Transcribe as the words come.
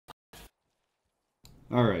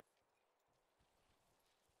Alright.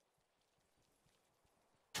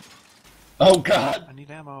 Oh god! I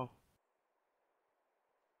need ammo.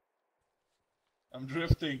 I'm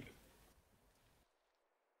drifting.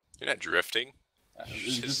 You're not drifting.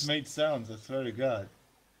 It just made sounds, I swear to god.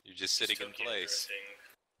 You're just sitting in place.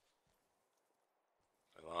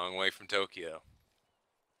 A long way from Tokyo.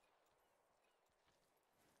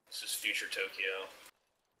 This is future Tokyo.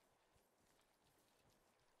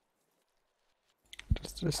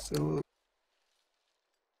 Just a little...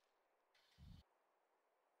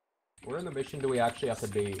 Where in the mission do we actually have to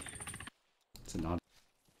be? It's not.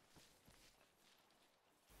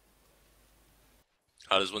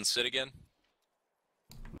 How does one sit again?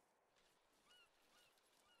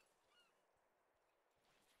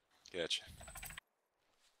 Gotcha.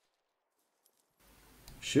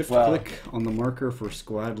 Shift click on the marker for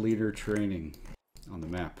squad leader training on the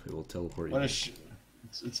map. It will teleport you. What a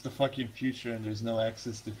it's the fucking future and there's no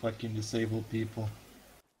access to fucking disabled people.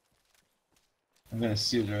 I'm gonna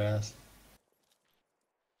sue their ass.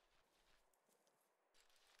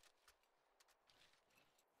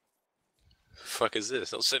 Fuck is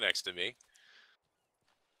this? Don't sit next to me.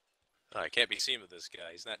 Oh, I can't be seen with this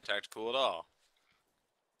guy. He's not tactical at all.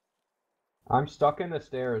 I'm stuck in the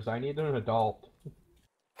stairs. I need an adult.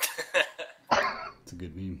 It's a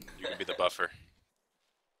good meme. You can be the buffer.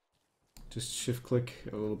 Just shift click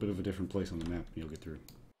a little bit of a different place on the map and you'll get through.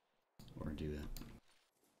 Or do that.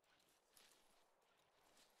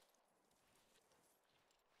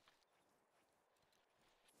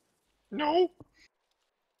 No!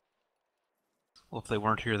 Well, if they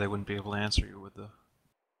weren't here, they wouldn't be able to answer you with the...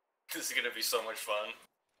 This is gonna be so much fun.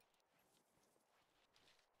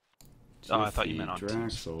 Oh, I thought you meant on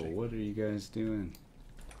Draxel, what are you guys doing?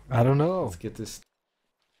 I don't know. Let's get this.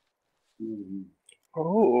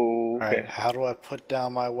 Oh, okay. Alright, how do I put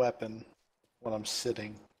down my weapon when I'm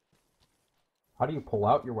sitting? How do you pull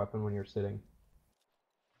out your weapon when you're sitting?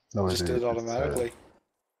 No, just did it automatically.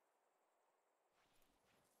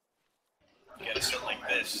 You gotta sit like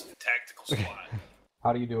this, tactical squat.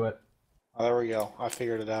 How do you do it? Oh, there we go. I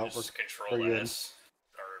figured it out. Just we're control good. S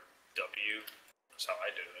or W. That's how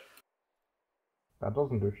I do it. That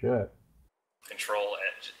doesn't do shit. Control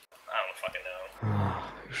Edge. I don't fucking know.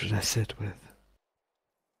 Who should I sit with?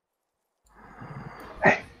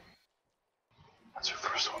 What's your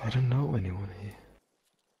first one? I don't know anyone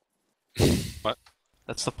here. What?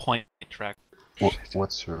 That's the point track.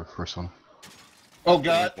 What's your first one? Oh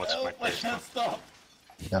god! What's my first one? Stop!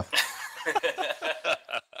 Yeah.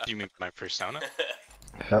 Do you mean my persona?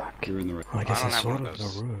 Yep. You're in the right. I guess I I don't have saw one it of with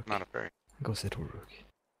those. a rook. Not a fairy. Go sit with rook.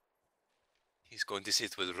 He's going to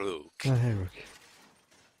sit with Rook. Oh, hey, rook.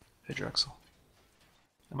 Hey, Drexel.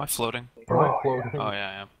 Am I floating? Am I floating? Oh, yeah,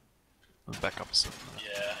 I am. I'm back up a second.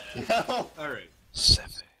 Yeah. Alright. 7.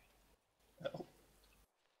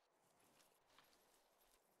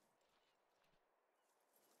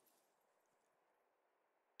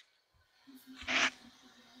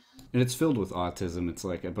 And it's filled with autism. It's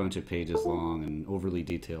like a bunch of pages long and overly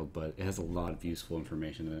detailed, but it has a lot of useful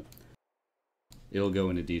information in it. It'll go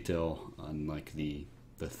into detail on like the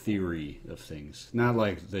theory of things, not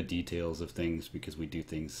like the details of things, because we do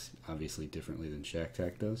things obviously differently than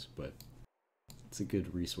ShackTac does, but it's a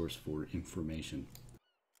good resource for information.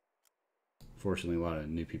 Fortunately, a lot of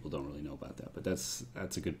new people don't really know about that, but that's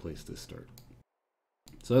a good place to start.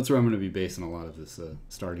 So that's where I'm going to be basing a lot of this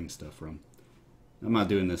starting stuff from. I'm not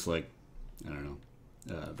doing this like, I don't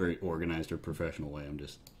know, very organized or professional way. I'm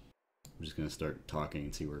just going to start talking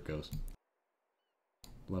and see where it goes.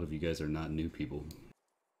 A lot of you guys are not new people.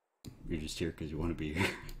 You're just here because you want to be here.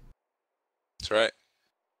 That's right.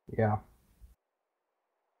 Yeah.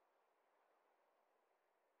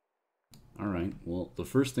 Alright, well, the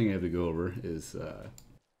first thing I have to go over is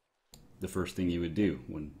the first thing you would do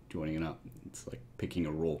when joining an op. It's like picking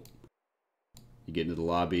a role. You get into the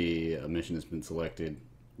lobby, a mission has been selected.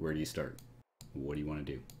 Where do you start? What do you want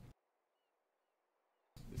to do?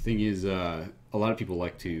 The thing is, a lot of people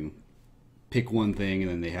like to pick one thing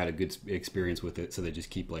and then they had a good experience with it, so they just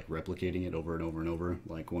keep like replicating it over and over and over.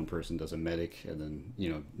 Like one person does a medic and then, you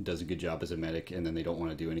know, does a good job as a medic and then they don't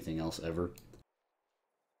want to do anything else ever.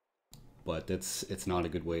 But it's not a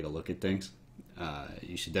good way to look at things.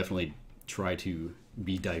 You should definitely try to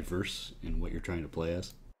be diverse in what you're trying to play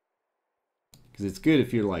as. Because it's good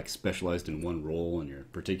if you're like specialized in one role and you're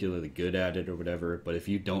particularly good at it or whatever, but if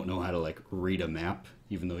you don't know how to like read a map,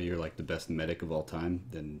 even though you're like the best medic of all time,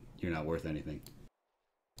 then you're not worth anything.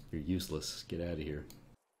 You're useless. Get out of here.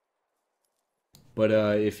 But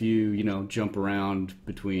if you, you know, jump around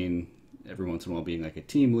between every once in a while being like a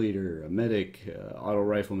team leader, a medic, auto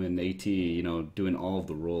rifleman, AT, doing all of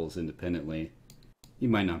the roles independently. You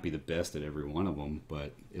might not be the best at every one of them,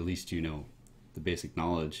 but at least you know the basic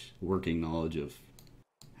knowledge, working knowledge of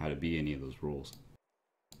how to be any of those roles.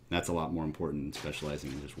 That's a lot more important than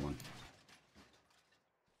specializing in just one.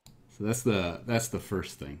 So that's the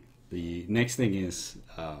first thing. The next thing is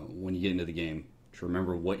when you get into the game, to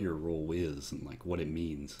remember what your role is and like what it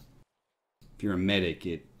means. If you're a medic,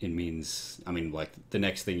 it means, like the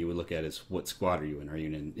next thing you would look at is what squad are you in? Are you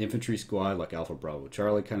in an infantry squad, like Alpha Bravo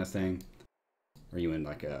Charlie kind of thing? Are you in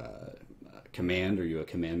like a command? Are you a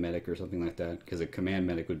command medic or something like that? Because a command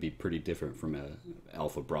medic would be pretty different from a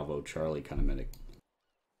Alpha Bravo Charlie kind of medic.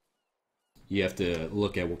 You have to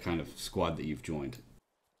look at what kind of squad that you've joined.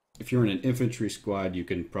 If you're in an infantry squad, you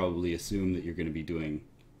can probably assume that you're going to be doing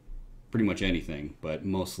pretty much anything, but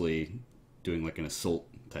mostly doing like an assault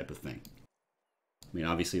type of thing.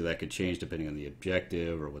 Obviously that could change depending on the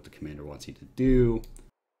objective or what the commander wants you to do,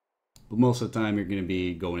 but most of the time you're going to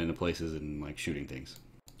be going into places and like shooting things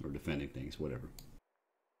or defending things, whatever.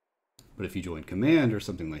 But if you join command or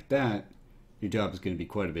something like that, your job is going to be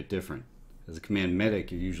quite a bit different. As a command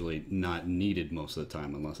medic, you're usually not needed most of the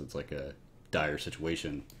time unless it's like a dire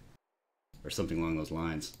situation or something along those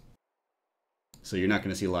lines. So you're not going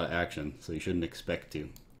to see a lot of action, so you shouldn't expect to.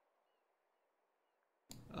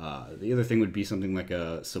 The other thing would be something like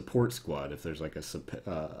a support squad, if there's like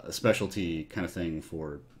a specialty kind of thing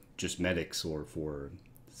for just medics or for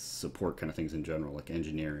support kind of things in general, like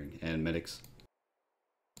engineering and medics.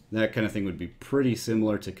 That kind of thing would be pretty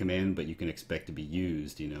similar to command, but you can expect to be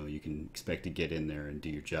used, you can expect to get in there and do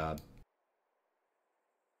your job.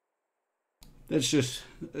 That's just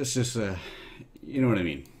you know what I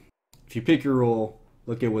mean. If you pick your role,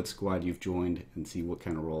 look at what squad you've joined and see what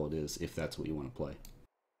kind of role it is, if that's what you want to play.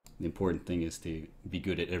 The important thing is to be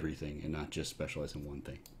good at everything and not just specialize in one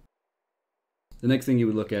thing. The next thing you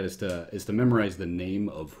would look at is to memorize the name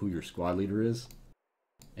of who your squad leader is,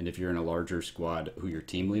 and if you're in a larger squad, who your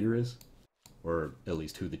team leader is, or at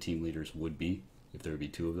least who the team leaders would be, if there would be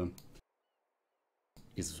two of them.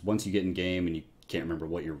 Because once you get in game and you can't remember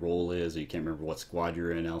what your role is, or you can't remember what squad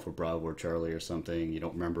you're in, Alpha, Bravo, or Charlie or something, you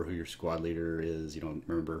don't remember who your squad leader is, you don't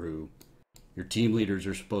remember who your team leaders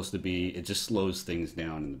are supposed to be, it just slows things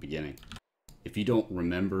down in the beginning. If you don't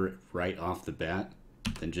remember it right off the bat,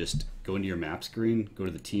 then just go into your map screen, go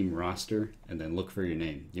to the team roster, and then look for your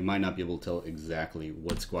name. You might not be able to tell exactly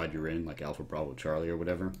what squad you're in, like Alpha, Bravo, Charlie, or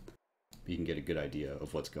whatever, but you can get a good idea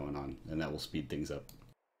of what's going on, and that will speed things up.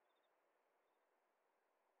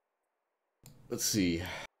 Let's see.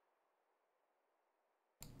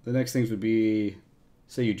 The next things would be,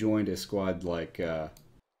 say you joined a squad like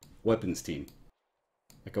weapons team.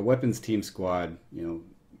 Like a weapons team squad,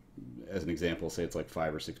 as an example, say it's like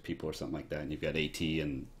 5 or 6 people or something like that, and you've got AT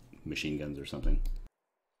and machine guns or something.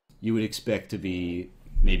 You would expect to be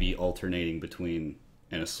maybe alternating between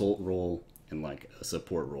an assault role and like a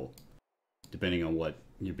support role, depending on what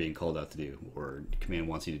you're being called out to do or command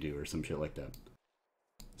wants you to do or some shit like that.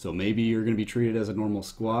 So maybe you're going to be treated as a normal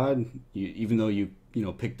squad, even though you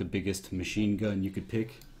pick the biggest machine gun you could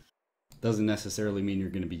pick. Doesn't necessarily mean you're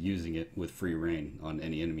going to be using it with free reign on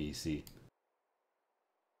any enemy you see.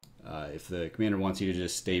 If the commander wants you to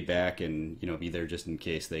just stay back and be there just in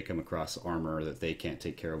case they come across armor that they can't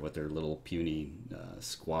take care of with their little puny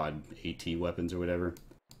squad AT weapons or whatever,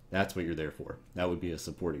 that's what you're there for. That would be a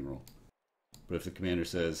supporting role. But if the commander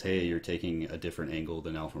says, hey, you're taking a different angle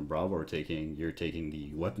than Alpha and Bravo are taking, you're taking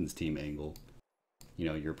the weapons team angle,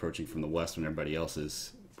 you're approaching from the west when everybody else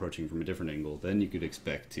is approaching from a different angle, then you could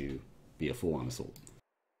expect to be a full-on assault.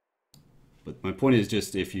 But my point is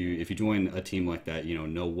just if you join a team like that,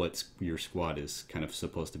 know what your squad is kind of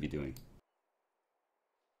supposed to be doing.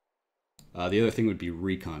 The other thing would be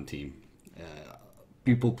recon team.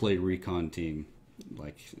 People play recon team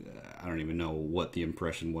like I don't even know what the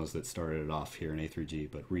impression was that started it off here in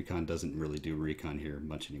A3G, but recon doesn't really do recon here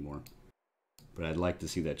much anymore. But I'd like to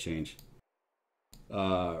see that change.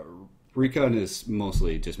 Recon is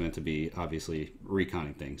mostly just meant to be, obviously,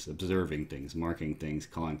 reconning things, observing things, marking things,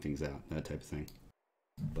 calling things out, that type of thing.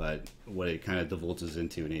 But what it kind of divulges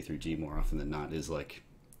into in A3G more often than not is like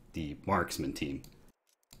the marksman team.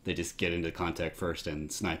 They just get into contact first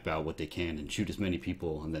and snipe out what they can and shoot as many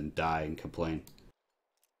people and then die and complain.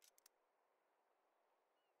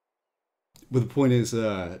 But the point is,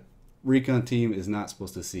 recon team is not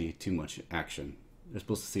supposed to see too much action. They're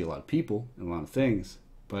supposed to see a lot of people and a lot of things,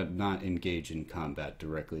 but not engage in combat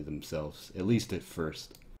directly themselves, at least at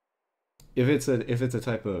first. If it's a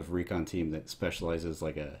type of recon team that specializes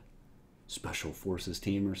like a special forces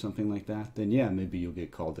team or something like that, then yeah, maybe you'll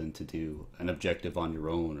get called in to do an objective on your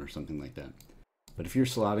own or something like that. But if you're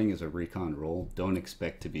slotting as a recon role, don't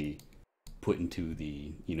expect to be put into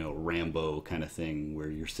the, you know, Rambo kind of thing where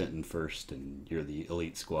you're sent in first and you're the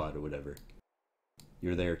elite squad or whatever.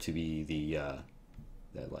 You're there to be the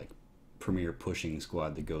that like premier pushing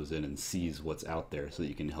squad that goes in and sees what's out there so that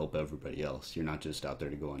you can help everybody else. You're not just out there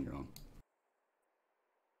to go on your own.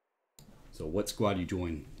 So what squad you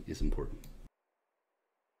join is important.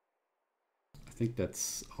 I think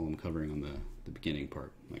that's all I'm covering on the beginning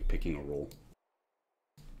part, like picking a role.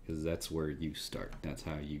 Because that's where you start. That's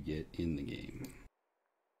how you get in the game.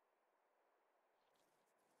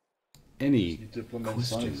 Any Need to implement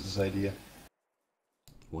questions? Science's idea.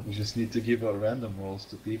 What? You just need to give out random roles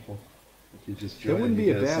to people. If you just That join, wouldn't you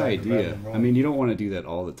be a get bad assigned idea. random role. I mean, you don't want to do that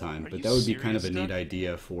all the time, Are but you that would be kind of a serious, neat Doug?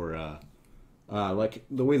 idea for like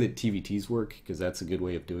the way that TVTs work, because that's a good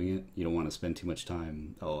way of doing it. You don't want to spend too much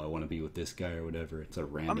time, oh, I want to be with this guy or whatever. It's a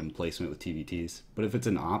random placement with TVTs. But if it's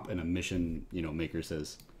an op and a mission, you know, maker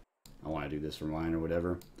says, I want to do this for mine or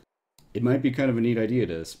whatever, it might be kind of a neat idea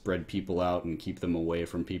to spread people out and keep them away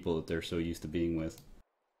from people that they're so used to being with.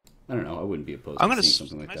 I don't know. I wouldn't be opposed to seeing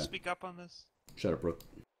something like Can I that. speak up on this? Shut up, Rook.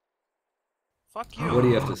 Fuck you. What do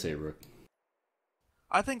you have to say, Rook?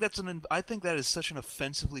 I think that is such an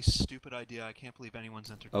offensively stupid idea. I can't believe anyone's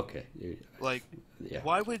entered. Okay. Like, Yeah.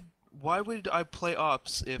 why would I play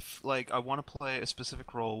ops if like I want to play a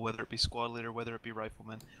specific role, whether it be squad leader, whether it be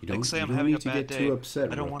rifleman? You don't, Like, say you I'm don't having need a to bad get day. too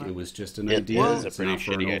upset, I don't Rook. want to. It was just an It idea. was a It's pretty not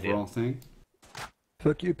for an shitty overall idea. thing.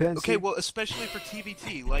 Fuck you, Pansy. Okay, well, especially for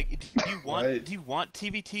TVT, like, Right. do you want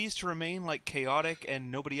TVTs to remain like chaotic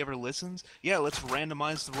and nobody ever listens? Yeah, let's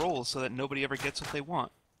randomize the roles so that nobody ever gets what they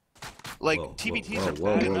want. Like, Whoa, TVTs whoa, are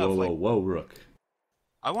whoa, bad whoa, enough. whoa, Like, whoa, Rook.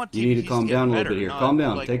 I want TVTs You need to calm get down a little better, bit here. not, Calm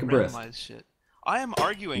down. like, Take a breath. randomized shit. I am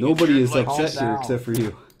arguing. if Nobody you're, is like, upset Calm here down. except for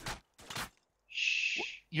you.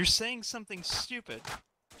 You're saying something stupid.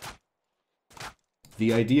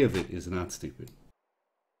 The idea of it is not stupid.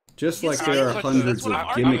 Just Yes, like there are that's hundreds what of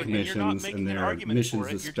I'm gimmick arguing, and you're not missions making and an there are argument missions for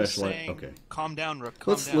it. that You're just specialize. saying, Okay. Calm down, Rook.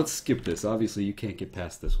 Calm down. Let's skip this. Obviously, you can't get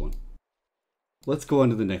past this one. Let's go on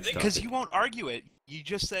to the next topic. Because you won't argue it. You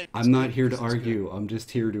just said. it's I'm not good here to because it's argue. I'm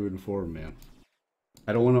just here to inform, man.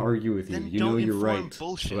 I don't want to argue with you. Then You know don't you're inform right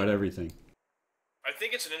bullshit. about everything. I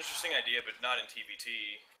think it's an interesting idea, but not in TVT.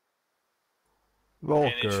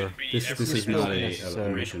 And it Volker. should be This every is single not a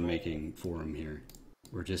necessary. mission-making forum here.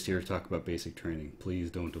 We're just here to talk about basic training.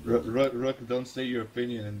 Please don't Rook, avoid. Rook, don't say your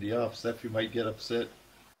opinion in the off. Steph, you might get upset.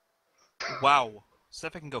 Wow.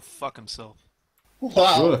 Stefan can go fuck himself.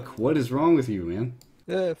 Wow! Rook, what is wrong with you, man?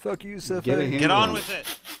 Yeah, fuck you, Seth. Get a handle Get on it. with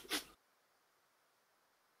it.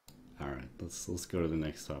 All right, let's go to the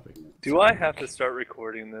next topic. Do I have to start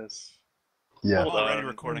recording this? Yeah. I'm Hold already on.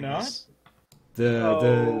 recording Not? this.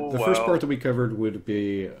 The first wow. part that we covered would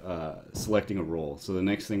be selecting a role. So the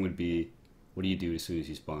next thing would be, what do you do as soon as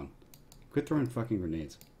you spawn? Quit throwing fucking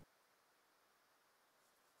grenades.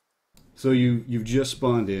 So you've just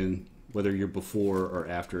spawned in, whether you're before or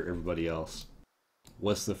after everybody else.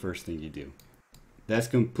 What's the first thing you do? That's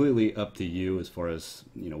completely up to you as far as,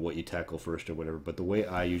 you know, what you tackle first or whatever. But the way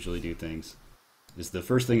I usually do things is the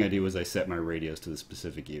first thing I do is I set my radios to the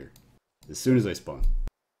specific gear as soon as I spawn.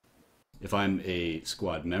 If I'm a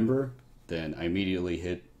squad member, then I immediately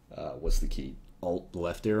hit, what's the key? Alt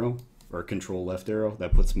left arrow, or Control left arrow.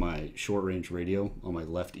 That puts my short range radio on my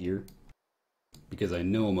left ear. Because I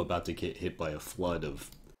know I'm about to get hit by a flood of,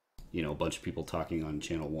 you know, a bunch of people talking on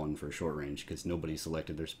channel 1 for short range, because nobody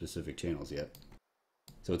selected their specific channels yet.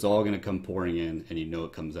 So it's all going to come pouring in, and you know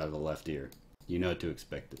it comes out of the left ear. You know to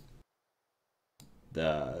expect it.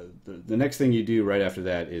 The next thing you do right after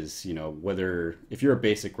that is, you know, whether, if you're a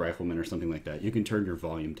basic rifleman or something like that, you can turn your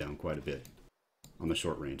volume down quite a bit on the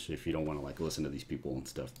short range if you don't want to, like, listen to these people and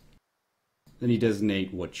stuff. Then you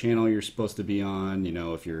designate what channel you're supposed to be on. You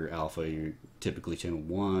know, if you're alpha, you're typically channel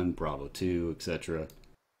 1, Bravo 2, etc.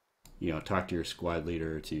 You know, talk to your squad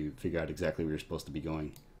leader to figure out exactly where you're supposed to be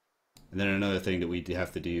going. And then another thing that we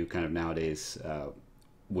have to do kind of nowadays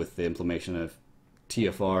with the implementation of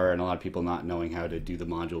TFR and a lot of people not knowing how to do the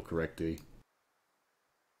module correctly,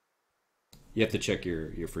 you have to check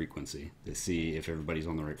your frequency to see if everybody's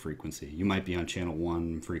on the right frequency. You might be on channel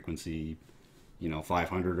 1 frequency, you know,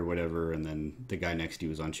 500 or whatever, and then the guy next to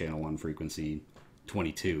you is on channel 1 frequency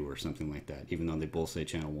 22 or something like that, even though they both say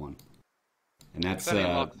channel 1. And that's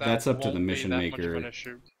up to the mission maker.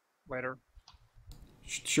 Later.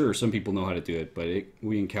 Sure, some people know how to do it, but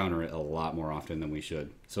we encounter it a lot more often than we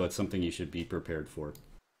should. So it's something you should be prepared for.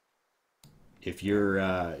 if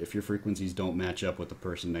your frequencies don't match up with the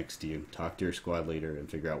person next to you, talk to your squad leader and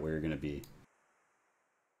figure out where you're going to be.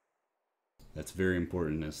 That's very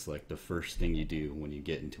important. It's like the first thing you do when you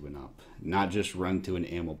get into an op. Not just run to an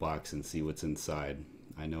ammo box and see what's inside.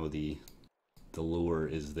 I know the lure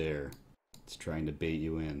is there. It's trying to bait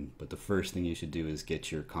you in, but the first thing you should do is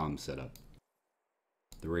get your comm set up.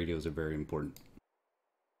 The radios are very important.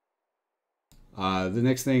 The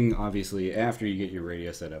next thing, obviously, after you get your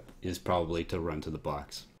radio set up, is probably to run to the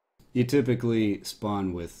box. You typically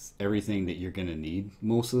spawn with everything that you're going to need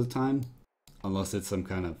most of the time, unless it's some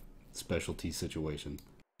kind of specialty situation,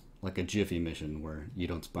 like a Jiffy mission where you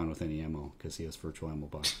don't spawn with any ammo because he has virtual ammo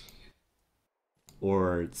box.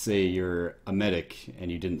 Or say you're a medic and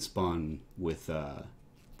you didn't spawn with the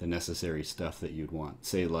necessary stuff that you'd want.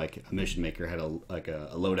 Say like a mission maker had a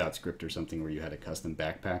loadout script or something where you had a custom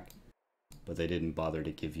backpack, but they didn't bother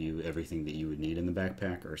to give you everything that you would need in the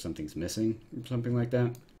backpack, or something's missing or something like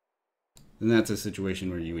that. Then that's a situation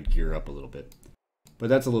where you would gear up a little bit. But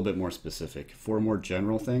that's a little bit more specific. For more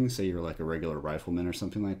general things, say you're like a regular rifleman or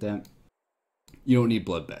something like that, you don't need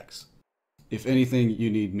blood bags. If anything, you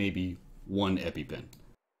need maybe one EpiPen.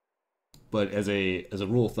 But as a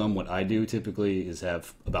rule of thumb, what I do typically is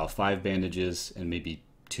have about 5 bandages and maybe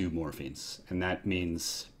 2 morphines. And that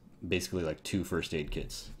means basically like 2 first aid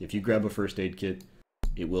kits. If you grab a first aid kit,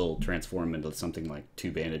 it will transform into something like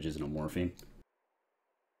 2 bandages and a morphine.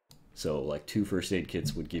 So like 2 first aid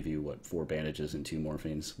kits would give you, 4 bandages and 2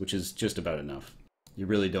 morphines, which is just about enough. You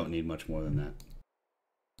really don't need much more than that.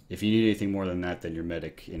 If you need anything more than that, then your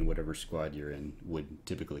medic in whatever squad you're in would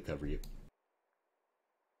typically cover you.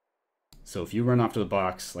 So if you run off to the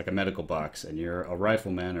box, like a medical box, and you're a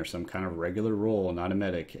rifleman or some kind of regular role, not a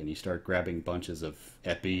medic, and you start grabbing bunches of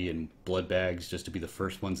epi and blood bags just to be the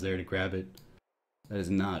first ones there to grab it, that is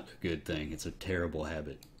not a good thing. It's a terrible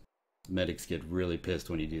habit. Medics get really pissed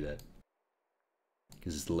when you do that.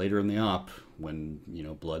 Because later in the op, when,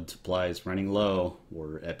 blood supply is running low,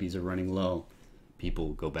 or epis are running low,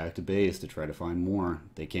 people go back to base to try to find more.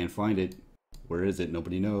 They can't find it. Where is it?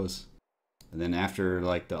 Nobody knows. And then after,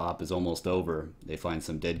 the op is almost over, they find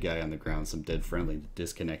some dead guy on the ground, some dead friendly that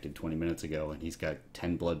disconnected 20 minutes ago, and he's got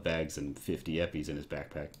 10 blood bags and 50 epis in his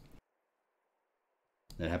backpack.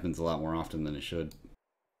 That happens a lot more often than it should.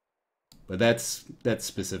 But that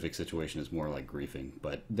specific situation is more like griefing.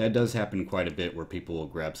 But that does happen quite a bit, where people will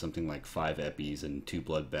grab something like 5 epis and 2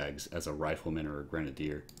 blood bags as a rifleman or a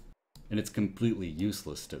grenadier. And it's completely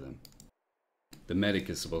useless to them. The medic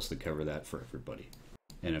is supposed to cover that for everybody.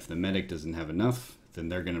 And if the medic doesn't have enough, then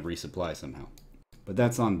they're going to resupply somehow. But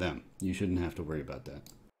that's on them. You shouldn't have to worry about that.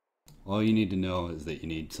 All you need to know is that you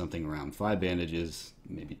need something around 5 bandages,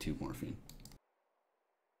 maybe 2 morphine.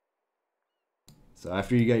 So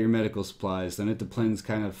after you got your medical supplies, then it depends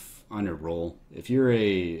kind of on your role. If you're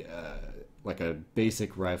a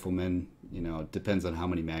basic rifleman, it depends on how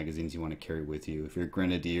many magazines you want to carry with you. If you're a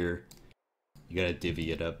grenadier, you got to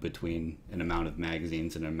divvy it up between an amount of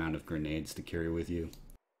magazines and an amount of grenades to carry with you.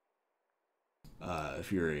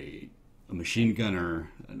 If you're a machine gunner,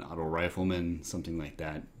 an auto rifleman, something like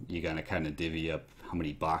that, you got to kind of divvy up how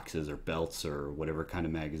many boxes or belts or whatever kind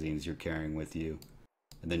of magazines you're carrying with you.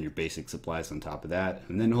 And then your basic supplies on top of that.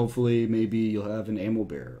 And then hopefully maybe you'll have an ammo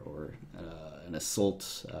bearer or an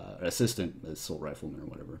assistant assault rifleman or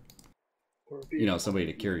whatever. Or somebody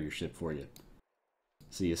to carry your shit for you.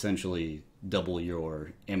 So you essentially double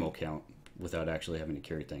your ammo count without actually having to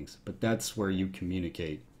carry things. But that's where you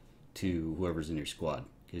communicate to whoever's in your squad,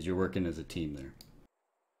 because you're working as a team there.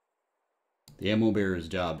 The ammo bearer's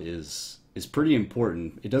job is pretty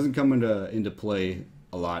important. It doesn't come into play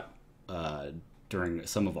a lot during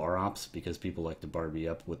some of our ops, because people like to Barbie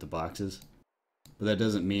up with the boxes. But that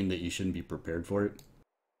doesn't mean that you shouldn't be prepared for it.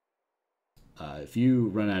 If you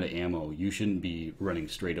run out of ammo, you shouldn't be running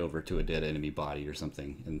straight over to a dead enemy body or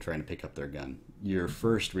something and trying to pick up their gun. Your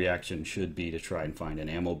first reaction should be to try and find an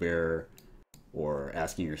ammo bearer, or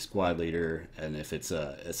asking your squad leader. And if it's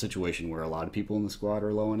a situation where a lot of people in the squad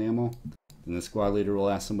are low on ammo, then the squad leader will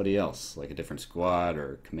ask somebody else, like a different squad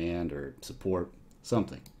or command or support,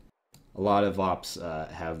 something. A lot of ops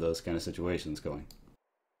have those kind of situations going.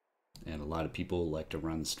 And a lot of people like to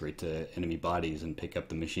run straight to enemy bodies and pick up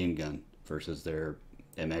the machine gun versus their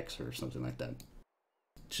MX or something like that.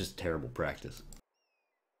 It's just terrible practice.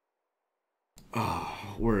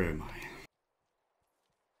 Oh, where am I?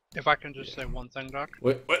 If I can just say one thing, Doc.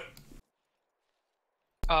 What?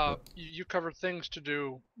 You covered things to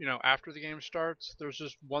do, after the game starts. There's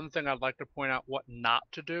just one thing I'd like to point out what not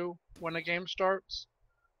to do when a game starts.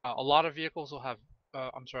 A lot of vehicles will have, a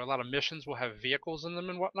lot of missions will have vehicles in them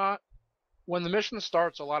and whatnot. when the mission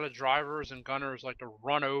starts, a lot of drivers and gunners like to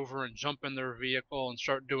run over and jump in their vehicle and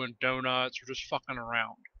start doing donuts or just fucking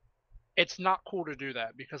around. It's not cool to do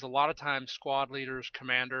that because a lot of times squad leaders,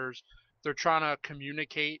 commanders, they're trying to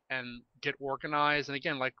communicate and get organized. And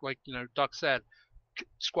again, like Duck said,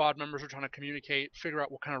 squad members are trying to communicate, figure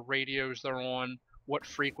out what kind of radios they're on, what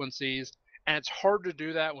frequencies, and it's hard to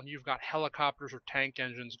do that when you've got helicopters or tank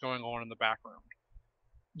engines going on in the background.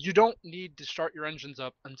 You don't need to start your engines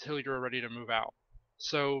up until you're ready to move out.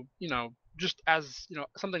 So, just as,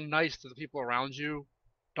 something nice to the people around you,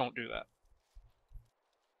 don't do that.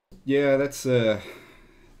 Yeah, that's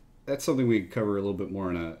something we can cover a little bit more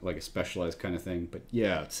in a specialized kind of thing. But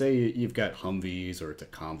yeah, say you've got Humvees or it's a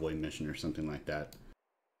convoy mission or something like that.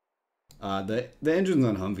 The engines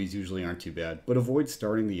on Humvees usually aren't too bad, but avoid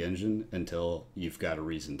starting the engine until you've got a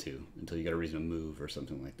reason to, until you got a reason to move or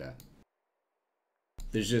something like that.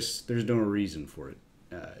 There's no reason for it.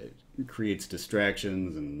 It creates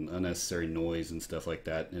distractions and unnecessary noise and stuff like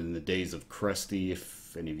that. And in the days of Krusty,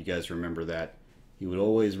 if any of you guys remember that, he would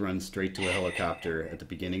always run straight to a helicopter at the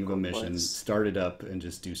beginning of a mission, start it up, and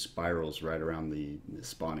just do spirals right around the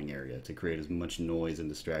spawning area to create as much noise and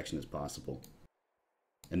distraction as possible.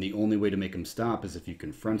 And the only way to make him stop is if you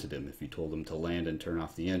confronted him, if you told him to land and turn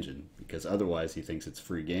off the engine, because otherwise he thinks it's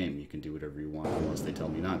free game. You can do whatever you want unless they tell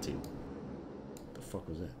me not to. What the fuck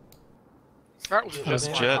was that? That was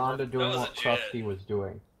just Jet. Honda doing what Krusty was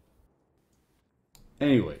doing.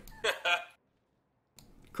 Anyway.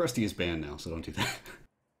 Krusty is banned now, so don't do that.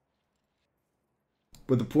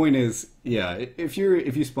 But the point is, yeah, if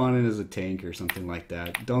you spawn in as a tank or something like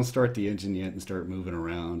that, don't start the engine yet and start moving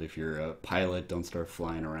around. If you're a pilot, don't start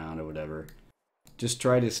flying around or whatever. Just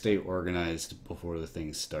try to stay organized before the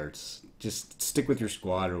thing starts. Just stick with your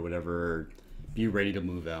squad or whatever. Or be ready to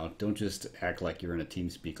move out. Don't just act like you're in a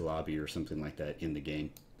TeamSpeak lobby or something like that in the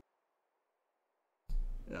game.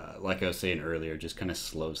 Like I was saying earlier, just kind of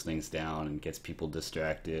slows things down and gets people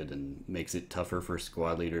distracted and makes it tougher for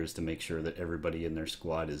squad leaders to make sure that everybody in their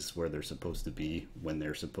squad is where they're supposed to be when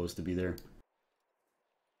they're supposed to be there.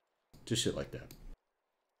 Just shit like that.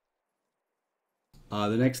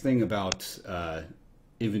 The next thing about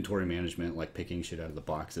inventory management, like picking shit out of the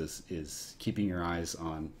boxes, is keeping your eyes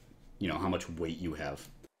on, how much weight you have.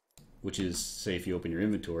 Which is, say if you open your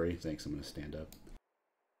inventory, thanks, I'm going to stand up.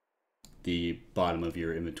 The bottom of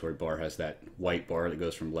your inventory bar has that white bar that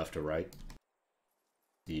goes from left to right.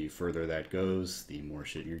 The further that goes, the more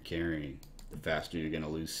shit you're carrying. The faster you're going to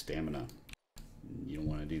lose stamina. You don't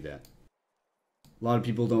want to do that. A lot of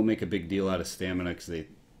people don't make a big deal out of stamina because they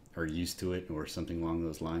are used to it or something along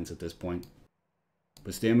those lines at this point.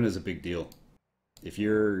 But stamina is a big deal. If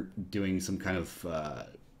you're doing some kind of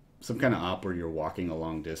op where you're walking a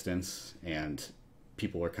long distance and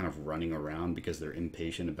people are kind of running around because they're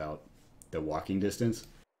impatient about the walking distance,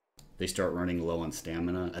 they start running low on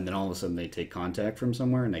stamina, and then all of a sudden they take contact from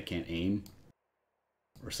somewhere and they can't aim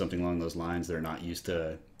or something along those lines. They're not used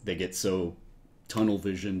to, they get so tunnel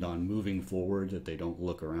visioned on moving forward that they don't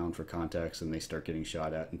look around for contacts and they start getting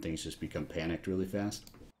shot at and things just become panicked really fast.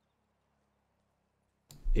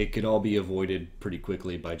 It could all be avoided pretty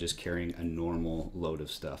quickly by just carrying a normal load of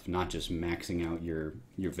stuff, not just maxing out your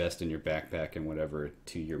vest and your backpack and whatever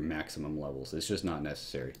to your maximum levels. It's just not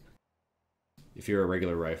necessary. If you're a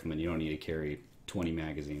regular rifleman, you don't need to carry 20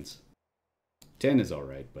 magazines. 10 is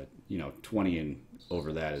alright, but 20 and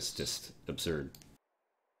over that is just absurd.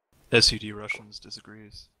 SUD Russians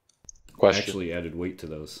disagrees. I actually added weight to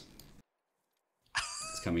those.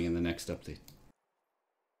 It's coming in the next update.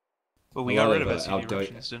 But we got rid of SUD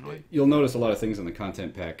Russians, didn't we? You'll notice a lot of things in the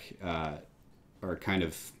content pack are kind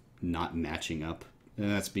of not matching up. And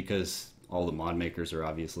that's because all the mod makers are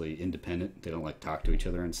obviously independent. They don't like talk to each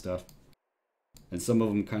other and stuff. And some of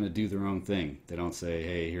them kind of do their own thing. They don't say,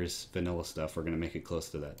 hey, here's vanilla stuff, we're going to make it close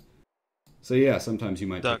to that. So yeah, sometimes you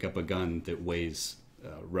might pick up a gun that weighs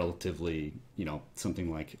relatively,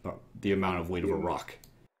 something like the amount of weight of a rock.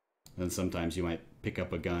 And sometimes you might pick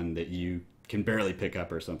up a gun that you can barely pick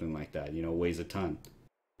up or something like that, weighs a ton.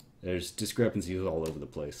 There's discrepancies all over the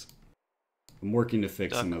place. I'm working to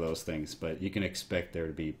fix some of those things, but you can expect there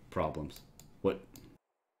to be problems. What?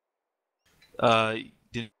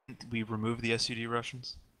 Didn't we remove the SUD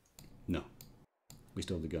Russians? No. We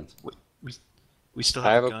still have the guns. We still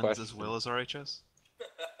have the guns as well as RHS?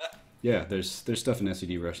 Yeah, there's stuff in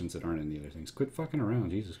SUD Russians that aren't in the other things. Quit fucking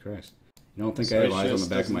around, Jesus Christ. You don't think I have eyes on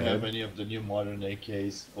the back of my head? Have any of the new modern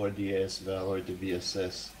AKs or the ASVAL or the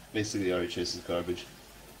VSS. Basically, RHS is garbage.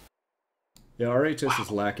 Yeah, RHS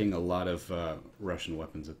is lacking a lot of Russian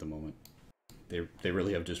weapons at the moment. They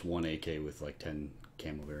really have just one AK with like 10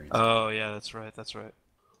 camo variants. Oh yeah, that's right.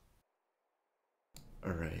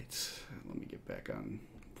 Alright, let me get back on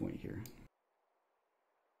point here.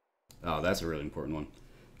 Oh, that's a really important one.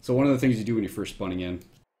 So one of the things you do when you're first spawning in,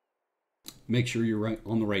 make sure you're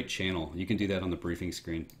on the right channel. You can do that on the briefing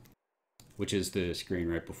screen, which is the screen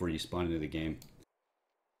right before you spawn into the game.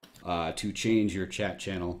 To change your chat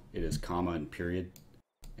channel, it is comma and period.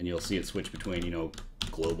 And you'll see it switch between, you know,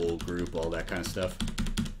 global, group, all that kind of stuff.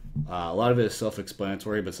 A lot of it is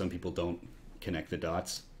self-explanatory, but some people don't connect the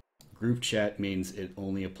dots. Group chat means it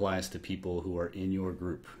only applies to people who are in your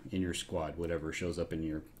group, in your squad, whatever shows up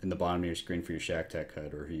in the bottom of your screen for your Shack Tech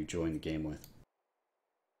HUD or who you join the game with.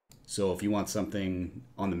 So if you want something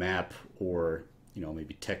on the map, or you know,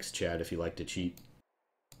 maybe text chat if you like to cheat,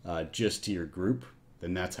 just to your group,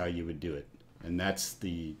 then that's how you would do it. And that's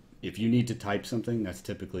if you need to type something, that's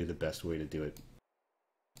typically the best way to do it.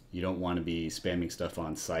 You don't want to be spamming stuff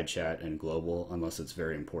on side chat and global unless it's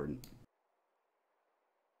very important.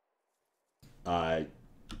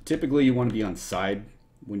 Typically you want to be on side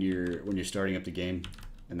when you're starting up the game,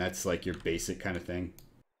 and that's like your basic kind of thing.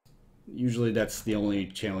 Usually that's the only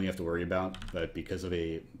channel you have to worry about, but because of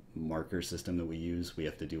a marker system that we use, we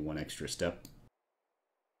have to do one extra step.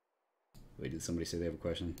 Wait, did somebody say they have a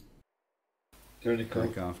question?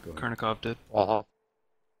 Kernikov, go ahead. Kernikov did.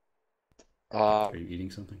 Are you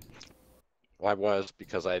eating something? I was,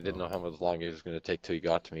 because I didn't know how much long it was going to take till you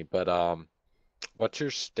got to me. But what's your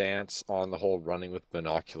stance on the whole running with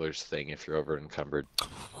binoculars thing if you're over encumbered?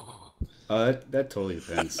 That totally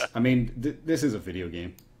depends. I mean, this is a video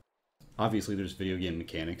game. Obviously, there's video game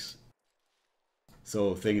mechanics.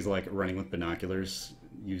 So things like running with binoculars,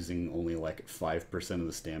 using only like 5% of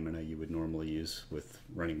the stamina you would normally use with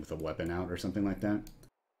running with a weapon out or something like that.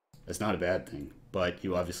 That's not a bad thing, but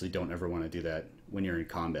you obviously don't ever want to do that when you're in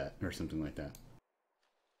combat or something like that.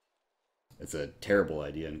 It's a terrible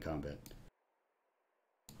idea in combat.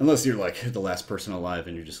 Unless you're like the last person alive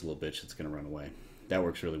and you're just a little bitch that's going to run away. That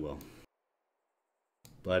works really well.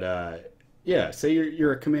 But yeah, say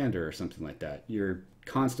you're a commander or something like that. You're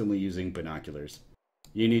constantly using binoculars.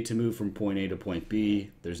 You need to move from point A to point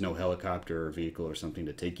B. There's no helicopter or vehicle or something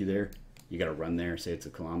to take you there. You got to run there, say it's a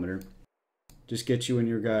kilometer. Just get you and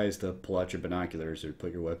your guys to pull out your binoculars or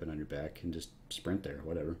put your weapon on your back and just sprint there,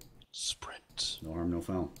 whatever. Sprint. No harm, no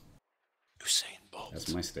foul. Usain Bolt.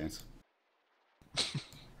 That's my stance.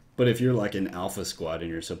 But if you're like an alpha squad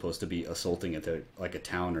and you're supposed to be assaulting like a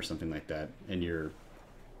town or something like that, and you're,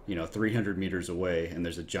 you know, 300 meters away and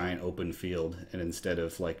there's a giant open field, and instead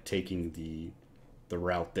of like taking the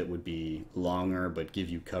route that would be longer but give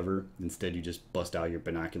you cover, instead you just bust out your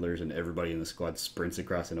binoculars and everybody in the squad sprints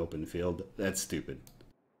across an open field, that's stupid.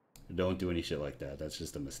 Don't do any shit like that. That's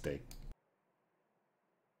just a mistake.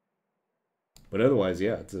 But otherwise,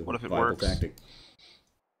 yeah, it's a viable tactic.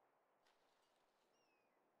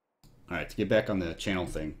 Alright, to get back on the channel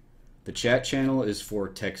thing. The chat channel is for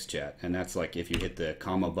text chat, and that's like if you hit the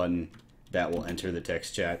comma button, that will enter the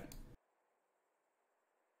text chat.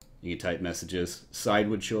 You can type messages. Side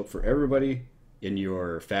would show up for everybody in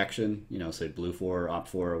your faction, you know, say Blue 4, Op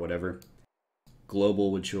 4, or whatever.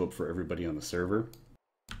 Global would show up for everybody on the server.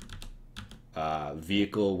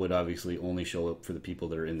 Vehicle would obviously only show up for the people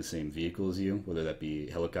that are in the same vehicle as you, whether that be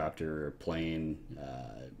helicopter or plane,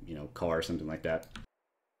 you know, car, something like that.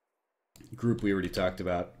 Group we already talked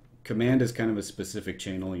about. Command is kind of a specific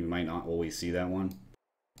channel. You might not always see that one.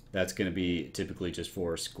 That's going to be typically just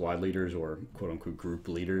for squad leaders or quote-unquote group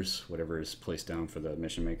leaders, whatever is placed down for the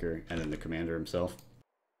mission maker, and then the commander himself.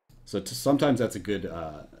 So sometimes that's a good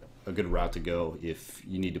route to go if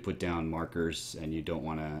you need to put down markers and you don't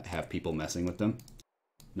want to have people messing with them.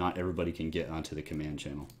 Not everybody can get onto the command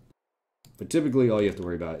channel. But typically all you have to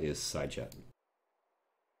worry about is side chat.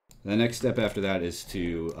 The next step after that is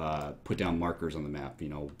to put down markers on the map, you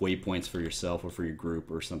know, waypoints for yourself or for your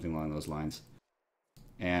group or something along those lines.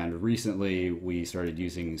 And recently we started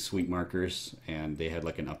using sweep markers, and they had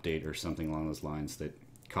like an update or something along those lines that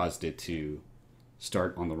caused it to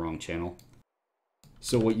start on the wrong channel.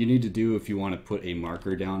 So what you need to do if you want to put a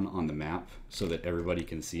marker down on the map so that everybody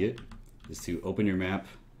can see it is to open your map.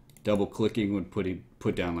 Double clicking would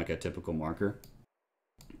put down like a typical marker.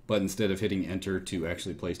 But instead of hitting enter to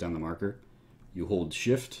actually place down the marker, you hold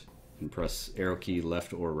shift and press arrow key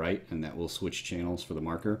left or right, and that will switch channels for the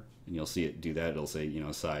marker. And you'll see it do that. It'll say, you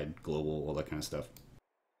know, side, global, all that kind of stuff.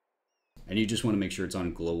 And you just want to make sure it's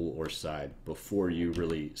on global or side before you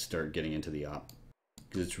really start getting into the op.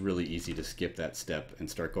 Because it's really easy to skip that step and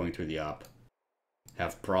start going through the op.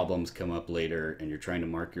 Have problems come up later and you're trying to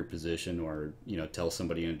mark your position or, you know, tell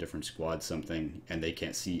somebody in a different squad something and they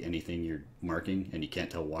can't see anything you're marking and you can't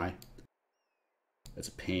tell why. That's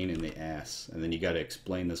a pain in the ass. And then you got to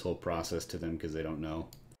explain this whole process to them because they don't know.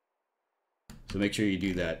 So make sure you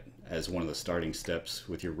do that as one of the starting steps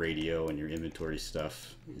with your radio and your inventory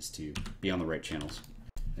stuff, is to be on the right channels.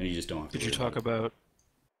 And you just don't have to. Did you talk about?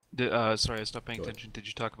 Sorry, I stopped paying attention. Did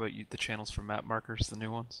you talk about the channels for map markers, the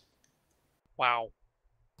new ones? Wow.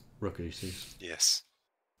 Rook, are you serious? Yes.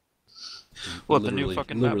 What, the new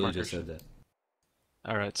fucking map markers? Just said that.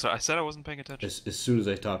 All right, so I said I wasn't paying attention. As soon as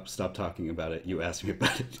I stopped talking about it, you asked me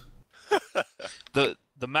about it.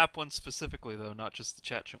 The map ones specifically, though, not just the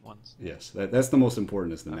chat ones. Yes, that's the most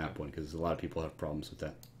important, is the map one, because a lot of people have problems with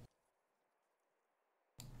that.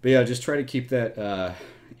 But yeah, just try to keep that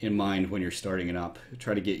in mind when you're starting it up.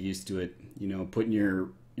 Try to get used to it. You know, putting your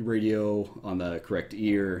radio on the correct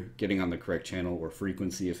ear, getting on the correct channel or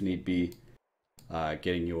frequency if need be,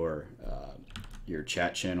 getting your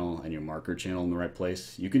chat channel and your marker channel in the right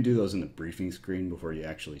place. You can do those in the briefing screen before you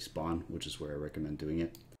actually spawn, which is where I recommend doing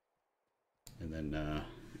it. And then,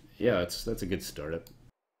 yeah, that's a good startup.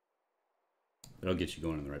 That'll get you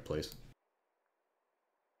going in the right place.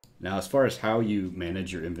 Now, as far as how you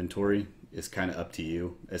manage your inventory is kind of up to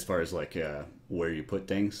you, as far as like where you put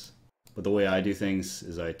things. But the way I do things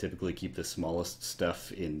is I typically keep the smallest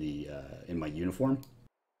stuff in my uniform.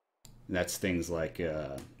 And that's things like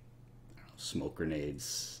smoke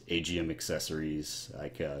grenades, AGM accessories,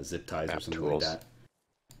 like zip ties Map or something tools. like that.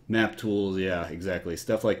 Map tools, yeah, exactly.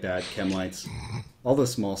 Stuff like that, chem lights, all the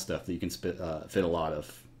small stuff that you can fit a lot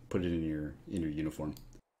of. Put it in your uniform.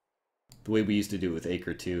 The way we used to do it with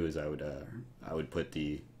Acre 2 is I would put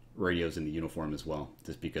the radios in the uniform as well,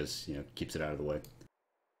 just because, you know, it keeps it out of the way.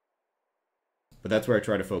 But that's where I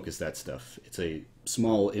try to focus that stuff. It's a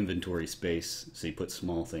small inventory space, so you put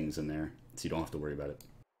small things in there, so you don't have to worry about it.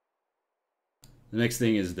 The next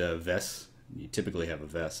thing is the vests. You typically have a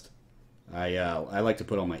vest. I like to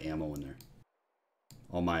put all my ammo in there.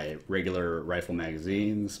 All my regular rifle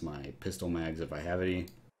magazines, my pistol mags if I have any.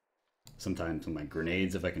 Sometimes my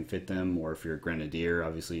grenades if I can fit them, or if you're a grenadier,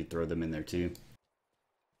 obviously you throw them in there too.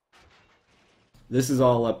 This is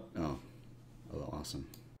all up. Oh, awesome.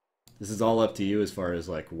 This is all up to you as far as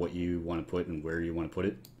like what you want to put and where you want to put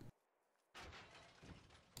it.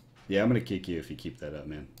 Yeah, I'm gonna kick you if you keep that up,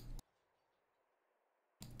 man.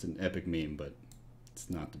 It's an epic meme, but it's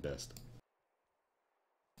not the best.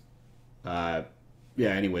 Yeah,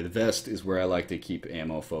 anyway, the vest is where I like to keep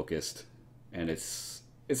ammo focused, and it's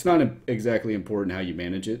not exactly important how you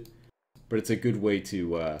manage it, but it's a good way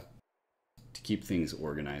to keep things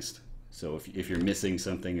organized. So if you're missing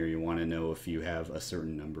something, or you want to know if you have a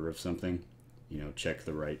certain number of something, you know, check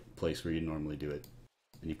the right place where you normally do it,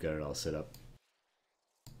 and you've got it all set up.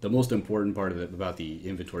 The most important part of it about the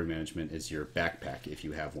inventory management is your backpack, if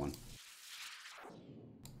you have one.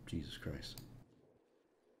 Jesus Christ.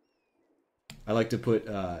 I like to put,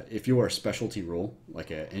 if you are a specialty role,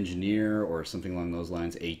 like an engineer or something along those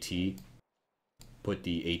lines, AT, put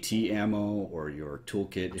the AT ammo or your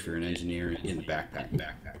toolkit, if you're an engineer, in the backpack.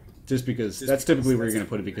 Just because that's typically where you're going to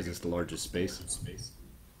put it, because it's the largest space.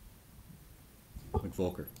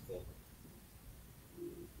 McVolker.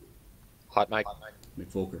 Hot mic.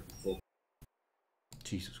 McVolker.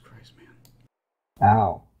 Jesus Christ, man.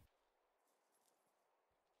 Ow.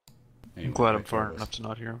 Anyway, I'm glad I'm far enough to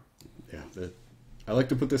not hear him. Yeah, I like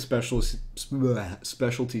to put the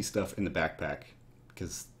specialty stuff in the backpack,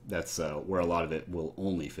 because that's where a lot of it will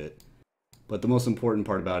only fit. But the most important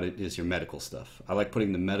part about it is your medical stuff. I like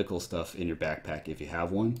putting the medical stuff in your backpack if you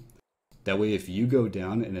have one. That way, if you go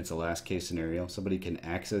down and it's a last case scenario, somebody can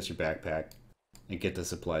access your backpack and get the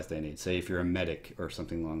supplies they need. Say if you're a medic or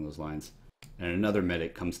something along those lines, and another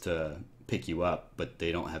medic comes to pick you up, but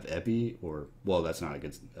they don't have epi, or, well, that's not a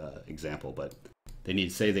good example, but they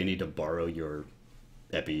need to borrow your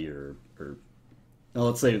epi or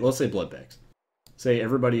no, let's say blood bags. Say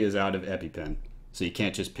everybody is out of EpiPen, so you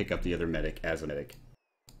can't just pick up the other medic as a medic.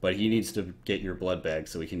 But he needs to get your blood bag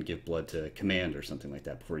so he can give blood to command or something like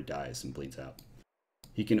that before he dies and bleeds out.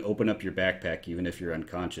 He can open up your backpack even if you're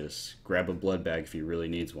unconscious, grab a blood bag if he really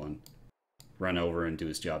needs one, run over and do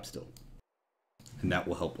his job still. And that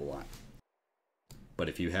will help a lot. But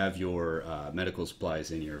if you have your medical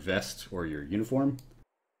supplies in your vest or your uniform,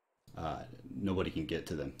 nobody can get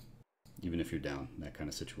to them, even if you're down, that kind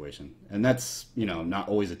of situation. And that's, you know, not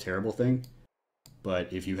always a terrible thing,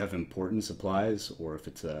 but if you have important supplies, or if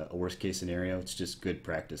it's a worst case scenario, it's just good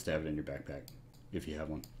practice to have it in your backpack, if you have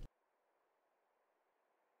one.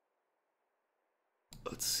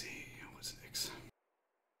 Let's see, what's next?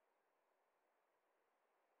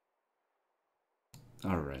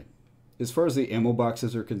 Alright. As far as the ammo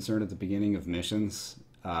boxes are concerned at the beginning of missions,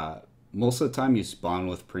 most of the time you spawn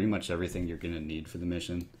with pretty much everything you're going to need for the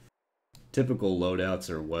mission. Typical loadouts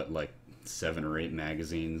are what, like 7 or 8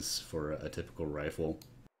 magazines for a typical rifle.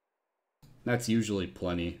 That's usually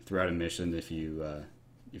plenty throughout a mission if you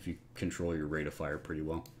control your rate of fire pretty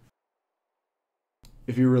well.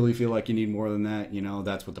 If you really feel like you need more than that, you know,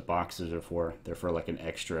 that's what the boxes are for. They're for like an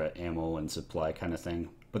extra ammo and supply kind of thing.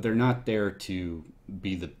 But they're not there to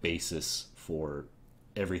be the basis for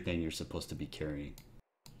everything you're supposed to be carrying.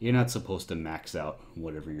 You're not supposed to max out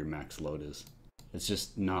whatever your max load is. It's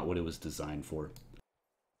just not what it was designed for.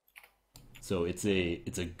 So it's a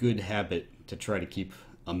good habit to try to keep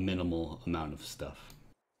a minimal amount of stuff.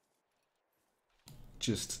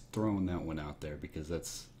 Just throwing that one out there because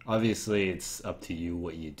that's obviously it's up to you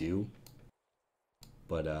what you do.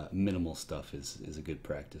 But minimal stuff is a good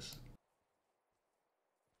practice.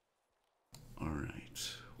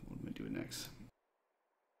 Alright, what am I doing next?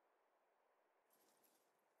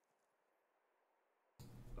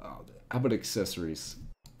 Oh, how about accessories?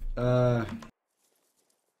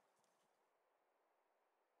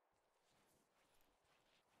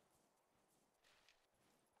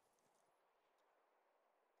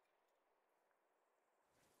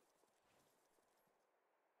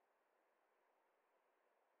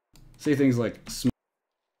 Say things like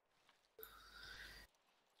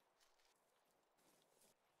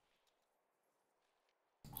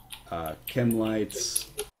chem lights,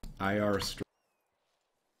 IR strip.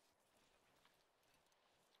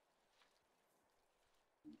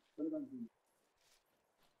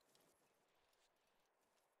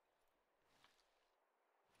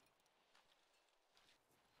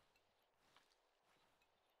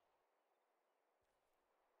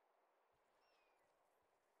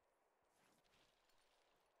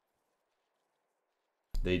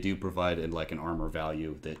 They do provide like an armor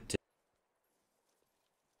value that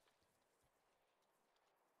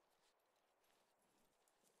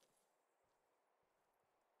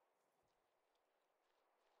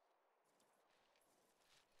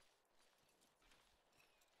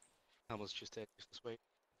Almost just dead this week.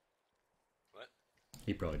 What?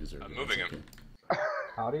 he probably deserves. I'm moving him.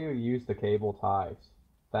 How do you use the cable ties?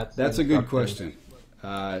 That's a good question.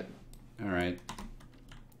 All right.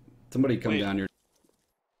 Somebody come down here.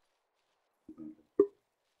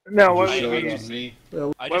 Now, I why would we, just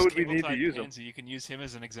why would we need to cable-tied use them? Pansy. You can use him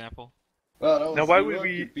as an example. Now, why would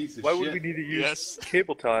we need to use Yes.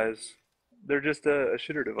 cable ties? They're just a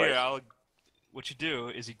shitter device. Here, what you do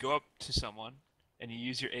is you go up to someone and you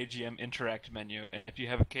use your AGM Interact menu, and if you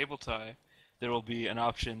have a cable tie, there will be an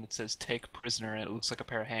option that says Take Prisoner, and it looks like a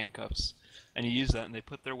pair of handcuffs. And you use that, and they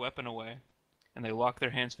put their weapon away, and they lock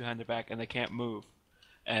their hands behind their back, and they can't move.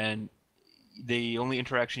 And the only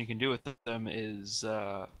interaction you can do with them is,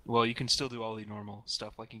 well, you can still do all the normal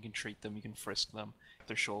stuff, like you can treat them, you can frisk them,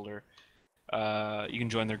 their shoulder, you can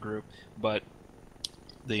join their group, but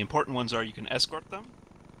the important ones are you can escort them,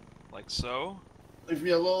 like so. Leave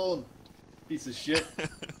me alone, piece of shit.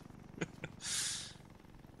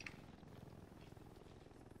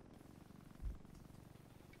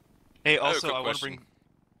 Hey, I have a also, quick I want to question. bring...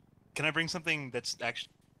 Can I bring something that's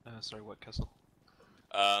actually... sorry, what, Kessel?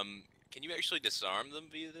 Can you actually disarm them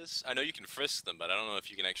via this? I know you can frisk them, but I don't know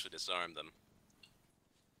if you can actually disarm them.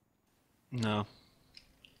 No.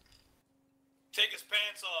 Take his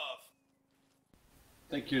pants off.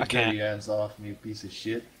 Take your I can't. dirty ass off me, you piece of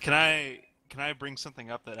shit. Can I bring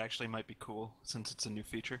something up that actually might be cool, since it's a new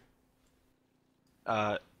feature?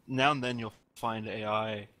 Now and then you'll find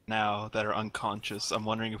AI now that are unconscious. I'm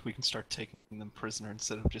wondering if we can start taking them prisoner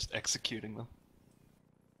instead of just executing them.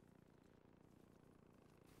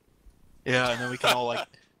 Yeah, and then we can all, like...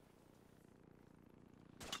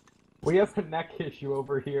 We have a neck issue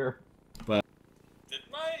over here. But Did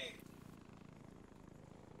my...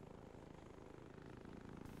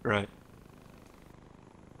 Right.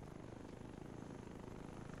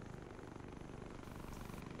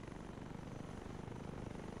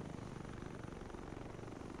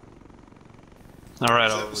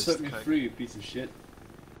 Alright, I'll release Set the me kite. free, you piece of shit.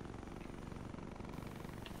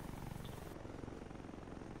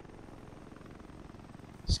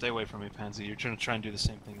 Stay away from me, Pansy. You're trying to try and do the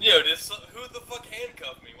same thing. Yo, who the fuck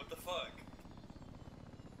handcuffed me? What the fuck?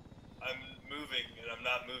 I'm moving, and I'm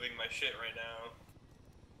not moving my shit right now.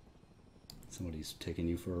 somebody's taking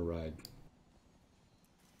you for a ride.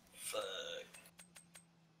 Fuck.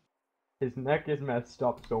 His neck is messed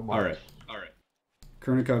up so much. Alright.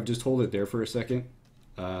 Kernikov, just hold it there for a second.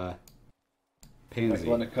 Pansy. I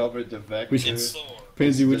want to cover the vector.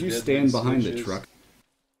 Pansy, would the you deadly stand behind the switches. truck?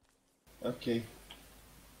 Okay.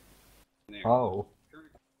 Oh.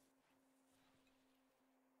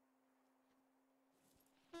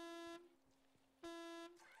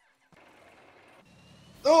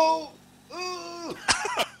 Oh!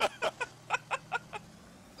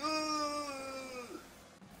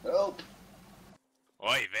 Help!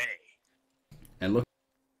 Oy vey. And look.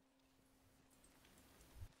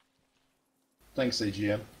 Thanks,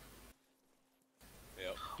 AGM.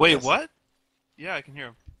 Yep. Wait, Yes. what? Yeah, I can hear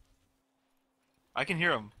him. I can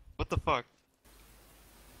hear him. What the fuck?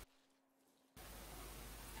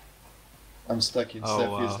 I'm stuck in Oh,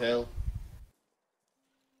 Cepheius wow. hell.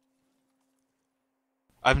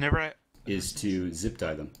 I've never. Is to zip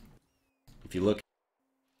tie them. If you look.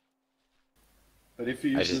 But if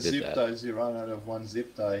you I use the just did zip that. ties, you run out of one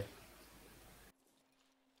zip tie.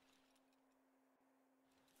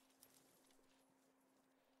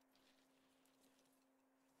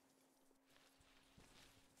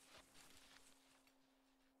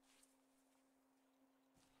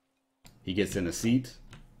 He gets in a seat,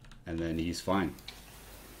 and then he's fine.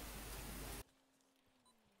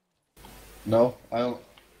 No, I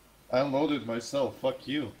unloaded myself. Fuck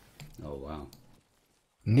you. Oh wow.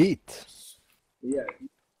 Neat. Yeah.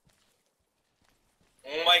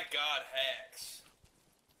 Oh my god, hacks.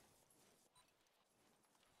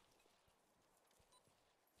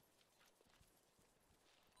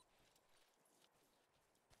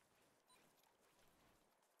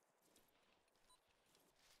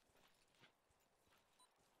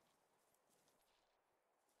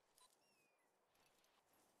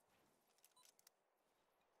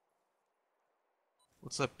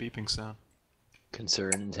 What's that beeping sound?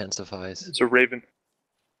 Concern intensifies. It's a raven.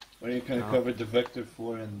 When you kind of Oh. covered the vector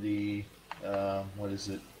 4 in the what is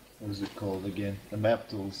it? What is it called again? The map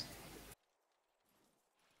tools.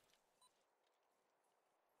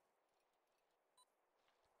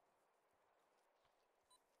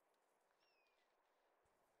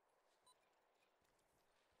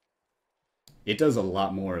 It does a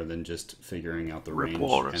lot more than just figuring out the Rip range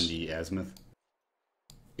walrus. and the azimuth.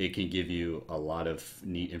 It can give you a lot of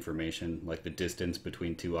neat information, like the distance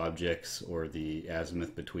between two objects or the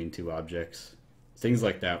azimuth between two objects. Things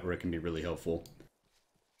like that where it can be really helpful.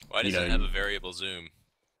 Why does You know, it have a variable zoom?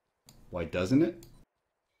 Why doesn't it?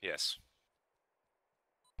 Yes.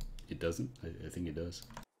 It doesn't? I think it does.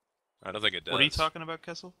 I don't think it does. What are you talking about,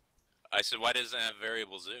 Kessel? I said, why doesn't it have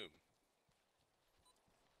variable zoom?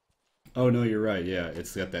 Oh, no, you're right. Yeah,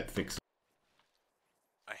 it's got that fixed.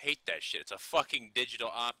 I hate that shit. It's a fucking digital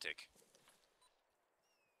optic.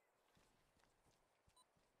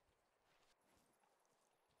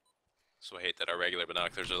 So I hate that our regular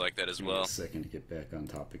binoculars are like that as Give me well. a second to get back on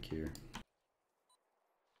topic here.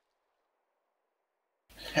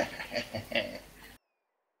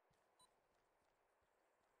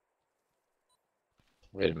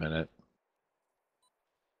 Wait a minute.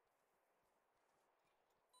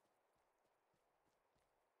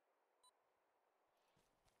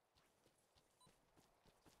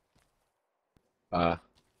 Or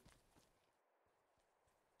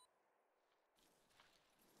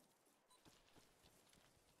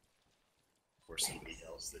somebody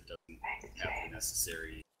else that doesn't have the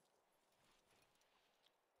necessary.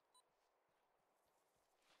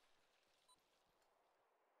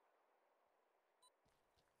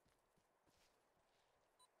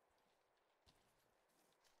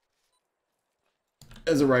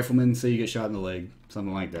 As a rifleman, say you get shot in the leg,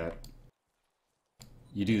 something like that.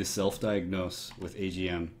 You do the self-diagnose with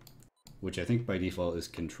AGM, which I think by default is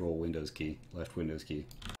Control Windows key, left Windows key.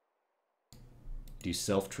 Do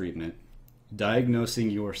self-treatment. Diagnosing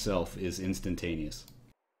yourself is instantaneous.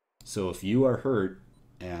 So if you are hurt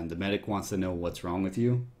and the medic wants to know what's wrong with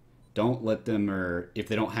you, don't let them, or if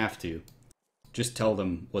they don't have to, just tell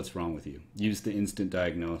them what's wrong with you. Use the instant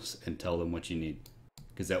diagnose and tell them what you need,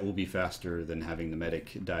 because that will be faster than having the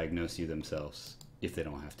medic diagnose you themselves if they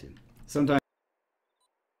don't have to. Sometimes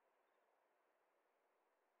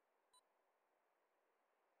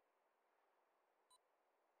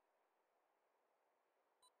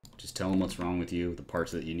just tell them what's wrong with you, the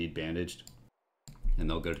parts that you need bandaged, and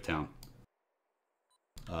they'll go to town.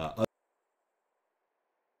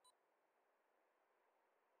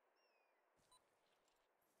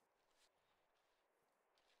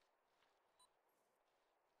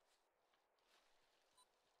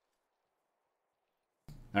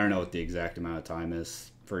 I don't know what the exact amount of time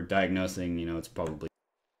is. For diagnosing, you know, it's probably...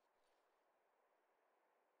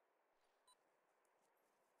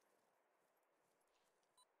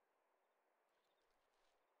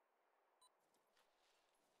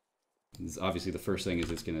 Obviously, the first thing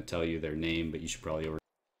is it's going to tell you their name, but you should probably...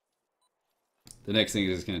 The next thing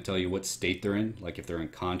is it's going to tell you what state they're in, like if they're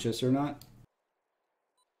unconscious or not.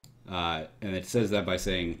 And it says that by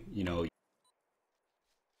saying, you know,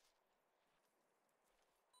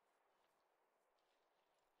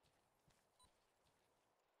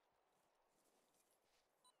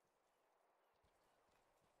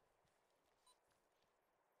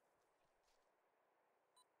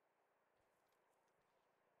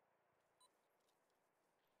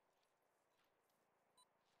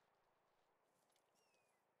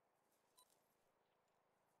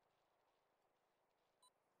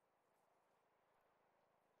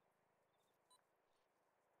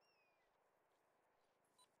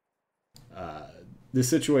 this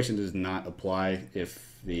situation does not apply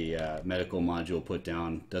if the medical module put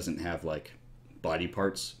down doesn't have like body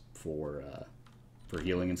parts for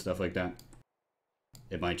healing and stuff like that.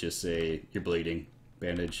 It might just say you're bleeding,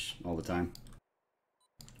 bandage all the time.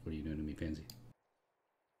 What are you doing to me, Pansy?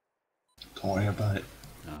 Don't worry about it.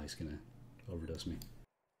 Oh, he's gonna overdose me.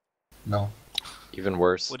 No. Even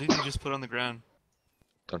worse. What did you just put on the ground?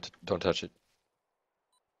 Don't touch it.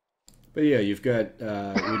 But yeah, you've got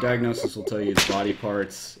your diagnosis will tell you the body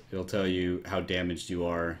parts. It'll tell you how damaged you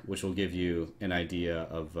are, which will give you an idea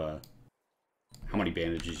of how many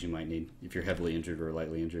bandages you might need if you're heavily injured or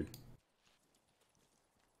lightly injured.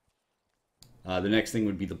 The next thing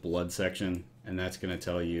would be the blood section, and that's going to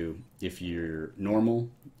tell you if you're normal,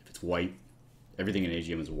 if it's white. Everything in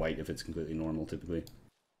AGM is white if it's completely normal, typically.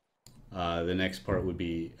 The next part would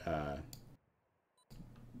be,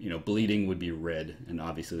 bleeding would be red, and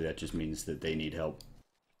obviously that just means that they need help.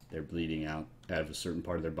 They're bleeding out of a certain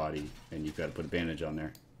part of their body, and you've got to put a bandage on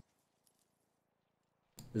there.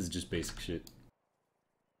 This is just basic shit.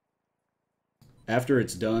 After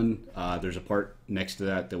it's done, there's a part next to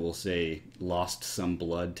that will say lost some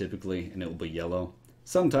blood, typically, and it will be yellow.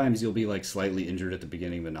 Sometimes you'll be like slightly injured at the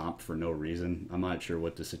beginning of an op for no reason. I'm not sure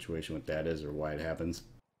what the situation with that is or why it happens.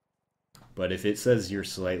 But if it says you're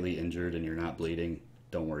slightly injured and you're not bleeding,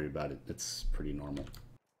 don't worry about it. It's pretty normal.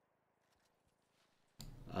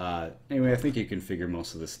 Anyway, I think you can figure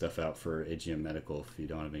most of this stuff out for AGM Medical if you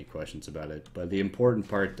don't have any questions about it. But the important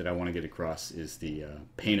part that I want to get across is the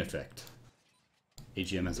pain effect.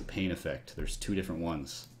 AGM has a pain effect. There's two different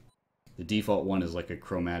ones. The default one is like a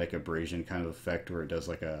chromatic abrasion kind of effect where it does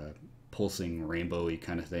like a pulsing rainbowy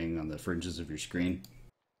kind of thing on the fringes of your screen.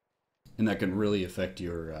 And that can really affect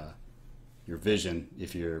your vision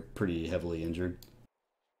if you're pretty heavily injured.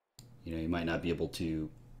 You know, you might not be able to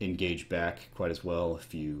engage back quite as well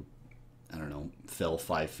if you, I don't know, fell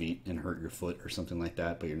 5 feet and hurt your foot or something like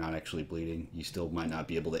that, but you're not actually bleeding. You still might not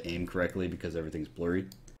be able to aim correctly because everything's blurry.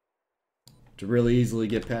 To really easily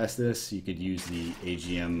get past this, you could use the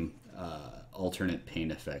AGM alternate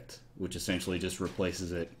pain effect, which essentially just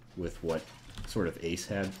replaces it with what sort of Ace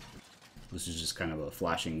had. This is just kind of a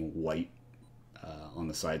flashing white on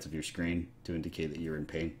the sides of your screen to indicate that you're in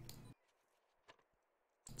pain.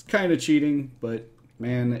 It's kind of cheating, but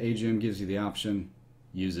man, AGM gives you the option.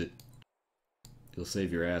 Use it. It'll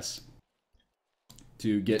save your ass.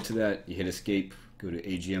 To get to that, you hit escape, go to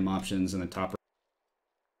AGM options in the top right.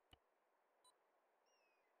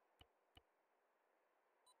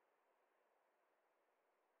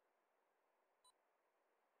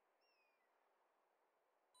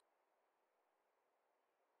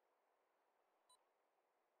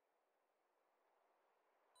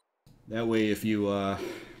 That way, if you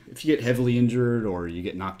get heavily injured or you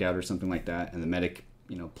get knocked out or something like that, and the medic,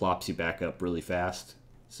 plops you back up really fast,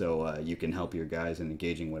 so you can help your guys in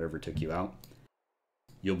engaging whatever took you out,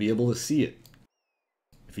 you'll be able to see it.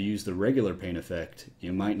 If you use the regular pain effect,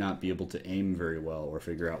 you might not be able to aim very well or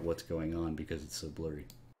figure out what's going on because it's so blurry.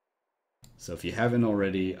 So if you haven't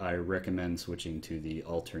already, I recommend switching to the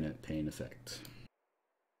alternate pain effect.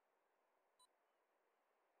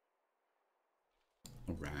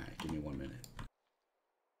 Alright, give me 1 minute.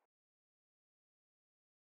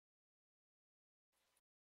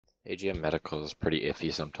 AGM Medical is pretty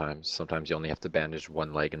iffy sometimes. Sometimes you only have to bandage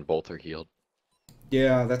one leg and both are healed.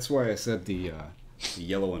 Yeah, that's why I said the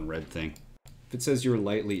yellow and red thing. If it says you're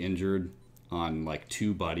lightly injured on like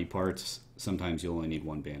 2 body parts, sometimes you'll only need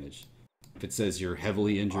 1 bandage. If it says you're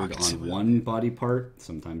heavily injured on 1 body part,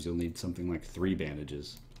 sometimes you'll need something like 3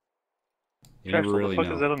 bandages. You never really know. What the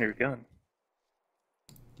fuck is that on your gun?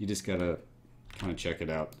 You just gotta kind of check it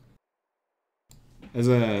out. As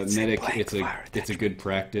a medic, it's a good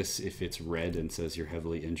practice if it's red and says you're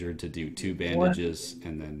heavily injured to do 2 bandages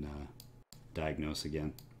and then diagnose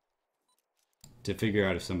again. To figure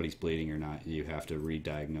out if somebody's bleeding or not, you have to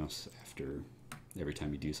re-diagnose after every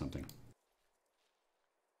time you do something.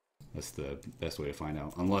 That's the best way to find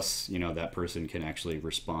out. Unless, that person can actually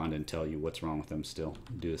respond and tell you what's wrong with them still.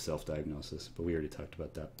 Do a self-diagnosis, but we already talked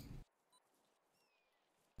about that.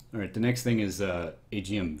 Alright, the next thing is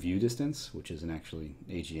AGM View Distance, which isn't actually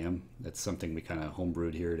AGM. That's something we kind of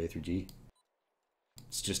homebrewed here at A3G.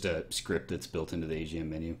 It's just a script that's built into the AGM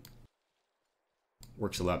menu.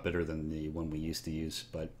 Works a lot better than the one we used to use,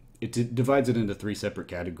 but it divides it into 3 separate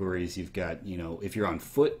categories. You've got, if you're on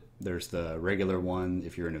foot, there's the regular one.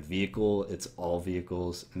 If you're in a vehicle, it's all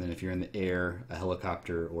vehicles. And then if you're in the air, a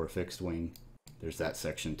helicopter or a fixed wing, there's that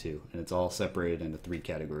section too. And it's all separated into 3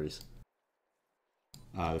 categories.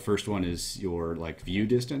 The first one is your view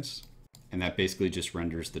distance. And that basically just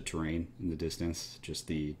renders the terrain in the distance, just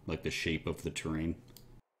the shape of the terrain,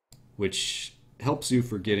 which helps you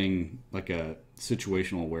for getting like a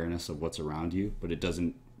situational awareness of what's around you, but it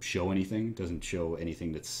doesn't show anything, doesn't show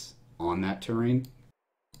anything that's on that terrain.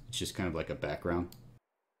 It's just kind of like a background.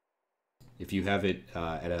 If you have it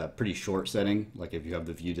at a pretty short setting, like if you have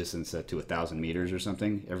the view distance set to 1,000 meters or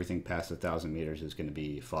something, everything past 1,000 meters is going to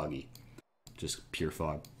be foggy, just pure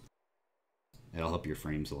fog. It'll help your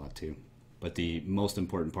frames a lot too. But the most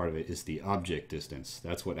important part of it is the object distance.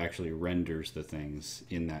 That's what actually renders the things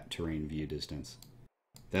in that terrain view distance.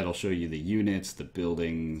 That'll show you the units, the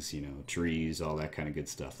buildings, you know, trees, all that kind of good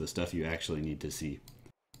stuff. The stuff you actually need to see.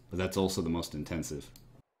 But that's also the most intensive.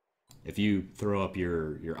 If you throw up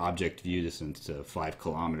your object view distance to 5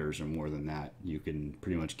 kilometers or more than that, you can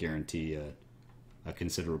pretty much guarantee a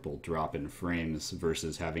considerable drop in frames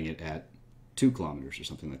versus having it at 2 kilometers or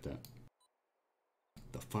something like that.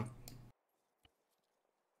 The fuck?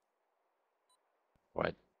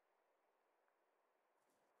 What?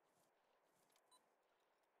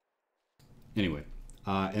 Anyway,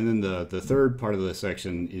 and then the third part of the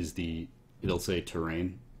section is it'll say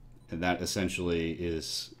terrain, and that essentially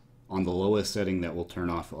is on the lowest setting that will turn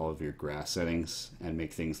off all of your grass settings and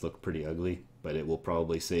make things look pretty ugly, but it will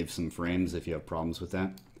probably save some frames if you have problems with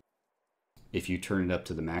that. If you turn it up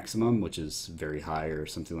to the maximum, which is very high or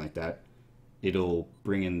something like that, it'll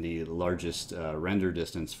bring in the largest render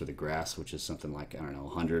distance for the grass, which is something like, I don't know,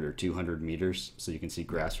 100 or 200 meters, so you can see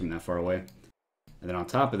grass from that far away. And then on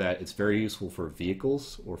top of that, it's very useful for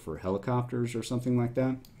vehicles or for helicopters or something like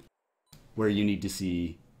that, where you need to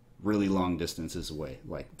see really long distances away,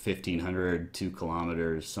 like 1,500, 2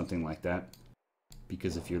 kilometers, something like that.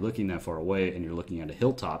 Because if you're looking that far away and you're looking at a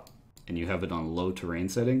hilltop and you have it on low terrain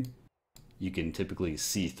setting, you can typically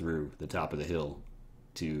see through the top of the hill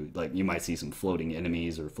to, like, you might see some floating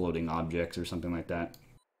enemies or floating objects or something like that.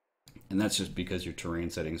 And that's just because your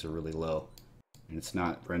terrain settings are really low and it's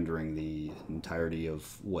not rendering the entirety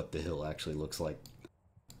of what the hill actually looks like.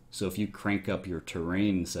 So if you crank up your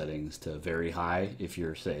terrain settings to very high, if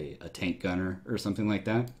you're, say, a tank gunner or something like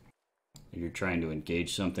that, and you're trying to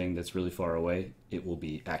engage something that's really far away, it will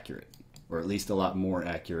be accurate, or at least a lot more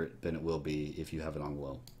accurate than it will be if you have it on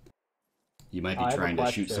low. You might be trying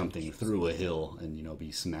to shoot something through a hill and, you know,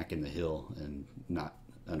 be smacking the hill and not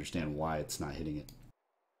understand why it's not hitting it.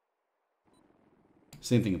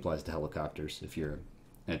 Same thing applies to helicopters. If you're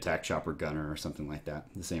an attack chopper gunner or something like that,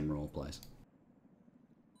 the same rule applies.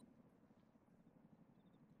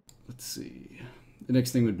 Let's see. The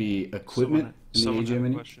next thing would be equipment in the AGM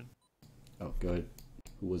menu. Oh, go ahead.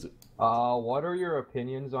 Who was it? What are your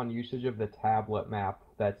opinions on usage of the tablet map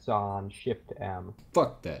that's on Shift M?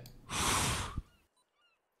 Fuck that.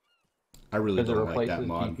 I really don't like that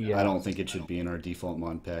mod. GPS. I don't think it should be in our default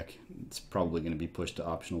mod pack. It's probably going to be pushed to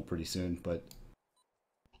optional pretty soon, but...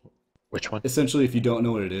 Which one? Essentially, if you don't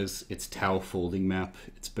know what it is, it's Tau Folding Map.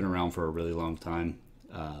 It's been around for a really long time,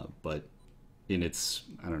 but in its,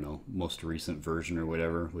 I don't know, most recent version or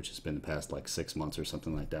whatever, which has been the past like 6 months or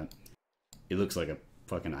something like that, it looks like a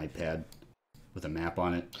fucking iPad with a map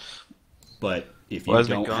on it. But if you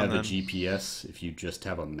don't have a GPS, if you just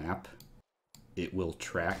have a map, it will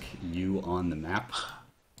track you on the map.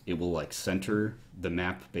 It will like center the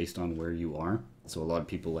map based on where you are. So a lot of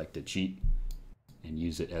people like to cheat and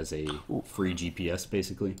use it as a free GPS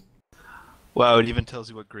basically. Wow, it even tells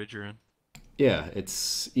you what grid you're in. Yeah,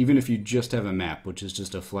 it's even if you just have a map, which is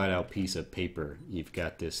just a flat out piece of paper, you've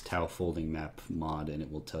got this Tau Folding Map mod and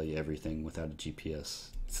it will tell you everything without a GPS.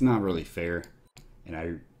 It's not really fair.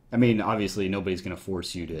 And I mean, obviously nobody's going to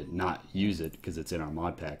force you to not use it because it's in our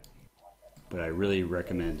mod pack. But I really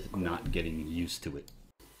recommend not getting used to it.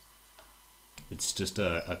 It's just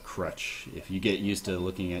a crutch. If you get used to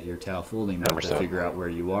looking at your Tau Folding Map to figure out where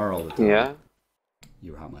you are all the time. Yeah.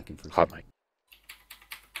 You were hot micing for a hot second.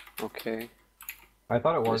 Mic. Okay. I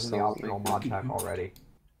thought it was in the optional mod pack already.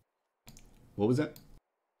 What was that?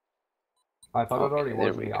 I thought it already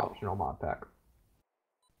was in the optional mod pack.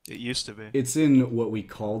 It used to be. It's in what we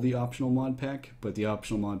call the optional mod pack, but the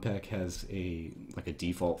optional mod pack has a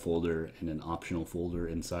default folder and an optional folder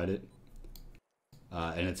inside it.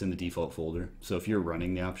 And it's in the default folder. So if you're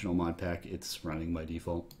running the optional mod pack, it's running by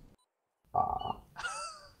default.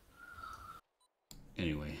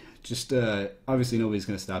 Anyway, just obviously nobody's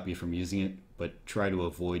going to stop you from using it, but try to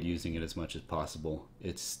avoid using it as much as possible.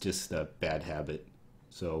 It's just a bad habit.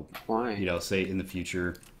 So, why? You know, say in the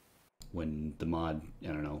future when the mod, I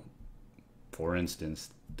don't know, for instance,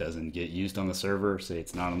 doesn't get used on the server, say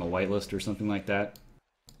it's not on the whitelist or something like that,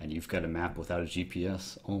 and you've got a map without a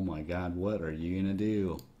GPS, oh my god, what are you going to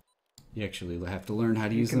do? You actually have to learn how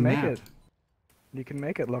to use the map. You can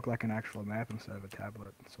make it look like an actual map instead of a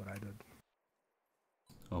tablet. That's what I did.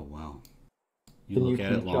 Oh wow. You Can look you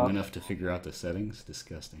at it keep long track? enough to figure out the settings?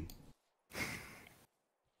 Disgusting.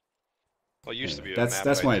 Well, it used to Anyway, be a that's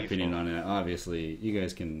map my by opinion default. on it. Obviously, you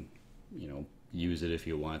guys can, you know, use it if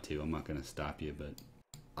you want to. I'm not going to stop you, but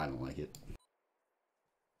I don't like it.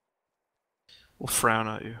 We'll frown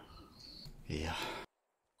at you. Yeah.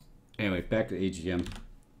 Anyway, back to AGM.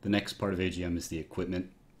 The next part of AGM is the equipment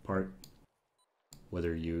part.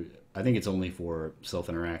 Whether you... I think it's only for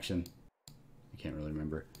self-interaction. I can't really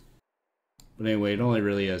remember. But anyway, it only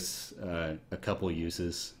really has a couple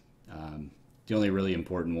uses. The only really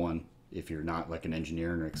important one, if you're not like an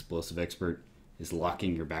engineer or explosive expert, is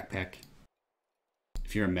locking your backpack.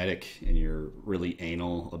 If you're a medic and you're really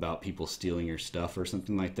anal about people stealing your stuff or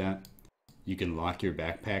something like that, you can lock your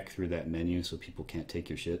backpack through that menu so people can't take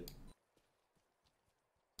your shit.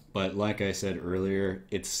 But like I said earlier,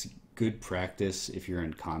 it's good practice if you're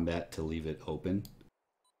in combat to leave it open.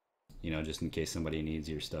 You know, just in case somebody needs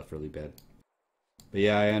your stuff really bad. But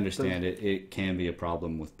yeah, I understand it can be a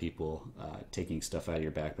problem with people taking stuff out of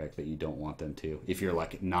your backpack that you don't want them to. If you're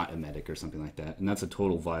like not a medic or something like that. And that's a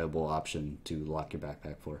total viable option to lock your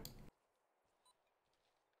backpack for.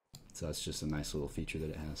 So that's just a nice little feature that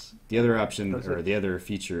it has. The other option, or the other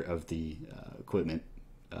feature of the equipment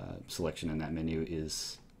selection in that menu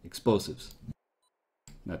is explosives.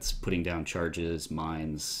 That's putting down charges,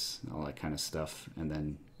 mines, all that kind of stuff, and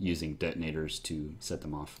then using detonators to set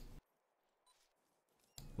them off.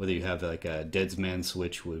 Whether you have like a dead man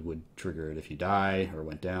switch would trigger it if you die or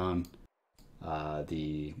went down.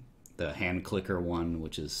 The hand clicker one,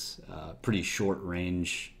 which is pretty short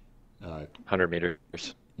range. 100 meters.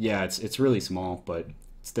 Yeah, it's really small, but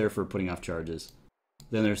it's there for putting off charges.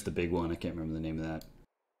 Then there's the big one. I can't remember the name of that.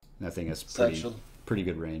 That thing has pretty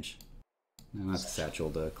good range. No, not the satchel,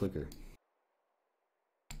 the clicker.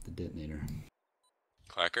 The detonator.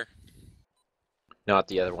 Clacker? Not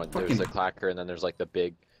the other one. There's the clacker, and then there's like the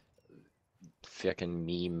big fucking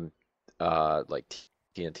meme, like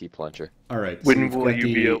TNT plunger. All right. When so will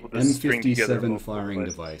you be able to string together M57 multiple firing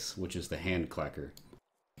devices? device, which is the hand clacker.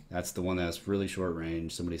 That's the one that's really short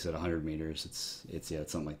range. Somebody said 100 meters. It's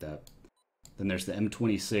something like that. Then there's the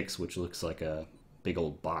M26, which looks like a big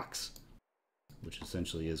old box, which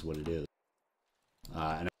essentially is what it is.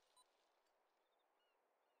 And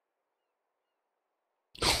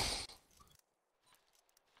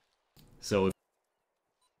so if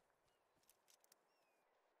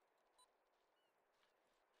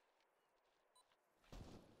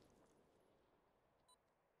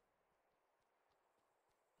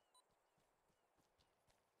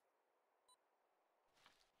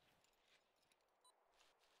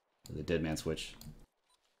the dead man switch.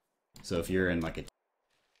 So if you're in like a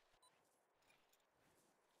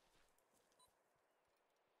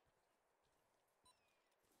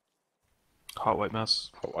Hot white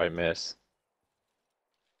mess. Hot white mess.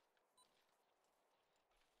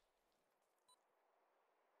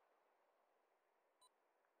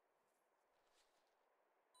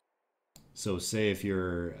 So say if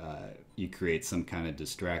you're you create some kind of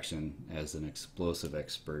distraction as an explosive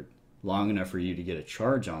expert long enough for you to get a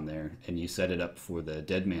charge on there, and you set it up for the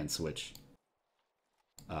dead man switch,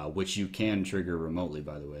 which you can trigger remotely,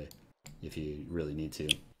 by the way, if you really need to.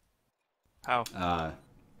 How?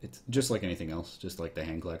 It's just like anything else, just like the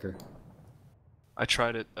hand clacker. I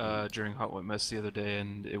tried it during Hot White Mess the other day,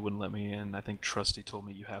 and it wouldn't let me in. I think Trusty told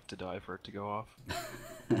me you have to die for it to go off.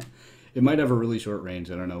 It might have a really short range.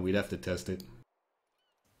 I don't know. We'd have to test it.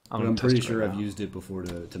 But I'm pretty sure I've used it before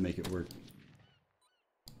to make it work.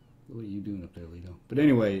 What are you doing up there, Lito? But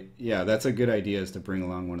anyway, yeah, that's a good idea, is to bring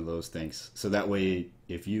along one of those things. So that way,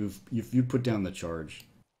 if you put down the charge,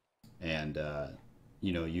 and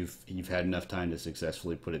you know you've had enough time to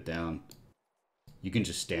successfully put it down, you can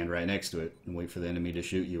just stand right next to it and wait for the enemy to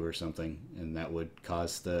shoot you or something, and that would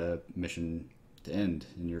cause the mission to end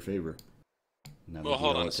in your favor. Well,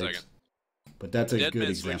 hold on a second. But that's a Dead good man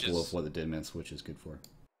example switches. of what the dead man switch is good for.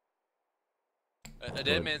 A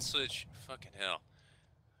dead man switch, fucking hell.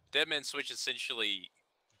 Dead man switch essentially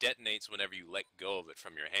detonates whenever you let go of it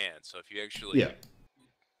from your hand. So if you actually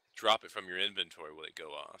drop it from your inventory, will it go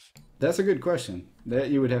off? That's a good question.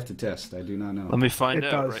 That you would have to test. I do not know. Let me find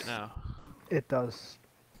out right now. It does.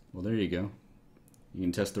 Well, there you go. You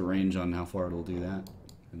can test the range on how far it'll do that,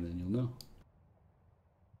 and then you'll know.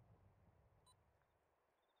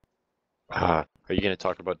 Are you going to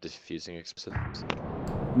talk about diffusing explosives?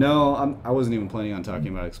 No, I wasn't even planning on talking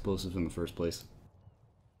about explosives in the first place.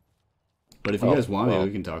 But if you guys want to,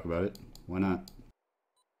 we can talk about it. Why not?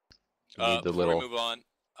 Before we move on,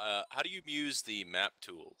 how do you use the map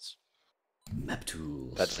tools? Map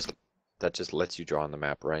tools. That just lets you draw on the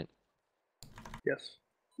map, right? Yes.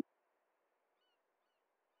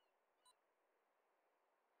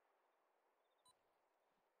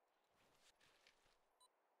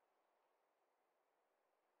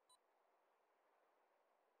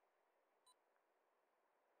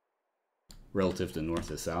 Relative to north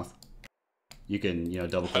to south. You can,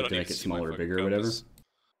 double click to make it smaller or bigger or whatever.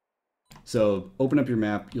 So open up your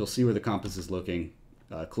map, you'll see where the compass is looking.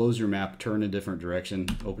 Close your map, turn a different direction,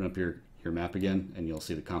 open up your map again, and you'll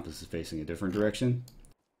see the compass is facing a different direction.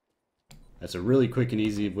 That's a really quick and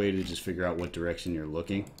easy way to just figure out what direction you're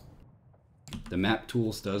looking. The map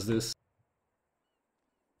tools does this.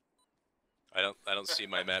 I don't see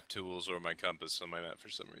my map tools or my compass on my map for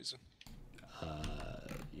some reason.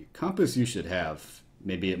 Your compass you should have.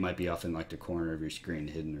 Maybe it might be off in like the corner of your screen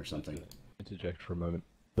hidden or something. Interject for a moment.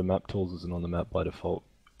 The map tools isn't on the map by default.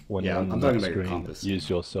 When yeah, you're on I'm the talking map about your screen, compass. Use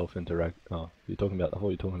your self-interact. Oh, you're talking about. I thought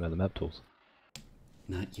you were talking about the map tools.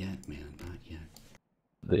 Not yet, man. Not yet.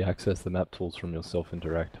 They access the map tools from your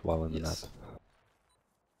self-interact while in the map.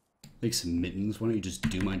 Like some Mittens. Why don't you just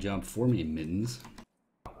do my job for me, Mittens?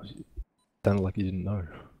 Sounded like you didn't know.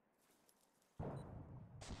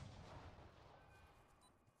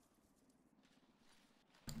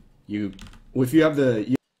 If you have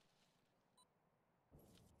the...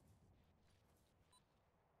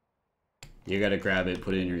 You gotta grab it,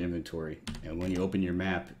 put it in your inventory. And when you open your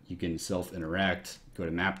map, you can self-interact, go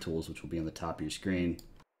to map tools, which will be on the top of your screen.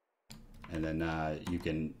 And then you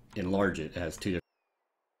can enlarge it. It has two different...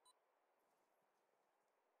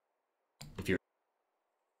 If you're...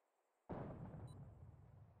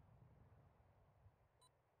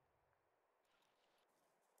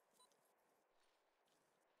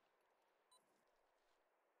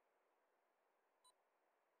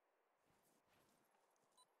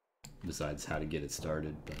 Besides how to get it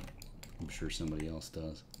started, but I'm sure somebody else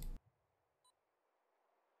does.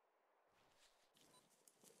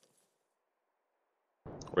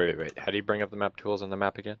 Wait. How do you bring up the map tools on the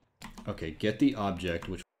map again? Okay, get the object,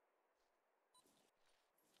 which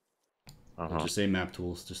just say map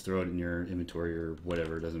tools. Just throw it in your inventory or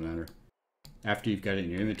whatever, it doesn't matter. After you've got it in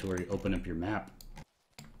your inventory, open up your map,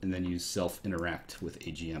 and then use self-interact with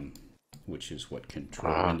AGM, which is what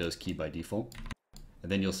Control Windows key by default.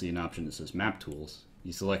 And then you'll see an option that says map tools.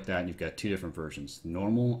 You select that and you've got two different versions,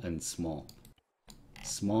 normal and small.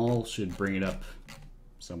 Small should bring it up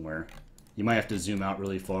somewhere. You might have to zoom out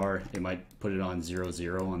really far. It might put it on 0,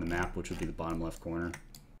 0 on the map, which would be the bottom left corner.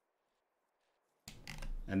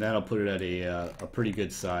 And that'll put it at a pretty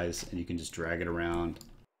good size, and you can just drag it around.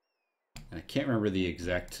 And I can't remember the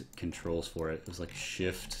exact controls for it. It was like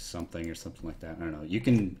shift something or something like that. I don't know. You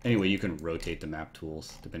can rotate the map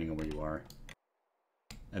tools depending on where you are.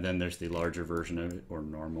 And then there's the larger version of it, or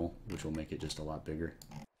normal, which will make it just a lot bigger.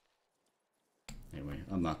 Anyway,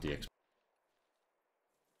 I'm not the expert.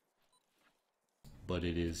 But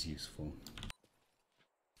it is useful.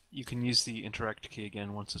 You can use the interact key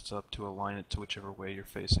again once it's up to align it to whichever way you're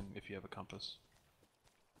facing if you have a compass.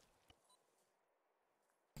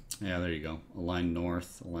 Yeah, there you go. Align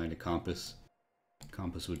north, align to compass.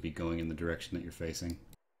 Compass would be going in the direction that you're facing.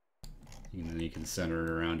 And then you can center it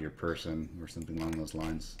around your person or something along those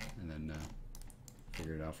lines, and then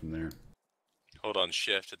figure it out from there. Hold on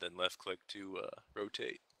shift and then left click to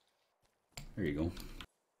rotate. There you go.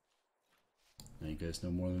 Now you guys know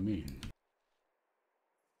more than me.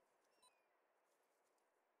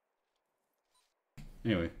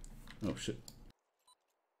 Anyway. Oh shit.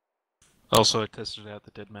 Also, I tested it out.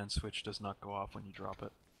 The dead man switch does not go off when you drop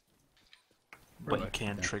it. But you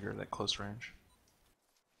can trigger that close range.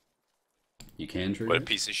 You can trigger What a it?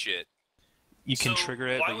 piece of shit. You can trigger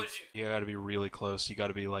it, but you gotta be really close. You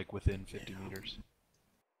gotta be like within 50 meters.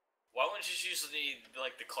 Why wouldn't you just use the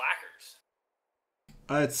clackers?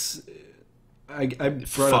 I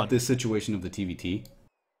brought up this situation of the TVT,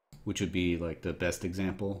 which would be like the best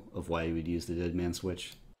example of why you would use the dead man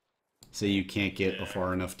switch. Say you can't get a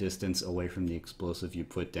far enough distance away from the explosive you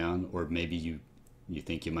put down, or maybe you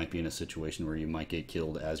think you might be in a situation where you might get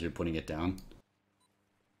killed as you're putting it down.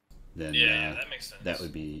 Then that makes sense. That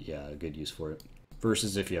would be a good use for it.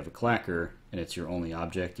 Versus if you have a clacker and it's your only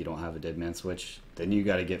object, you don't have a dead man switch, then you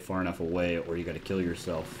got to get far enough away or you got to kill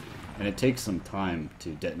yourself. And it takes some time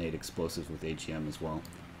to detonate explosives with AGM as well.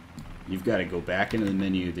 You've got to go back into the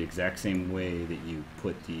menu the exact same way that you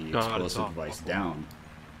put the explosive device down.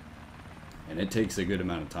 And it takes a good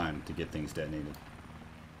amount of time to get things detonated.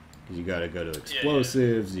 Because you got to go to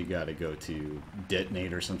explosives, you got to go to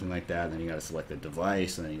detonate or something like that, and then you got to select the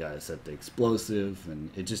device, and then you got to set the explosive,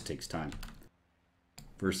 and it just takes time.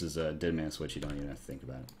 Versus a dead man switch, you don't even have to think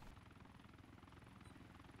about it.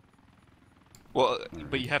 Well,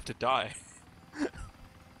 but you have to die.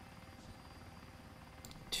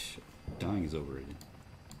 Dying is overrated.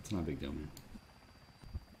 It's not a big deal, man.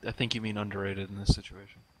 I think you mean underrated in this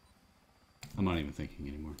situation. I'm not even thinking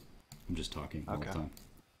anymore. I'm just talking all the time.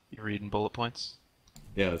 You're reading bullet points?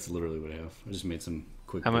 Yeah, that's literally what I have. I just made some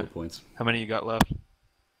quick How bullet points. How many you got left?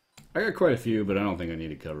 I got quite a few, but I don't think I need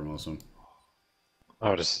to cover most of them.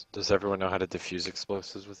 Oh, does everyone know how to defuse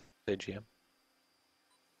explosives with AGM?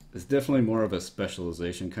 It's definitely more of a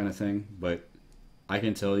specialization kind of thing, but I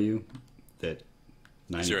can tell you that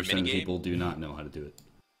 90% of people do not know how to do it.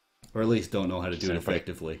 Or at least don't know how to do it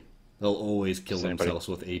effectively. They'll always kill themselves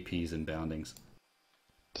with APs and boundings.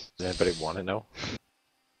 Does anybody want to know?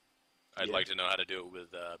 I'd like to know how to do it with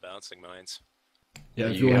bouncing mines. Yeah,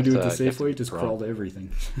 if you want to do it the safe way, just crawl to everything.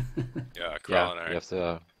 Yeah, crawling.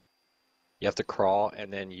 You have to crawl,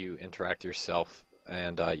 and then you interact yourself,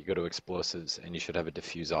 and you go to explosives, and you should have a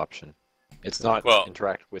diffuse option. It's not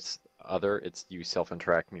interact with other; it's you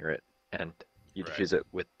self-interact, mirror it, and you diffuse it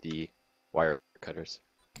with the wire cutters.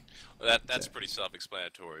 Well, that's pretty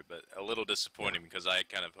self-explanatory, but a little disappointing because I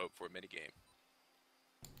kind of hoped for a minigame.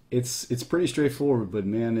 It's pretty straightforward, but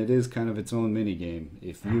man, it is kind of its own minigame.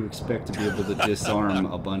 If you expect to be able to disarm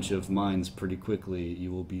a bunch of mines pretty quickly,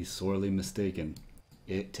 you will be sorely mistaken.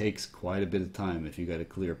 It takes quite a bit of time if you got to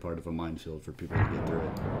clear part of a minefield for people to get through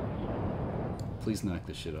it. Please knock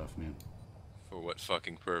this shit off, man. For what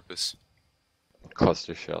fucking purpose?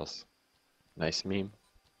 Cluster shells. Nice meme.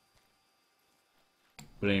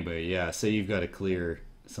 But anyway, yeah, say you've got to clear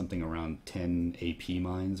something around 10 AP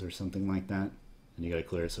mines or something like that, and you got to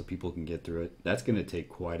clear it so people can get through it. That's going to take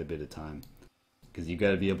quite a bit of time, because you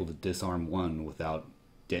got to be able to disarm one without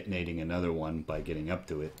detonating another one by getting up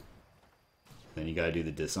to it. Then you got to do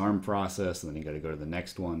the disarm process, and then you got to go to the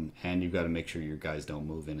next one, and you got to make sure your guys don't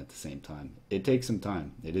move in at the same time. It takes some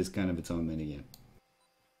time. It is kind of its own minigame.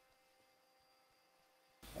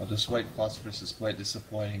 Oh, this white phosphorus is quite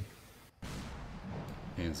disappointing.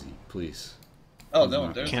 Pansy, please. Oh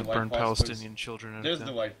no, there's Can't the white burn phosphorus. Palestinian children at There's a the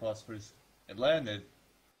time. white phosphorus. It landed.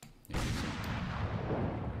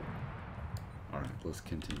 Alright, let's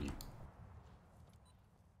continue.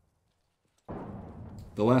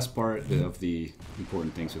 The last part of the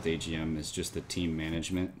important things with AGM is just the team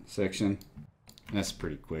management section. That's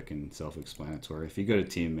pretty quick and self-explanatory. If you go to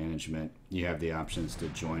team management, you have the options to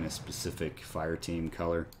join a specific fire team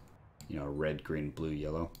color. You know, red, green, blue,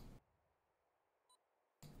 yellow.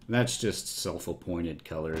 And that's just self-appointed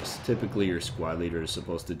colors. Typically your squad leader is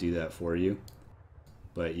supposed to do that for you.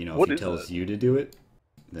 But, you know, if he tells you to do it,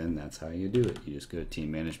 then that's how you do it. You just go to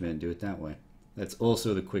team management and do it that way. That's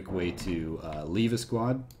also the quick way to leave a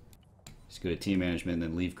squad. Just go to team management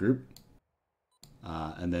and then leave group.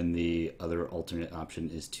 And then the other alternate option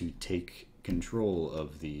is to take control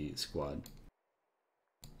of the squad.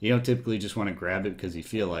 You don't typically just want to grab it because you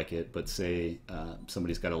feel like it, but say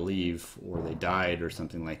somebody's got to leave or they died or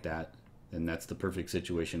something like that, then that's the perfect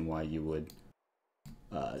situation why you would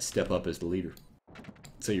step up as the leader.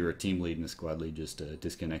 Say you're a team lead and a squad lead just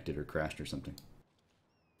disconnected or crashed or something.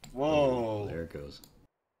 Whoa! Oh, there it goes.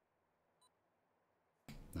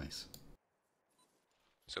 Nice.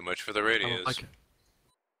 So much for the radios.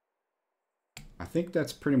 I think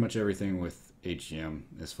that's pretty much everything with AGM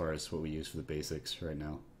as far as what we use for the basics right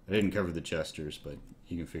now. I didn't cover the gestures, but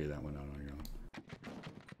you can figure that one out on your own.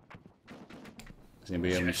 Does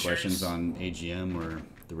anybody have any questions on AGM or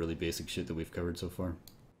the really basic shit that we've covered so far?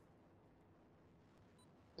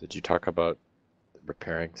 Did you talk about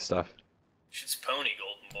repairing stuff? Shit's pony,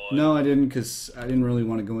 golden boy. No, I didn't, because I didn't really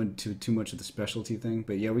want to go into too much of the specialty thing.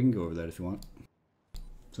 But yeah, we can go over that if you want.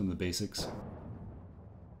 Some of the basics.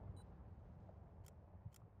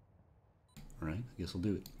 Alright, I guess we'll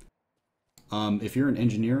do it. If you're an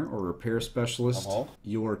engineer or repair specialist,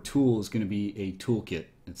 your tool is going to be a toolkit.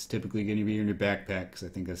 It's typically going to be in your backpack, because I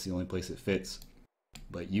think that's the only place it fits.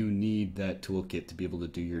 But you need that toolkit to be able to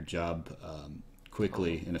do your job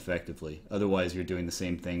quickly and effectively. Otherwise, you're doing the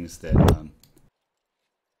same things that...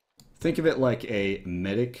 think of it like a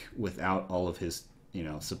medic without all of his,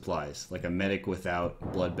 supplies. Like a medic without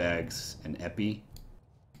blood bags and epi.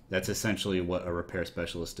 That's essentially what a repair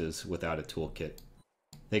specialist is without a toolkit.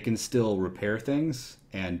 They can still repair things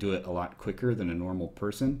and do it a lot quicker than a normal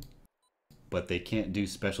person, but they can't do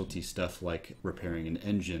specialty stuff like repairing an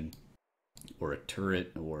engine or a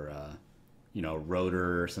turret or a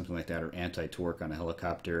rotor or something like that, or anti-torque on a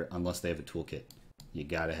helicopter unless they have a toolkit. You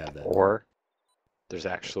gotta have that. Or there's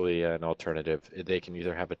actually an alternative. They can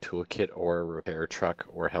either have a toolkit or a repair truck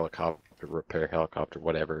or helicopter, repair helicopter,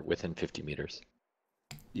 whatever, within 50 meters.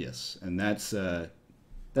 Yes, and that's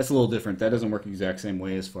That's a little different. That doesn't work the exact same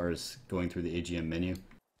way as far as going through the AGM menu.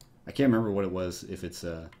 I can't remember what it was. If it's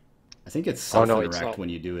I think it's self-interact when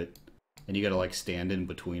you do it, and you got to like stand in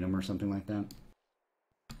between them or something like that.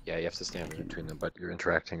 Yeah, you have to stand in between them, but you're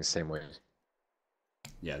interacting the same way.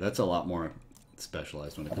 Yeah, that's a lot more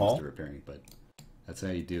specialized when it comes to repairing, but that's how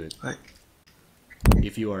you do it. Right.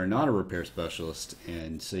 If you are not a repair specialist,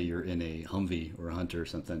 and say you're in a Humvee or a Hunter or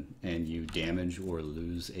something, and you damage or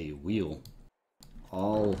lose a wheel,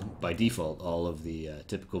 by default, all of the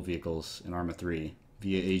typical vehicles in Arma 3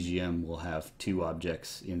 via AGM will have 2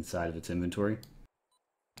 objects inside of its inventory.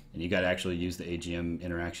 And you got to actually use the AGM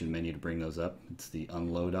interaction menu to bring those up. It's the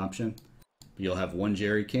unload option. But you'll have one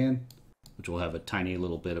jerry can, which will have a tiny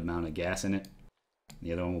little bit amount of gas in it.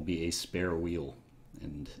 The other one will be a spare wheel.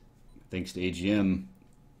 And thanks to AGM,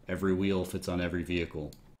 every wheel fits on every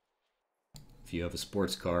vehicle. If you have a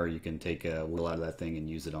sports car, you can take a wheel out of that thing and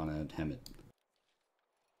use it on a Hemet.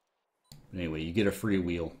 But anyway, you get a free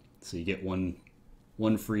wheel. So you get one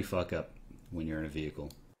free fuck up when you're in a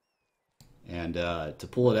vehicle. And to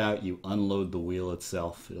pull it out, you unload the wheel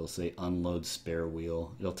itself. It'll say unload spare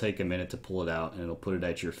wheel. It'll take a minute to pull it out, and it'll put it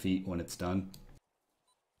at your feet when it's done.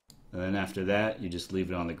 And then after that, you just leave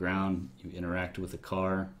it on the ground. You interact with the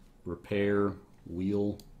car, repair,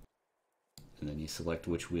 wheel, and then you select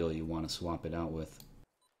which wheel you want to swap it out with.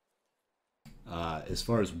 As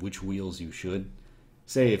far as which wheels you should,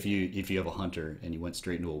 say if you have a Hunter and you went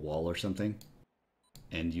straight into a wall or something,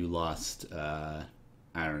 and you lost, I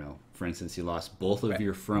don't know, for instance, you lost both of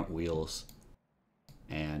your front wheels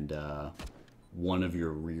and one of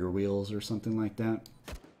your rear wheels or something like that,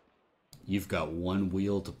 you've got one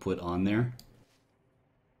wheel to put on there.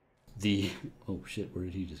 Oh shit, where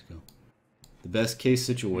did he just go? The best case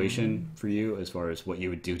situation for you, as far as what you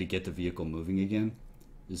would do to get the vehicle moving again,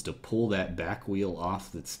 is to pull that back wheel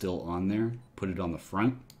off that's still on there, put it on the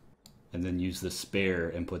front, and then use the spare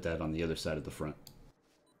and put that on the other side of the front.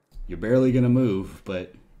 You're barely going to move,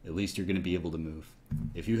 but at least you're going to be able to move.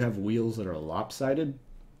 If you have wheels that are lopsided,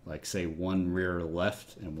 like say one rear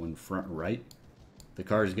left and one front right, the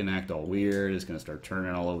car is going to act all weird, it's going to start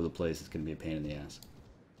turning all over the place, it's going to be a pain in the ass.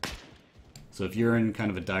 So if you're in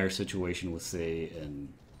kind of a dire situation with, say,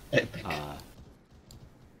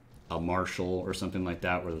 a Marshall or something like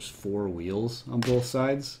that, where there's 4 wheels on both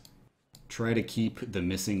sides, try to keep the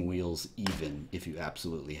missing wheels even if you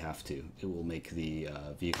absolutely have to. It will make the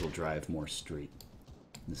vehicle drive more straight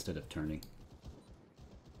instead of turning.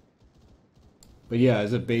 But yeah,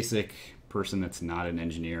 as a basic person that's not an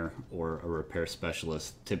engineer or a repair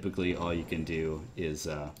specialist, typically all you can do is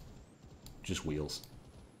just wheels.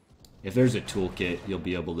 If there's a toolkit, you'll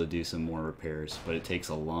be able to do some more repairs, but it takes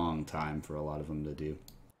a long time for a lot of them to do.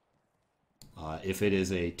 If it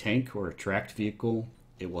is a tank or a tracked vehicle,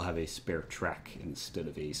 it will have a spare track instead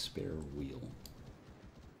of a spare wheel.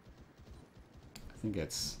 I think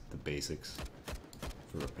that's the basics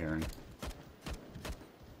for repairing.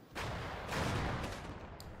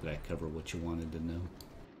 Did I cover what you wanted to know?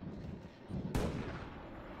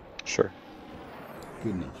 Sure.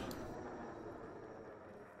 Good enough.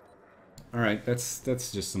 Alright, that's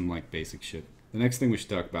just some like basic shit. The next thing we should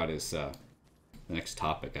talk about is the next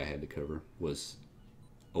topic I had to cover was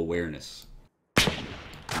awareness.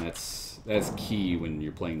 And that's key when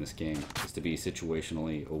you're playing this game, is to be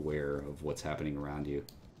situationally aware of what's happening around you.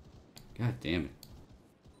 God damn it.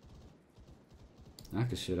 Knock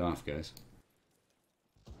this shit off, guys.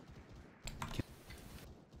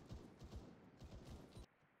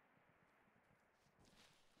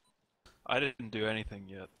 I didn't do anything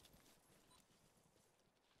yet.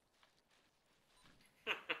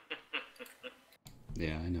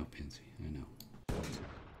 Yeah, I know, Pansy. I know.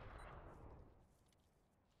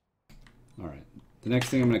 Alright. The next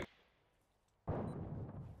thing I'm going to...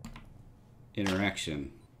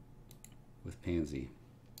 Interaction with Pansy.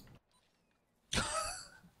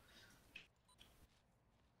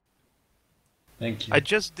 Thank you. I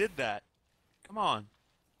just did that. Come on.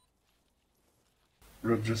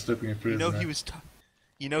 You're just stepping a prisoner.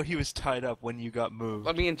 You know he was tied up when you got moved.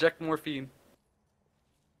 Let me inject morphine.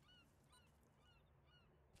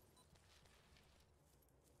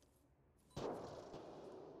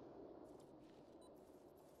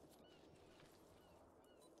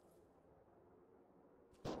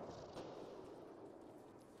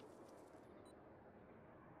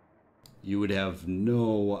 You would have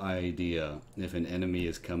no idea if an enemy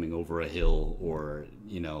is coming over a hill or,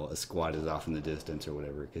 you know, a squad is off in the distance or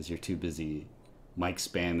whatever, because you're too busy mic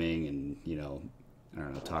spamming and, you know, I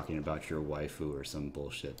don't know, talking about your waifu or some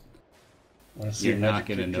bullshit. You're not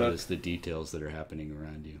going to notice the details that are happening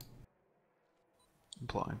around you.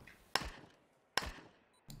 Implying.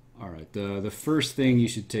 Alright, the first thing you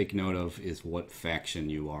should take note of is what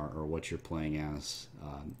faction you are, or what you're playing as.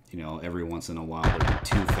 You know, every once in a while there'll be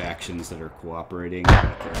two factions that are cooperating,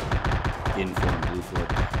 like Infor and Bluefor.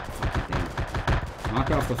 Fucking thing.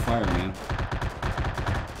 Knock off the fire, man.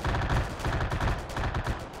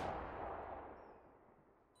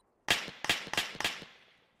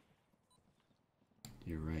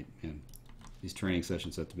 You're right, man. These training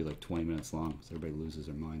sessions have to be like 20 minutes long, so everybody loses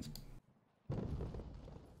their minds.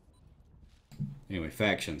 Anyway,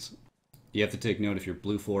 factions. You have to take note if you're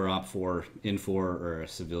Blue 4, Op 4, In4, or a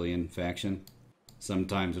civilian faction.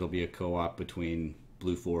 Sometimes it'll be a co-op between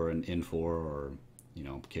Blue 4 and In4, or, you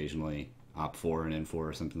know, occasionally Op 4 and In4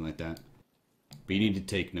 or something like that. But you need to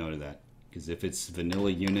take note of that, because if it's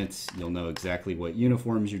vanilla units, you'll know exactly what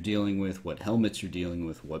uniforms you're dealing with, what helmets you're dealing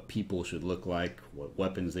with, what people should look like, what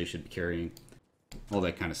weapons they should be carrying, all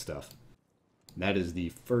that kind of stuff. That is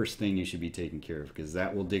the first thing you should be taking care of, because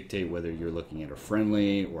that will dictate whether you're looking at a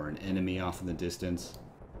friendly or an enemy off in the distance.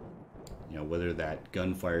 You know, whether that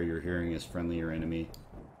gunfire you're hearing is friendly or enemy.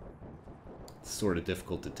 It's sort of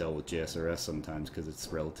difficult to tell with JSRS sometimes because it's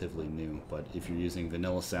relatively new, but if you're using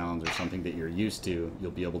vanilla sounds or something that you're used to,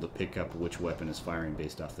 you'll be able to pick up which weapon is firing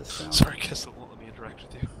based off this sound. Sorry, Kessel won't let me interact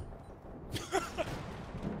with you.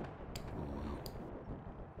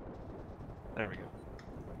 There we go.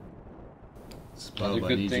 Another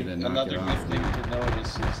good thing to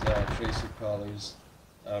notice is tracer colors.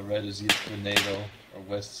 Red is used for NATO or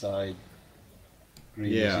West Side.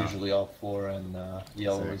 Green is usually all 4, and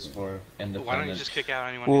yellow is for independent. Why don't you just kick out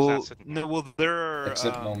anyone who's not sitting? No, well, there are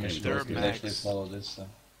except no mission there are can actually follow this. So.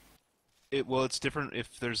 Well, it's different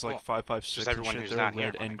if there's like 5.56 everyone and who's shit. There are not here.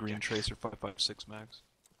 red and green tracer 5.56 mags.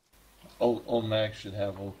 All mags should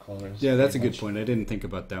have all colors. Yeah, that's a good point. I didn't think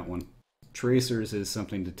about that one. Tracers is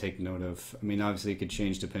something to take note of. I mean, obviously it could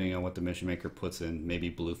change depending on what the mission maker puts in. Maybe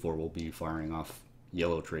Blue 4 will be firing off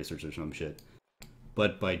yellow tracers or some shit.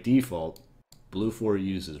 But by default, Blue 4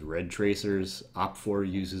 uses red tracers, Op 4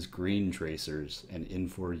 uses green tracers, and In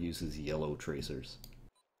 4 uses yellow tracers.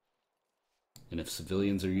 And if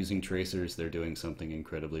civilians are using tracers, they're doing something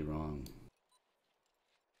incredibly wrong.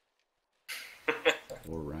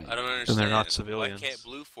 Or right. I don't understand. And they're not civilians. Why can't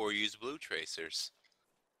Blue 4 use blue tracers?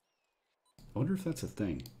 I wonder if that's a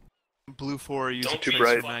thing. Blue 4 uses a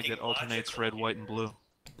tracer mag that alternates red, white, and blue.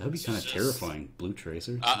 That would be kind of terrifying. Blue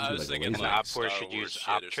tracers? I was thinking laser. like Op Star 4 should Wars use shit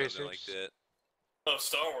op or tracers. something like that. Oh,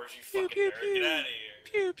 Star Wars, you fucking nerd. Get out of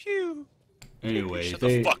Pew here. pew. Anyway, Shut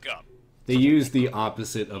the fuck up. They use the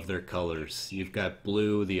opposite of their colors. You've got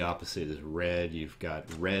blue, the opposite is red. You've got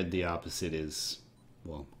red, the opposite is,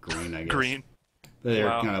 well, green, I guess. Green. They're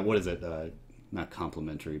kind of, what is it? Not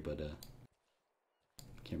complementary, but I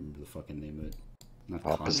can't remember the fucking name of it. Not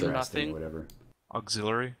contrasting or whatever.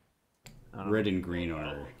 Auxiliary? Red and green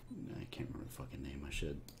are, I can't remember the fucking name, I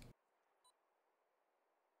should.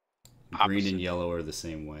 Green and yellow are the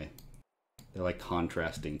same way. They're like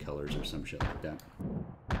contrasting colors or some shit like that.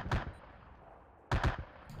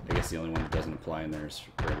 I guess the only one that doesn't apply in there is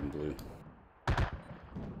red and blue.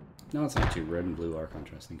 No, it's not true. Red and blue are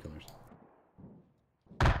contrasting colors.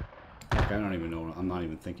 Like, I don't even know. I'm not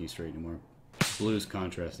even thinking straight anymore. Blue's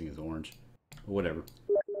contrasting is orange. But whatever.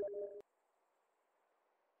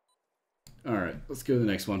 Alright, let's go to the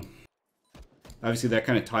next one. Obviously, that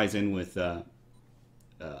kind of ties in with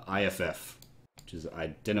IFF, which is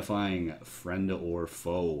identifying friend or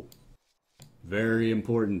foe. Very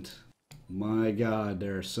important. My god,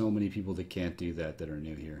 there are so many people that can't do that that are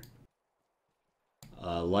new here.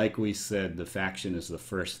 Like we said, the faction is the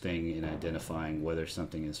first thing in identifying whether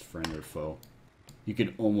something is friend or foe. You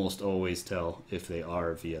can almost always tell if they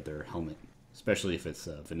are via their helmet, especially if it's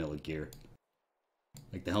vanilla gear.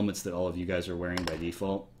 Like the helmets that all of you guys are wearing by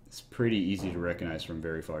default, it's pretty easy to recognize from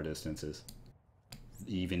very far distances.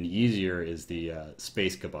 Even easier is the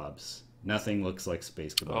space kebabs. Nothing looks like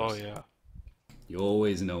space kebabs. Oh, yeah. You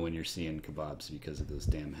always know when you're seeing kebabs because of those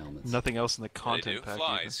damn helmets. Nothing else in the content pack.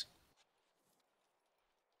 Flies.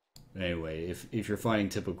 Anyway, if you're fighting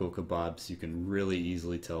typical kebabs, you can really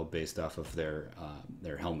easily tell based off of their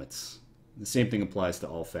helmets. The same thing applies to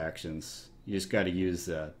all factions. You just got to use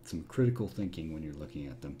some critical thinking when you're looking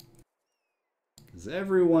at them. Because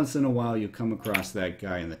every once in a while you come across that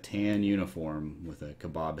guy in the tan uniform with a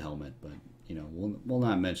kebab helmet, but you know we'll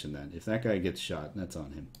not mention that. If that guy gets shot, that's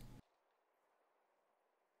on him.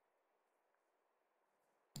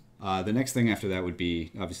 The next thing after that would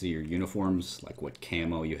be obviously your uniforms, like what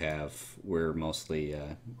camo you have. We're mostly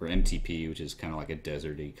we're MTP, which is kind of like a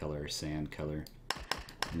deserty color, sand color.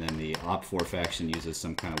 And then the Op 4 faction uses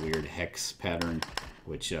some kind of weird hex pattern,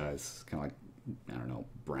 which is kind of like I don't know,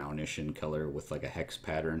 brownish in color with like a hex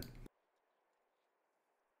pattern.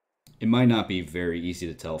 It might not be very easy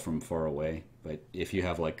to tell from far away, but if you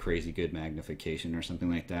have like crazy good magnification or something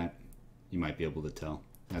like that, you might be able to tell.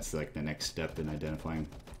 That's like the next step in identifying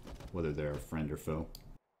whether they're a friend or foe.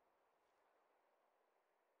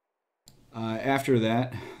 After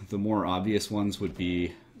that, the more obvious ones would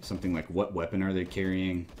be something like what weapon are they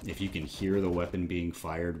carrying? If you can hear the weapon being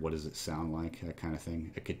fired, what does it sound like? That kind of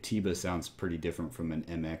thing. A Katiba sounds pretty different from an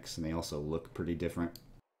MX, and they also look pretty different.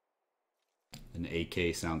 An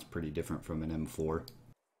AK sounds pretty different from an M4.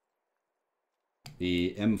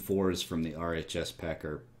 The M4s from the RHS pack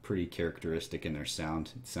are pretty characteristic in their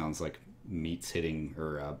sound. It sounds like meat's hitting,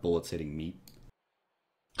 or bullets hitting meat,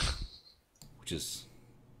 which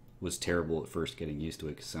was terrible at first getting used to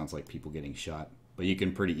it because it sounds like people getting shot. But you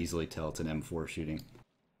can pretty easily tell it's an M4 shooting.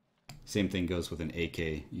 Same thing goes with an AK.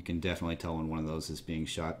 You can definitely tell when one of those is being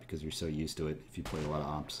shot because you're so used to it if you play a lot of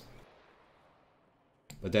ops.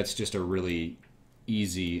 But that's just a really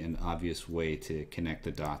easy and obvious way to connect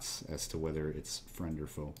the dots as to whether it's friend or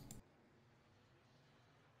foe.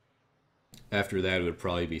 After that, it would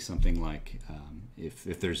probably be something like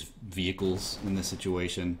if there's vehicles in the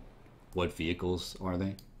situation, what vehicles are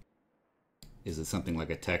they? Is it something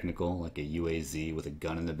like a technical, like a UAZ with a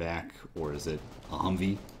gun in the back, or is it a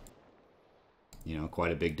Humvee? You know,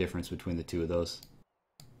 quite a big difference between the two of those.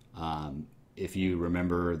 If you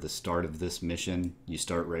remember the start of this mission, you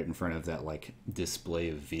start right in front of that like display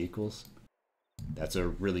of vehicles. That's a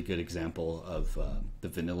really good example of the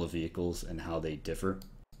vanilla vehicles and how they differ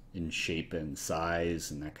in shape and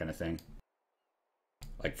size and that kind of thing.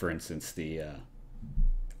 Like for instance, the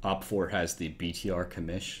OP4 has the BTR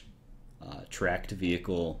Kamish tracked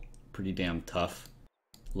vehicle, pretty damn tough.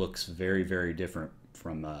 Looks very, very different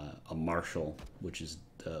from a Marshall, which is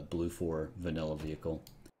the Blue 4 vanilla vehicle.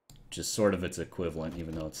 Just sort of its equivalent,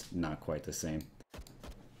 even though it's not quite the same.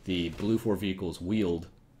 The Blue 4 vehicle is wheeled,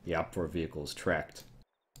 the OP4 vehicle is tracked.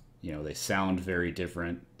 You know, they sound very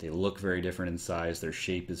different, they look very different in size, their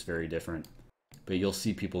shape is very different. But you'll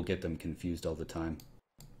see people get them confused all the time.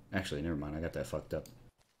 Actually, never mind, I got that fucked up.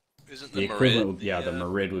 Isn't The equivalent would, yeah, the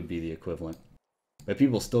Merid would be the equivalent. But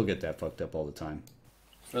people still get that fucked up all the time.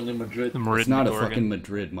 Friendly Madrid. It's not a fucking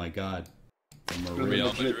Madrid, my god.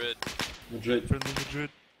 Real Madrid. Madrid. Friendly Madrid.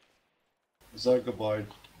 Zargabard.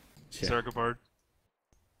 Yeah. Zargabard.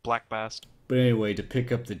 Black Bast. But anyway, to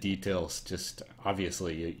pick up the details, just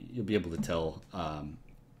obviously you'll be able to tell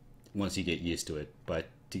once you get used to it. But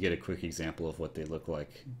to get a quick example of what they look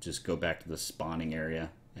like, just go back to the spawning area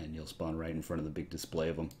and you'll spawn right in front of the big display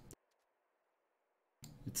of them.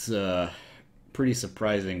 It's pretty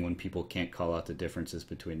surprising when people can't call out the differences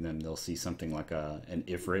between them. They'll see something like an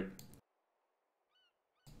Ifrit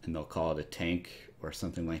and they'll call it a tank or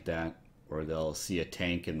something like that. Or they'll see a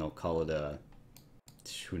tank and they'll call it a,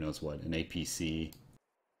 who knows what, an APC.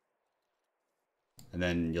 And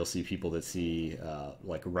then you'll see people that see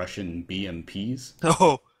like Russian BMPs.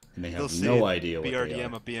 Oh, and they have no idea what they are.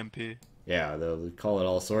 BRDM, a BMP. Yeah, they'll call it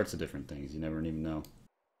all sorts of different things. You never even know.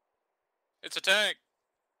 It's a tank.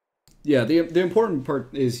 Yeah, the important part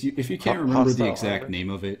is if you can't remember the exact name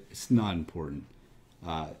of it, it's not important.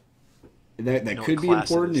 That could be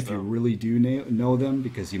important if you really do know them,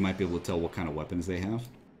 because you might be able to tell what kind of weapons they have.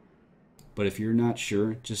 But if you're not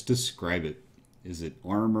sure, just describe it. Is it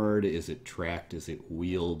armored? Is it tracked? Is it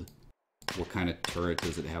wheeled? What kind of turret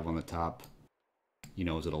does it have on the top? You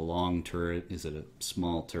know, is it a long turret? Is it a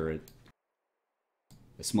small turret?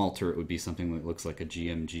 A small turret would be something that looks like a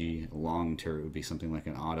GMG. A long turret would be something like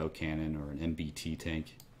an autocannon or an MBT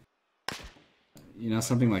tank. You know,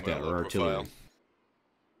 something like that, or artillery.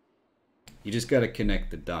 You just got to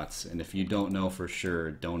connect the dots, and if you don't know for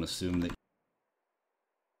sure, don't assume that.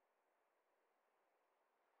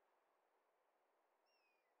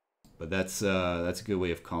 But that's a good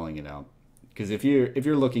way of calling it out, because if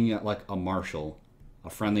you're looking at like a Marshall, a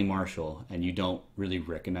friendly Marshall, and you don't really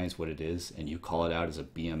recognize what it is, and you call it out as a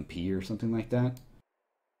BMP or something like that,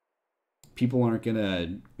 people aren't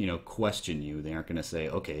gonna question you. They aren't gonna say,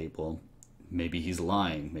 okay, well, maybe he's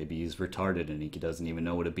lying, maybe he's retarded and he doesn't even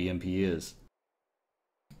know what a BMP is.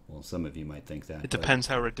 Well, some of you might think that. It depends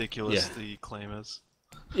how ridiculous the claim is.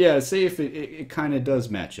 Yeah, say if it kind of does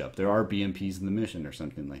match up. There are BMPs in the mission or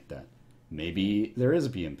something like that. Maybe there is a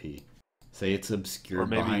BMP. Say it's obscured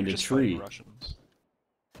behind a tree.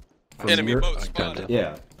 Enemy boat spotted.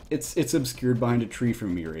 Yeah, it's obscured behind a tree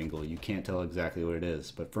from your angle. You can't tell exactly what it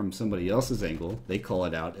is. But from somebody else's angle, they call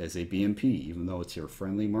it out as a BMP, even though it's your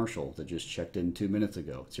friendly Marshal that just checked in 2 minutes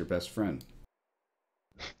ago. It's your best friend.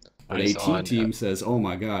 But AT team says, "Oh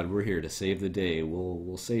my God, we're here to save the day.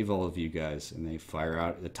 We'll save all of you guys," and they fire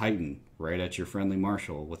out a Titan right at your friendly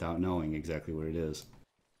marshal without knowing exactly what it is.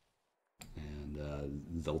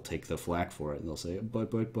 And they'll take the flak for it, and they'll say,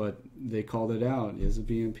 "But they called it out as a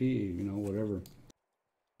BMP, whatever."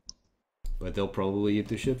 But they'll probably eat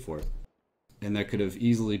the shit for it. And that could have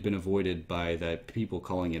easily been avoided by that people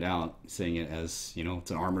calling it out, saying it as,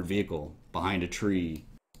 it's an armored vehicle behind a tree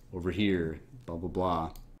over here, blah, blah,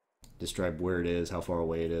 blah. Describe where it is, how far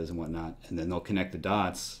away it is, and whatnot. And then they'll connect the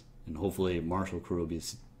dots, and hopefully Marshal Crew will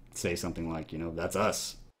say something like, that's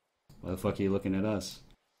us. Why the fuck are you looking at us?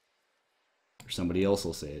 Or somebody else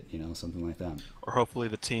will say it, something like that. Or hopefully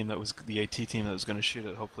the AT team that was going to shoot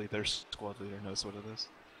it, hopefully their squad leader knows what it is.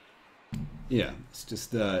 Yeah, it's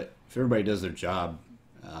just if everybody does their job,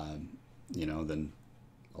 then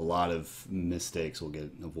a lot of mistakes will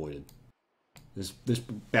get avoided. There's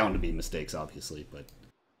bound to be mistakes, obviously, but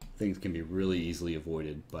things can be really easily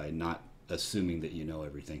avoided by not assuming that you know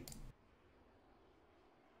everything.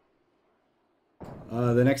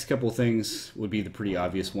 The next couple things would be the pretty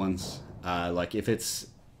obvious ones. Like if it's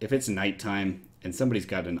nighttime and somebody's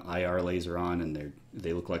got an IR laser on and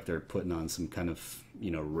they look like they're putting on some kind of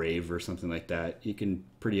rave or something like that, you can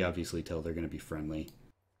pretty obviously tell they're going to be friendly.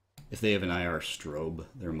 If they have an IR strobe,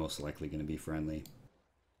 they're most likely going to be friendly.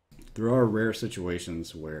 There are rare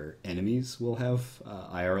situations where enemies will have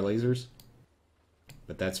IR lasers,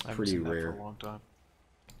 but that's pretty rare. That for a long time.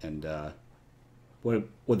 And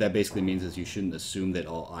what that basically means is you shouldn't assume that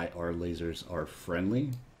all IR lasers are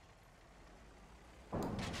friendly,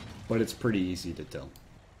 but it's pretty easy to tell.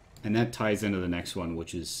 And that ties into the next one,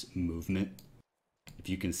 which is movement. If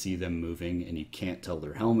you can see them moving and you can't tell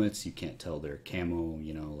their helmets, you can't tell their camo,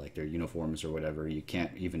 like their uniforms or whatever, you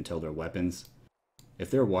can't even tell their weapons. If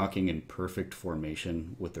they're walking in perfect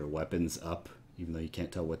formation with their weapons up, even though you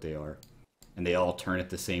can't tell what they are, and they all turn at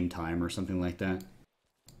the same time or something like that,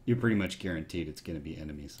 you're pretty much guaranteed it's going to be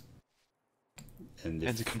enemies. And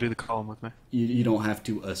you can do the column with me. You don't have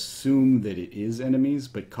to assume that it is enemies,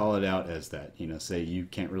 but call it out as that. Say you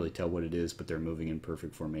can't really tell what it is, but they're moving in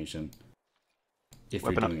perfect formation. If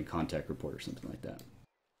you're doing a contact report or something like that.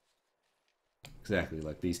 Exactly,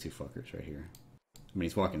 like these two fuckers right here. I mean,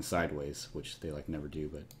 he's walking sideways, which they never do,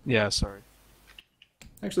 but... Yeah, sorry.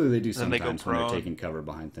 Actually, they do sometimes when they're taking cover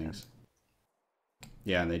behind things.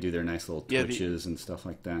 Yeah, and they do their nice little twitches and stuff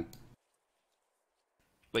like that.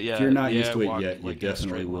 But yeah, if you're not used to it yet, you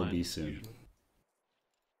definitely will be soon.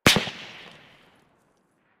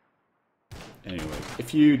 Anyway,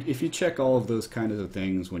 if you check all of those kinds of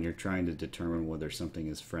things when you're trying to determine whether something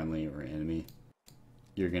is friendly or enemy,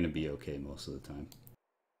 you're going to be okay most of the time.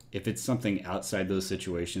 If it's something outside those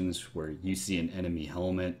situations where you see an enemy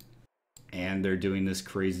helmet and they're doing this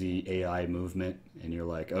crazy AI movement and you're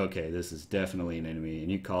like, okay, this is definitely an enemy,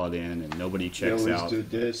 and you call it in and nobody checks out, do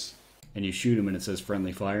this. And you shoot them and it says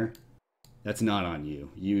friendly fire, that's not on you.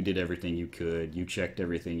 You did everything you could. You checked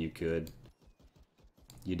everything you could.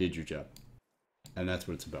 You did your job. And that's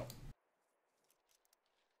what it's about.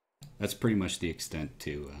 That's pretty much the extent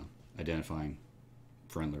to identifying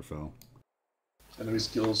friend or foe. Enemy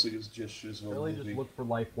skill also use gestures. Really, just look for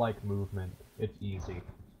lifelike movement. It's easy.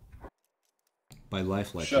 By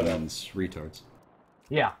lifelike means retards.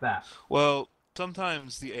 Yeah, that. Well,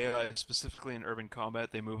 sometimes the AI, specifically in urban combat,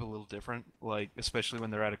 they move a little different. Like, especially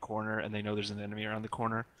when they're at a corner and they know there's an enemy around the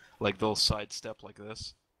corner. Like, they'll sidestep like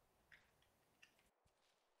this.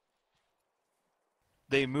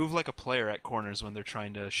 They move like a player at corners when they're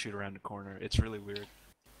trying to shoot around a corner. It's really weird.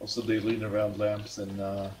 Also, they lean around lamps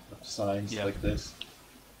and signs like this.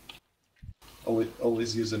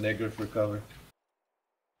 Always use a nigger for cover.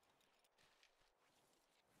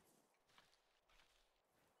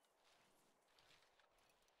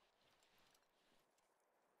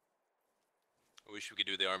 I wish we could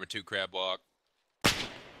do the Armor 2 crab walk.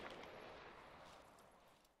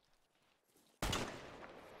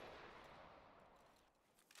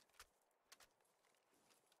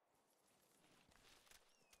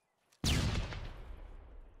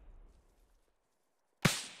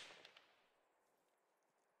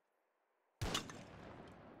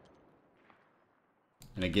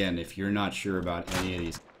 And again, if you're not sure about any of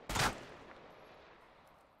these,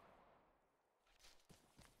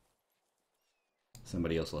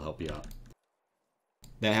 somebody else will help you out.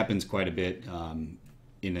 That happens quite a bit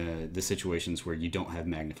in the situations where you don't have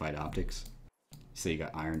magnified optics. Say you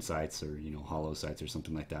got iron sights or hollow sights or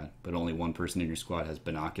something like that, but only one person in your squad has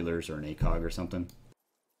binoculars or an ACOG or something.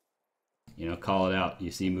 Call it out.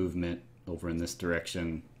 You see movement over in this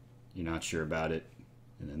direction. You're not sure about it,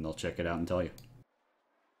 and then they'll check it out and tell you.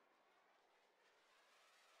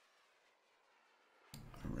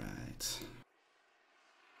 right.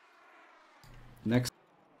 Next.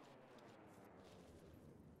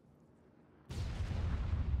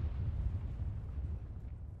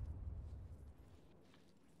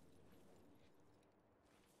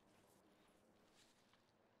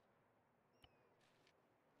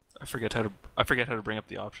 I forget how to bring up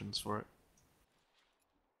the options for it.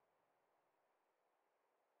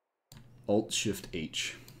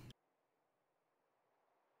 Alt-Shift-H.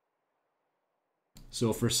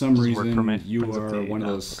 So for some reason, you are one of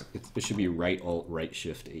those, it should be Right-Alt,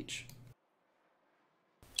 Right-Shift-H.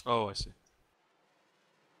 Oh, I see.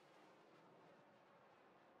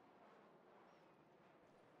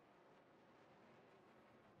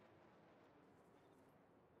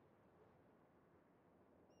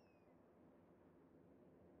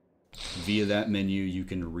 Via that menu, you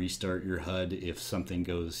can restart your HUD if something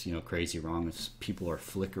goes, crazy wrong. If people are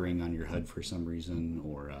flickering on your HUD for some reason,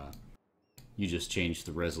 or you just change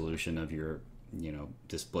the resolution of your,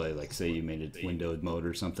 display. Like say you made it windowed mode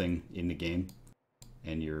or something in the game,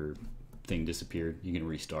 and your thing disappeared. You can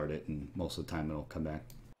restart it, and most of the time it'll come back.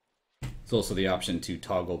 It's also the option to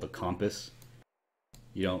toggle the compass.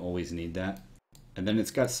 You don't always need that. And then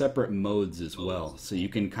it's got separate modes as well, so you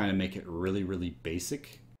can kind of make it really, really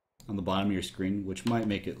basic on the bottom of your screen, which might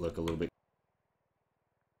make it look a little bit.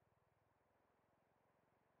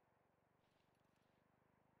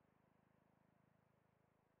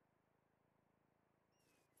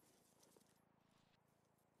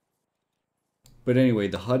 But anyway,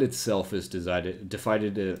 the HUD itself is divided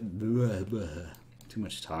too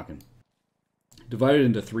much talking. Divided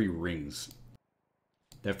into 3 rings.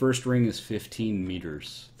 That first ring is 15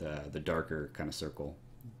 meters, the darker kind of circle.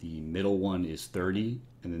 The middle one is 30,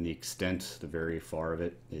 and then the extent, the very far of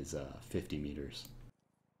it, is 50 meters.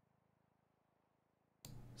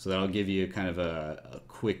 So that'll give you kind of a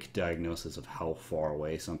quick diagnosis of how far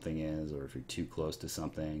away something is, or if you're too close to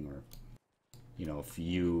something, or if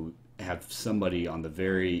you have somebody on the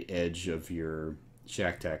very edge of your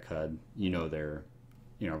ShackTac HUD, they're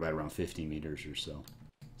right around 50 meters or so,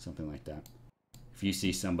 something like that. If you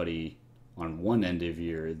see somebody on one end of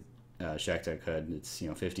your ShackTac HUD, it's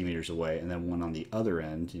 50 meters away, and then one on the other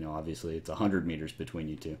end, obviously it's 100 meters between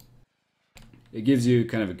you two. It gives you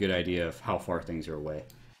kind of a good idea of how far things are away.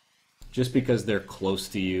 Just because they're close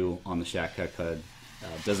to you on the ShackTac HUD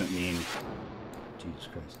doesn't mean, Jesus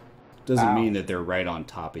Christ, doesn't mean that they're right on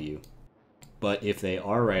top of you. But if they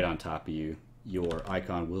are right on top of you, your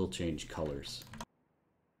icon will change colors.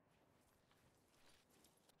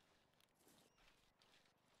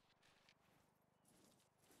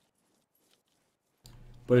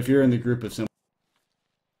 But if you're in the group of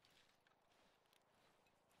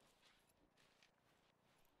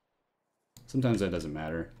sometimes that doesn't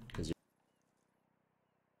matter, because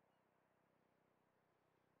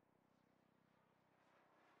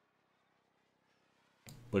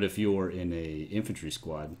but if you're in a infantry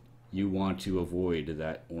squad, you want to avoid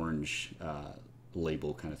that orange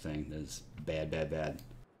label kind of thing. That's bad, bad, bad.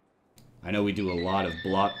 I know we do a lot of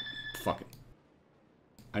blobbing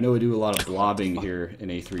here in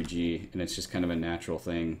A3G, and it's just kind of a natural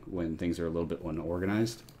thing when things are a little bit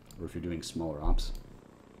unorganized, or if you're doing smaller ops.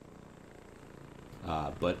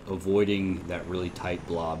 But avoiding that really tight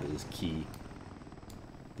blob is key.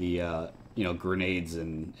 The grenades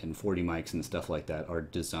and 40 mics and stuff like that are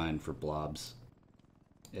designed for blobs.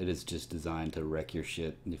 It is just designed to wreck your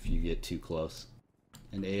shit if you get too close.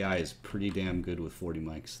 And AI is pretty damn good with 40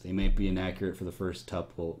 mics. They may be inaccurate for the first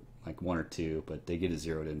couple, like 1 or 2, but they get it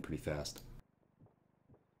zeroed in pretty fast.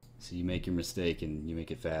 So you make your mistake and you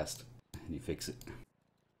make it fast, and you fix it.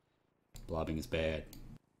 Blobbing is bad.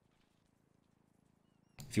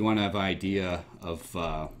 If you want to have an idea of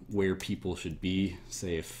where people should be,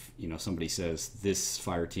 say if somebody says this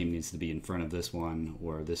fire team needs to be in front of this one,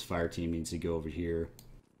 or this fire team needs to go over here.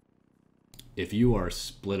 If you are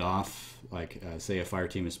split off, like say a fire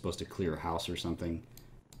team is supposed to clear a house or something,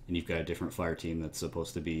 and you've got a different fire team that's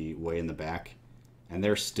supposed to be way in the back, and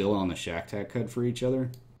they're still on the ShackTac HUD for each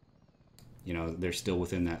other, they're still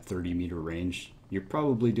within that 30-meter range, you're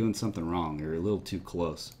probably doing something wrong. You're a little too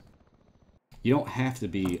close. You don't have to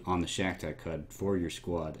be on the ShackTac HUD for your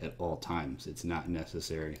squad at all times. It's not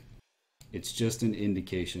necessary. It's just an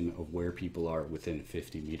indication of where people are within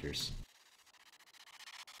 50 meters.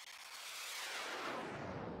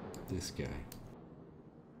 This guy.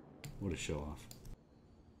 What a show-off.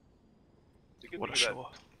 What a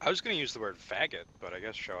show-off. I was going to use the word faggot, but I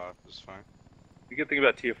guess show-off is fine. The good thing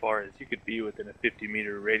about TFR is you could be within a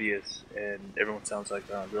 50-meter radius and everyone sounds like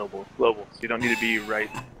they're on global, so you don't need to be right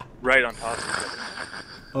right on top of each other.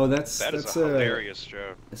 Oh, that's a hilarious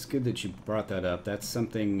joke. It's good that you brought that up. That's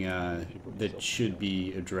something that should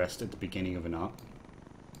be addressed at the beginning of an op.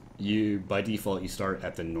 By default, you start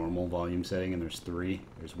at the normal volume setting, and there's 3.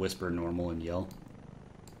 There's whisper, normal, and yell.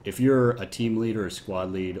 If you're a team lead or a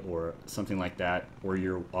squad lead or something like that, or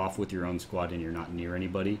you're off with your own squad and you're not near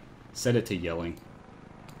anybody, set it to yelling.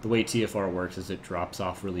 The way TFR works is it drops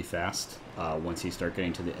off really fast once you start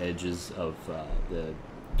getting to the edges of the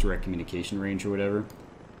direct communication range or whatever.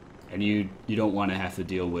 And you don't want to have to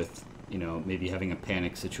deal with, maybe having a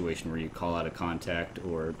panic situation where you call out a contact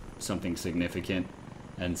or something significant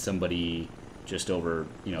and somebody just over,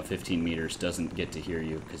 15 meters doesn't get to hear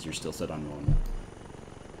you because you're still set on normal.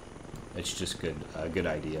 It's just a good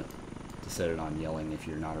idea to set it on yelling if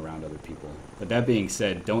you're not around other people. But that being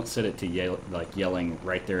said, don't set it to yelling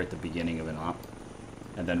right there at the beginning of an op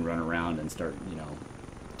and then run around and start,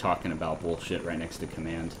 talking about bullshit right next to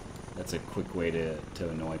command. That's a quick way to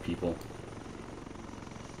annoy people.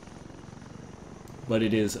 But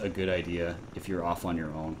it is a good idea if you're off on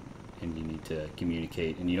your own and you need to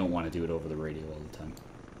communicate and you don't want to do it over the radio all the time.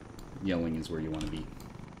 Yelling is where you want to be.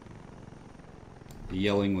 The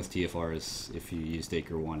yelling with TFR is, if you use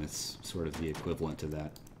Acre 1, it's sort of the equivalent to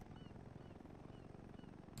that.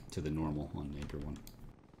 To the normal on Acre 1.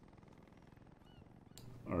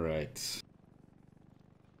 Alright.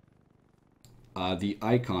 The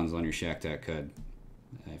icons on your ShackTac HUD.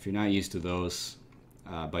 If you're not used to those,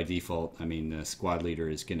 by default, the squad leader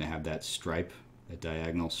is going to have that stripe, that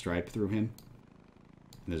diagonal stripe through him.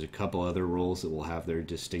 And there's a couple other roles that will have their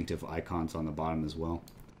distinctive icons on the bottom as well.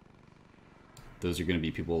 Those are going to be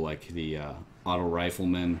people like the auto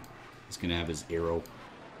rifleman is going to have his arrow.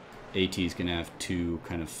 AT is going to have 2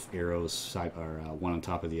 kind of arrows, one on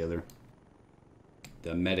top of the other.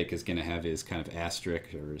 The medic is going to have his kind of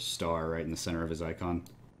asterisk or star right in the center of his icon.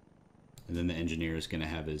 And then the engineer is going to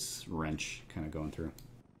have his wrench kind of going through.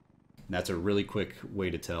 And that's a really quick way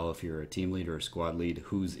to tell if you're a team lead or a squad lead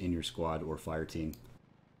who's in your squad or fire team.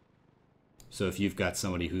 So if you've got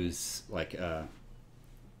somebody who's like, I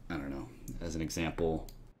don't know, as an example,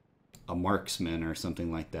 a marksman or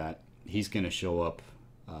something like that, he's going to show up,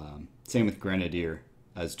 same with grenadier,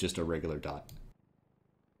 as just a regular dot.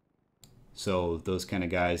 So those kind of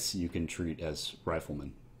guys you can treat as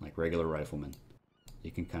riflemen, like regular riflemen. You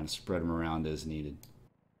can kind of spread them around as needed.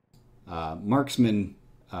 Marksmen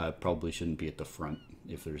probably shouldn't be at the front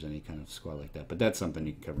if there's any kind of squad like that, but that's something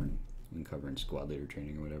you can cover in squad leader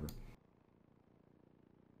training or whatever.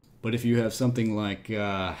 But if you have something like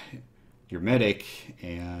your medic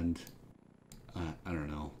and, I don't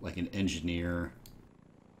know, like an engineer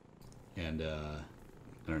and, I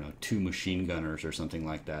don't know, 2 machine gunners or something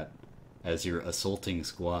like that, as your assaulting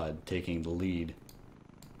squad taking the lead,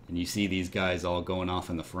 and you see these guys all going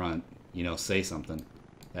off in the front, say something.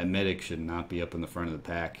 That medic should not be up in the front of the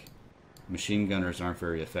pack. Machine gunners aren't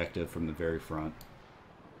very effective from the very front.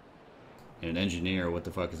 And an engineer, what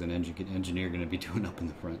the fuck is an engineer going to be doing up in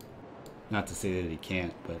the front? Not to say that he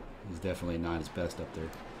can't, but he's definitely not his best up there.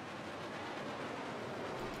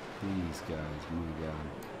 These guys, my god.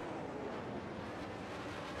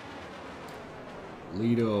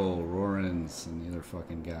 Lido, Rorans, and the other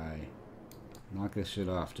fucking guy. Knock this shit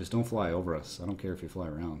off. Just don't fly over us. I don't care if you fly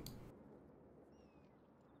around.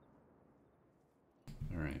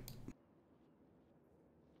 Alright.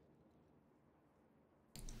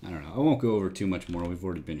 I don't know. I won't go over too much more. We've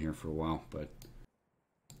already been here for a while, but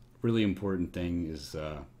really important thing is,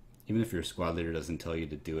 even if your squad leader doesn't tell you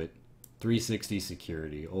to do it, 360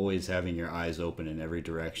 security. Always having your eyes open in every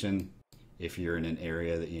direction. If you're in an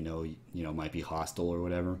area that you know might be hostile or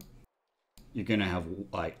whatever, you're gonna have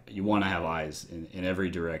you want to have eyes in every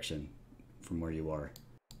direction from where you are.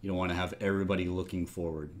 You don't want to have everybody looking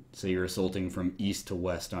forward. Say you're assaulting from east to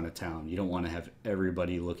west on a town. You don't want to have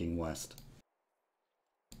everybody looking west.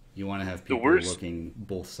 You want to have people looking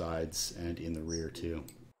both sides and in the rear too.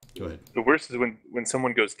 Go ahead. The worst is when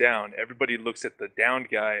someone goes down, everybody looks at the downed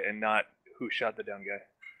guy and not who shot the downed guy.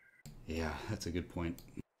 Yeah, that's a good point.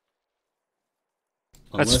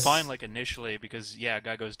 That's fine, like initially, because yeah, a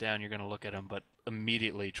guy goes down, you're gonna look at him, but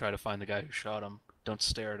immediately try to find the guy who shot him. Don't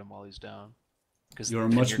stare at him while he's down. You're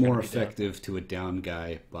much more effective to a down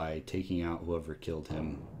guy by taking out whoever killed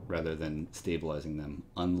him rather than stabilizing them.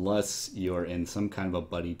 Unless you're in some kind of a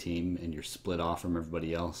buddy team and you're split off from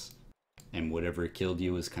everybody else, and whatever killed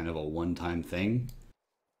you is kind of a one-time thing,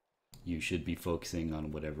 you should be focusing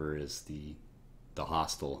on whatever is the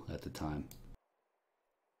hostile at the time.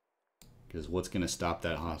 Because what's going to stop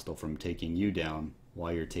that hostile from taking you down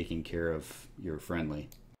while you're taking care of your friendly?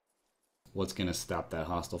 what's going to stop that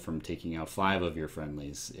hostile from taking out 5 of your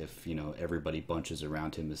friendlies if, you know, everybody bunches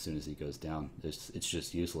around him as soon as he goes down? It's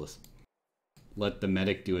just useless. Let the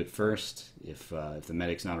medic do it first. If the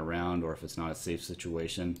medic's not around or if it's not a safe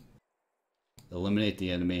situation, eliminate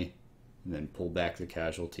the enemy and then pull back the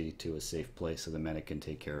casualty to a safe place so the medic can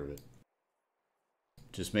take care of it.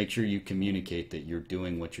 Just make sure you communicate that you're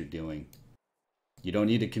doing what you're doing. You don't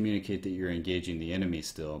need to communicate that you're engaging the enemy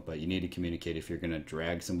still, but you need to communicate if you're going to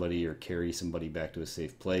drag somebody or carry somebody back to a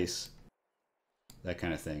safe place, that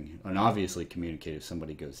kind of thing. And obviously communicate if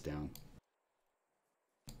somebody goes down.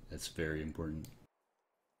 That's very important.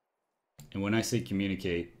 And when I say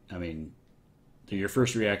communicate, I mean, your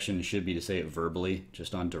first reaction should be to say it verbally,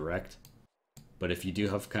 just on direct. But if you do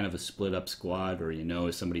have kind of a split up squad, or you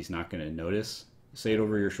know somebody's not going to notice, say it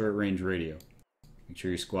over your short range radio. Make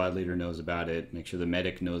sure your squad leader knows about it. Make sure the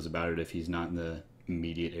medic knows about it if he's not in the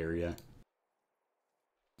immediate area.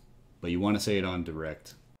 But you want to say it on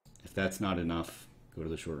direct. If that's not enough, go to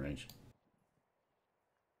the short range.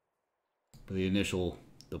 But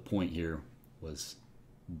the point here was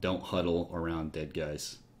don't huddle around dead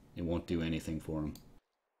guys. It won't do anything for them.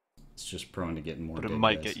 It's just prone to getting more dead guys. But it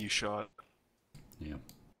might get you shot. Yeah.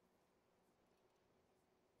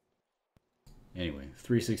 Anyway,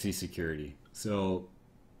 360 security. So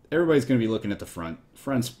everybody's going to be looking at the front.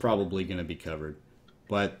 Front's probably going to be covered.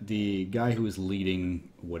 But the guy who is leading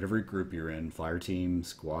whatever group you're in, fire team,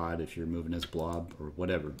 squad, if you're moving as blob, or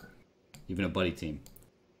whatever, even a buddy team,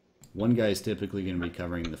 one guy is typically going to be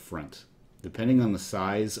covering the front. Depending on the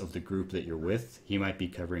size of the group that you're with, he might be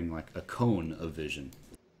covering like a cone of vision,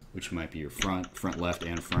 which might be your front left,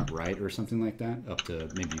 and front right, or something like that, up to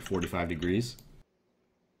maybe 45 degrees.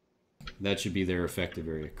 That should be their effective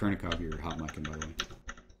area. Kernikov, you're hot micing, by the way.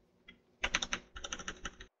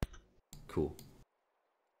 Cool.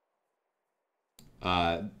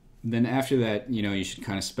 Then after that, you know, you should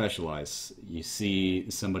kind of specialize. You see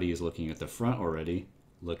somebody is looking at the front already.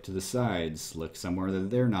 Look to the sides. Look somewhere that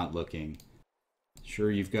they're not looking.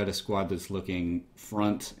 Sure, you've got a squad that's looking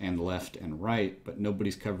front and left and right, but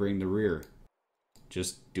nobody's covering the rear.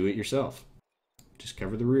 Just do it yourself. Just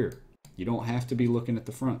cover the rear. You don't have to be looking at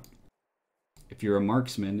the front. If you're a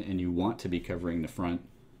marksman and you want to be covering the front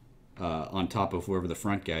on top of whoever the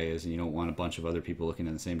front guy is, and you don't want a bunch of other people looking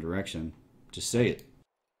in the same direction, just say it.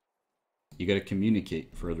 You got to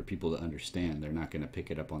communicate for other people to understand. They're not going to pick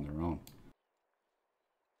it up on their own.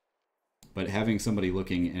 But having somebody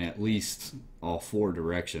looking in at least all 4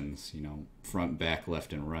 directions, you know, front, back,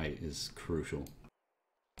 left, and right, is crucial.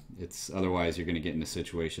 Otherwise you're going to get into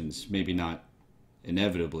situations, maybe not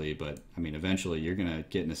inevitably, but I mean eventually you're going to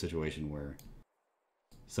get in a situation where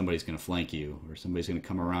somebody's going to flank you, or somebody's going to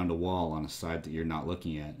come around a wall on a side that you're not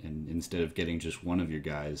looking at, and instead of getting just one of your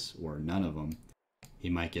guys, or none of them, he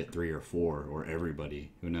might get 3 or 4, or everybody,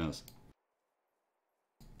 who knows.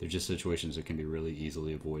 They're just situations that can be really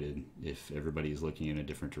easily avoided if everybody is looking in a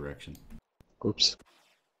different direction. Oops.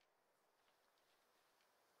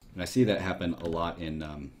 And I see that happen a lot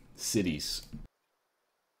in cities.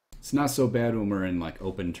 It's not so bad when we're in like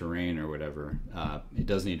open terrain or whatever. It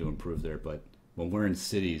does need to improve there, but when we're in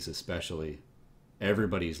cities especially,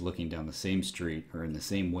 everybody's looking down the same street or in the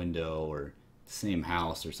same window or the same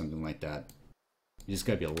house or something like that. You just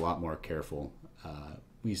gotta be a lot more careful.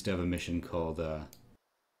 We used to have a mission called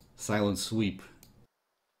Silent Sweep.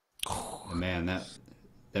 And man,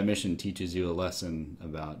 that mission teaches you a lesson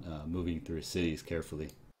about moving through cities carefully.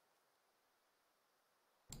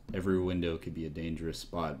 Every window could be a dangerous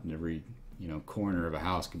spot, and every corner of a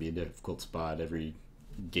house could be a difficult spot. Every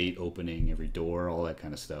gate opening, every door, all that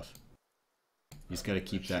kind of stuff. You just got to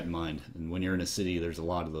keep that in mind. And when you're in a city, there's a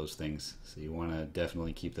lot of those things, so you want to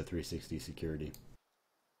definitely keep the 360 security.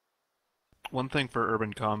 One thing for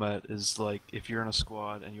urban combat is, like, if you're in a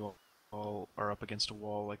squad and you all are up against a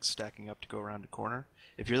wall, like stacking up to go around a corner,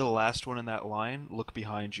 if you're the last one in that line, look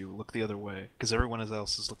behind you, look the other way, because everyone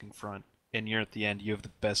else is looking front, and you're at the end. You have the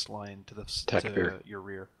best line to your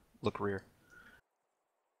rear. Look rear.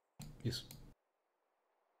 Yes.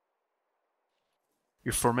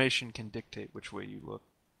 Your formation can dictate which way you look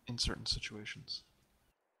in certain situations.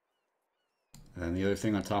 And the other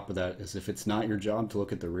thing on top of that is, if it's not your job to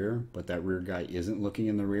look at the rear, but that rear guy isn't looking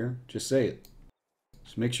in the rear, just say it.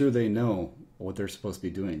 Just make sure they know what they're supposed to be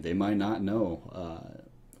doing. They might not know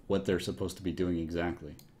what they're supposed to be doing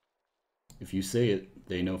exactly. If you say it,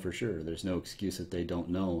 they know for sure. There's no excuse that they don't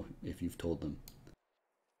know if you've told them.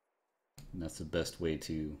 And that's the best way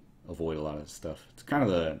to avoid a lot of stuff. It's kind of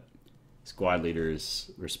the squad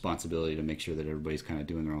leader's responsibility to make sure that everybody's kind of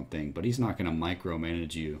doing their own thing, but he's not going to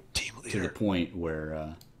micromanage you to the point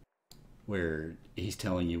where where he's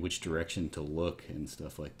telling you which direction to look and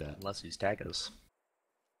stuff like that. Unless he's taggers.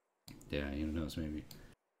 Yeah, who knows, maybe.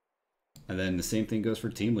 And then the same thing goes for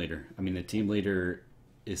team leader. I mean, the team leader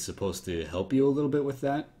is supposed to help you a little bit with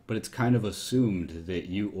that, but it's kind of assumed that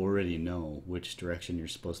you already know which direction you're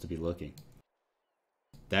supposed to be looking.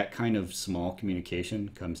 That kind of small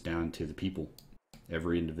communication comes down to the people,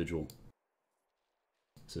 every individual.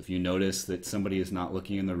 So if you notice that somebody is not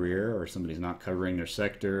looking in the rear, or somebody's not covering their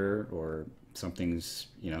sector, or something's,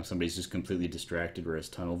 somebody's just completely distracted or has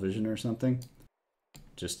tunnel vision or something,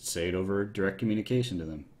 just say it over direct communication to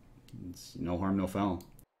them. It's no harm, no foul.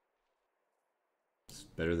 It's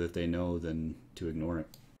better that they know than to ignore it.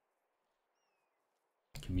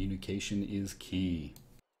 Communication is key.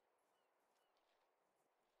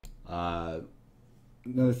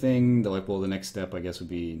 Another thing, the next step, I guess, would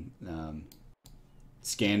be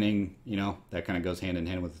scanning. That kind of goes hand in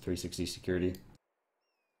hand with the 360 security.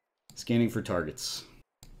 Scanning for targets.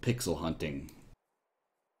 Pixel hunting.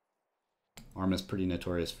 ARM is pretty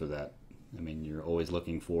notorious for that. I mean, you're always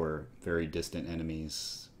looking for very distant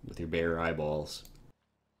enemies with your bare eyeballs,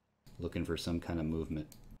 looking for some kind of movement.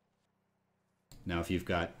 Now, if you've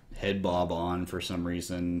got head bob on for some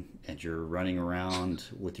reason and you're running around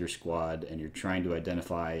with your squad and you're trying to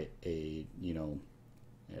identify a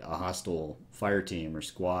hostile fire team or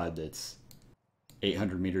squad that's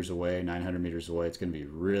 800 meters away, 900 meters away, it's going to be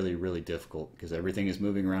really, really difficult because everything is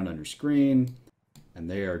moving around on your screen and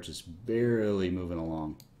they are just barely moving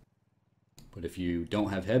along. But if you don't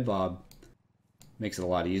have head bob, it makes it a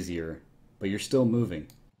lot easier, but you're still moving.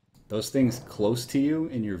 Those things close to you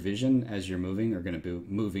in your vision as you're moving are going to be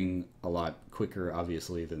moving a lot quicker,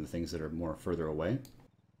 obviously, than the things that are more further away.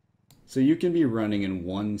 So you can be running in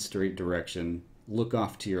one straight direction, look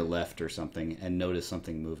off to your left or something, and notice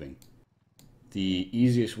something moving. The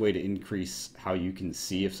easiest way to increase how you can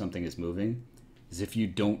see if something is moving is if you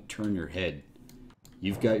don't turn your head.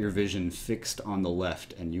 You've got your vision fixed on the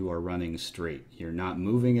left and you are running straight. You're not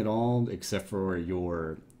moving at all except for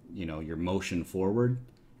your motion forward,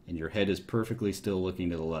 and your head is perfectly still looking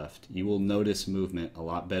to the left. You will notice movement a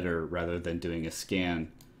lot better rather than doing a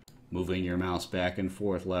scan, moving your mouse back and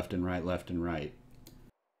forth, left and right, left and right.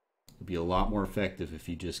 It'll be a lot more effective if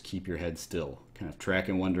you just keep your head still. Kind of track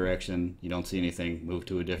in one direction, you don't see anything, move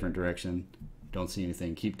to a different direction, don't see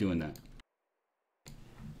anything, keep doing that.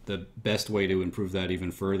 The best way to improve that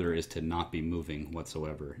even further is to not be moving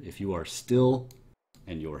whatsoever. If you are still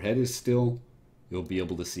and your head is still, you'll be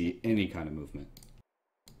able to see any kind of movement.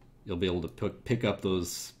 You'll be able to pick up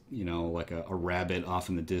those, like a rabbit off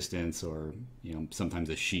in the distance, or, sometimes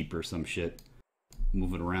a sheep or some shit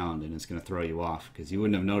moving around, and it's going to throw you off because you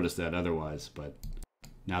wouldn't have noticed that otherwise. But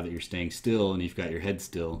now that you're staying still and you've got your head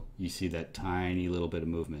still, you see that tiny little bit of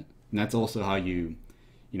movement. And that's also how you,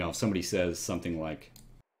 if somebody says something like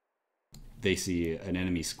they see an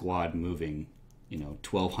enemy squad moving,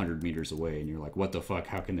 1,200 meters away, and you're like, what the fuck,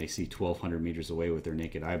 how can they see 1,200 meters away with their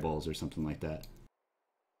naked eyeballs or something like that?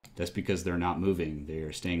 That's because they're not moving. They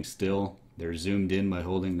are staying still. They're zoomed in by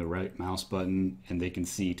holding the right mouse button, and they can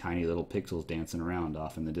see tiny little pixels dancing around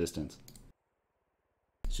off in the distance.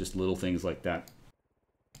 It's just little things like that.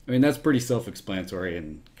 I mean, that's pretty self-explanatory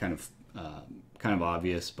and kind of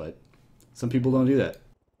obvious, but some people don't do that.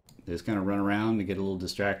 They just kind of run around and get a little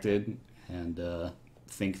distracted and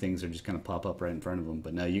think things are just going to pop up right in front of them.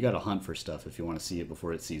 But no, you got to hunt for stuff if you want to see it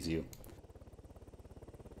before it sees you.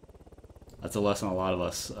 That's a lesson a lot of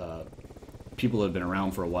us people that have been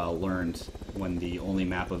around for a while learned when the only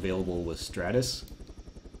map available was Stratus.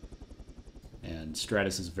 And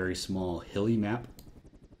Stratus is a very small, hilly map.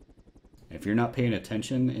 And if you're not paying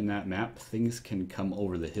attention in that map, things can come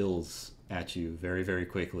over the hills at you very, very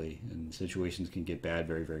quickly, and situations can get bad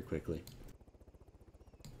very, very quickly.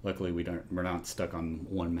 Luckily, we're not stuck on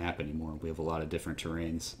one map anymore. We have a lot of different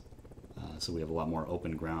terrains. So we have a lot more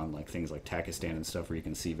open ground, like things like Takistan and stuff where you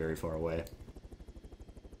can see very far away.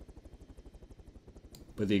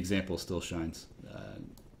 But the example still shines.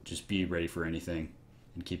 Just be ready for anything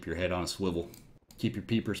and keep your head on a swivel. Keep your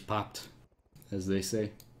peepers popped, as they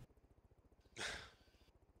say.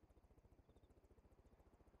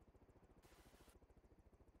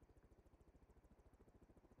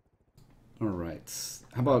 Alright,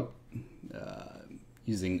 how about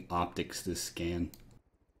using optics to scan?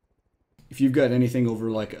 If you've got anything over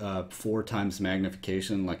like 4 times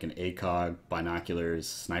magnification, like an ACOG, binoculars,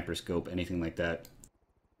 sniper scope, anything like that,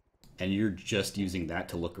 and you're just using that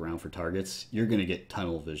to look around for targets, you're going to get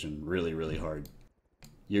tunnel vision really, really hard.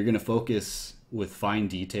 You're going to focus with fine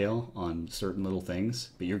detail on certain little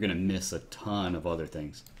things, but you're going to miss a ton of other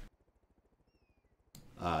things.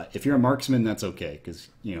 If you're a marksman, that's okay, because,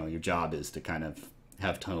 you know, your job is to kind of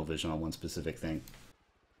have tunnel vision on one specific thing.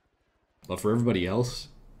 But for everybody else,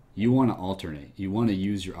 you want to alternate. You want to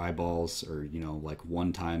use your eyeballs, or, you know, like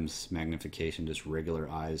 1x magnification, just regular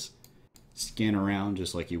eyes. Scan around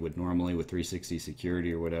just like you would normally with 360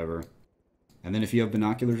 security or whatever. And then if you have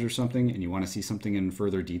binoculars or something and you want to see something in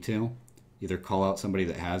further detail, either call out somebody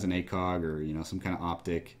that has an ACOG or, you know, some kind of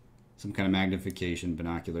optic, some kind of magnification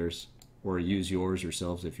binoculars, or use yours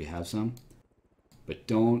yourselves if you have some. But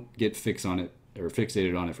don't get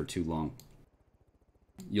fixated on it for too long.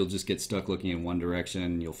 You'll just get stuck looking in one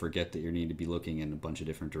direction. You'll forget that you need to be looking in a bunch of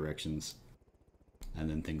different directions, and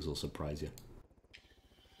then things will surprise you.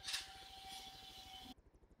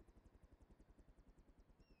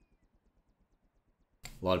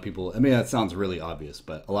 A lot of people, I mean, that sounds really obvious,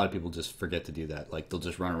 but a lot of people just forget to do that. Like, they'll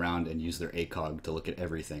just run around and use their ACOG to look at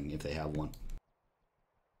everything if they have one.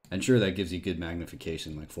 And sure, that gives you good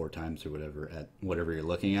magnification, like 4x or whatever, at whatever you're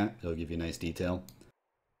looking at. It'll give you nice detail.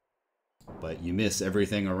 But you miss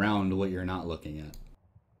everything around what you're not looking at.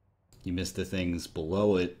 You miss the things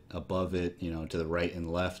below it, above it, you know, to the right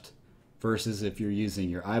and left. Versus if you're using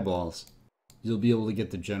your eyeballs, you'll be able to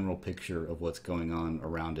get the general picture of what's going on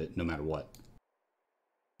around it no matter what.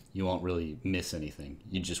 You won't really miss anything.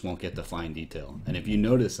 You just won't get the fine detail. And if you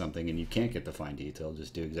notice something and you can't get the fine detail,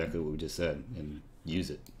 just do exactly what we just said and use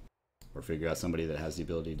it. Or figure out somebody that has the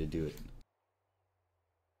ability to do it.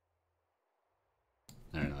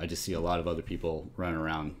 I don't know, I just see a lot of other people running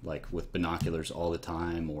around like with binoculars all the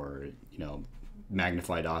time, or, you know,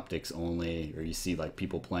 magnified optics only, or you see like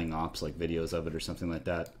people playing ops, like videos of it or something like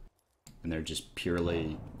that. And they're just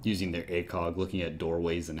purely using their ACOG, looking at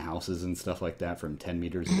doorways and houses and stuff like that from 10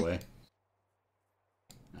 meters away.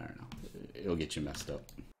 I don't know. It'll get you messed up.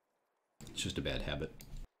 It's just a bad habit.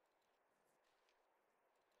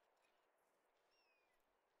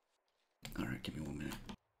 Alright, give me 1 minute.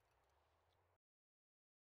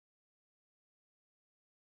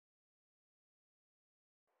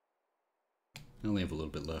 I only have a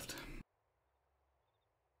little bit left.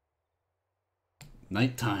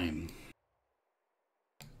 Nighttime.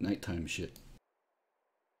 Nighttime shit.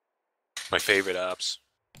 My favorite ops.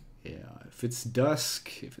 Yeah, if it's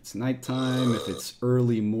dusk, if it's nighttime, if it's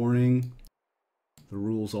early morning, the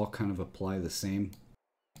rules all kind of apply the same.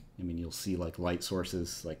 I mean, you'll see like light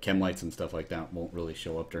sources, like chem lights and stuff like that won't really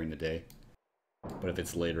show up during the day. But if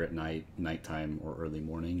it's later at night, nighttime, or early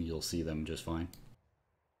morning, you'll see them just fine.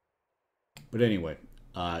 But anyway,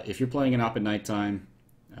 if you're playing an op at nighttime,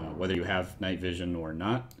 whether you have night vision or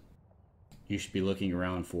not, you should be looking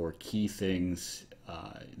around for key things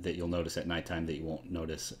that you'll notice at nighttime that you won't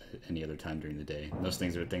notice at any other time during the day. And those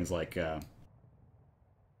things are things like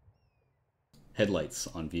headlights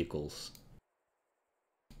on vehicles.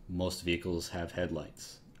 Most vehicles have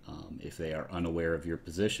headlights. If they are unaware of your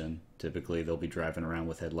position, typically they'll be driving around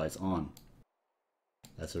with headlights on.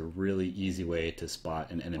 That's a really easy way to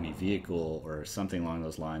spot an enemy vehicle or something along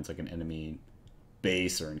those lines, like an enemy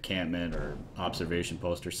base or encampment or observation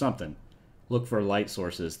post or something. Look for light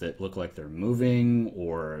sources that look like they're moving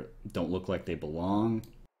or don't look like they belong.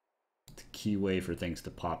 It's a key way for things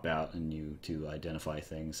to pop out and you to identify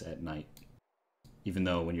things at night. Even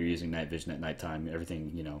though when you're using night vision at nighttime,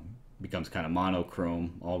 everything, you know, becomes kind of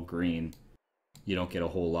monochrome, all green. You don't get a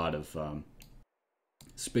whole lot of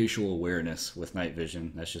spatial awareness with night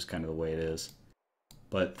vision. That's just kind of the way it is.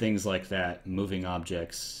 But things like that, moving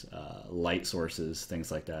objects, light sources,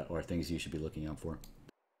 things like that, are things you should be looking out for.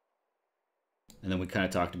 And then we kind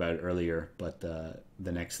of talked about it earlier, but the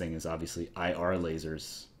next thing is obviously IR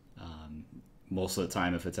lasers. Most of the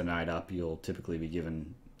time, if it's a night op, you'll typically be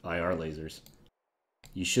given IR lasers.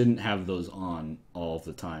 You shouldn't have those on all of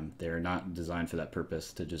the time. They're not designed for that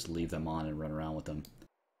purpose, to just leave them on and run around with them.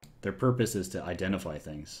 Their purpose is to identify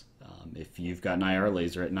things. If you've got an IR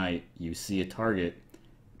laser at night, you see a target,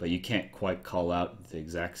 but you can't quite call out the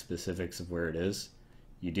exact specifics of where it is.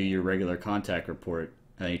 You do your regular contact report,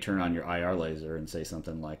 and then you turn on your IR laser and say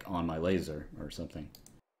something like, "on my laser," or something.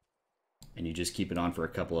 And you just keep it on for a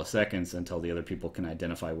couple of seconds until the other people can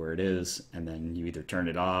identify where it is, and then you either turn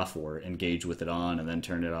it off or engage with it on and then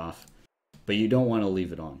turn it off. But you don't want to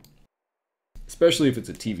leave it on. Especially if it's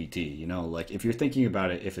a TVT, you know, like if you're thinking about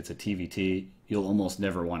it, if it's a TVT, you'll almost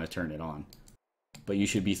never want to turn it on. But you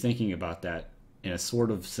should be thinking about that in a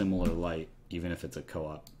sort of similar light, even if it's a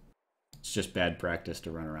co-op. It's just bad practice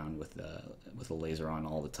to run around with a laser on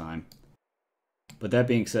all the time. But that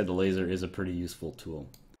being said, the laser is a pretty useful tool.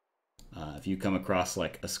 If you come across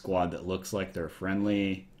like a squad that looks like they're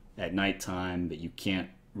friendly at nighttime, but you can't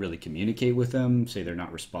really communicate with them, say they're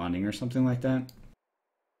not responding or something like that,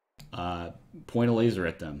 Point a laser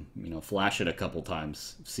at them. Flash it a couple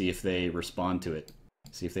times. See if they respond to it.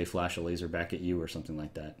 See if they flash a laser back at you or something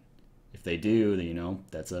like that. If they do, then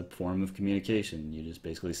that's a form of communication. You just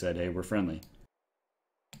basically said, hey, we're friendly.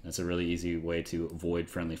 That's a really easy way to avoid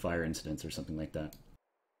friendly fire incidents or something like that.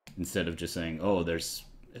 Instead of just saying, oh,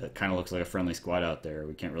 it kind of looks like a friendly squad out there.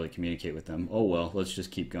 We can't really communicate with them. Oh, well, let's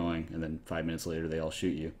just keep going. And then 5 minutes later, they all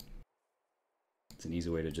shoot you. It's an easy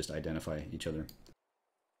way to just identify each other.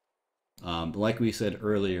 Like we said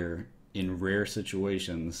earlier, in rare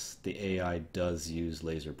situations, the AI does use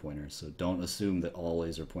laser pointers. So don't assume that all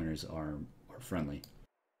laser pointers are friendly.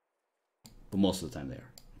 But most of the time they are.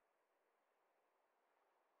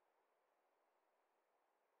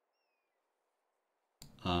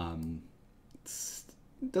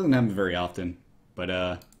 It doesn't happen very often, but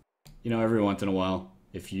every once in a while,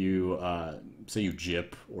 if you say you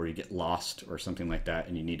jip or you get lost or something like that,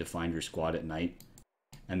 and you need to find your squad at night,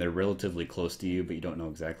 and they're relatively close to you, but you don't know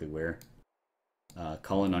exactly where,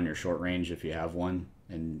 call in on your short range if you have one,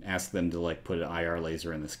 and ask them to put an IR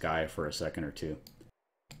laser in the sky for a second or two.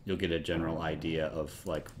 You'll get a general idea of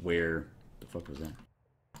where the fuck was that?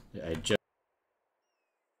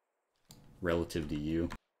 Relative to you.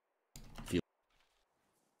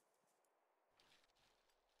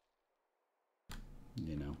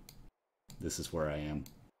 This is where I am.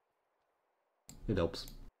 It helps.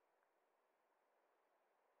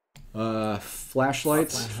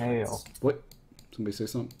 Flashlights. Hail. What? Somebody say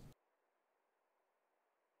something?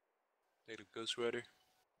 Native Ghost Rider.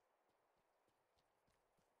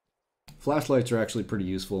 Flashlights are actually pretty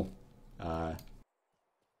useful.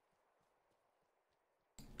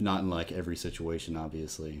 Not in every situation,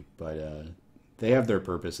 obviously, but they have their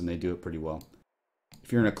purpose and they do it pretty well.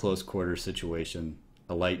 If you're in a close quarters situation,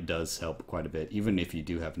 a light does help quite a bit, even if you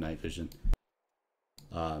do have night vision.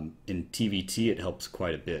 In TVT, it helps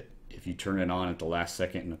quite a bit. If you turn it on at the last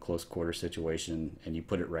second in a close quarter situation and you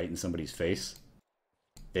put it right in somebody's face,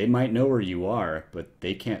 they might know where you are, but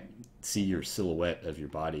they can't see your silhouette of your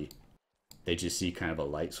body. They just see kind of a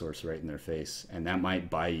light source right in their face, and that might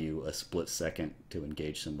buy you a split second to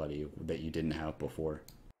engage somebody that you didn't have before.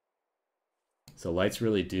 So lights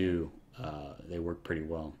really do, they work pretty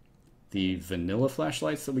well. The vanilla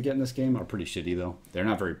flashlights that we get in this game are pretty shitty though. They're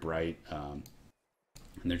not very bright, and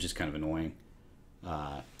they're just kind of annoying.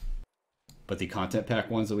 But the content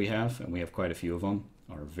pack ones that we have, and we have quite a few of them,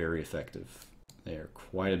 are very effective. They are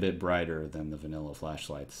quite a bit brighter than the vanilla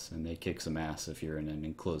flashlights, and they kick some ass if you're in an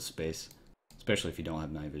enclosed space, especially if you don't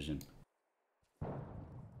have night vision.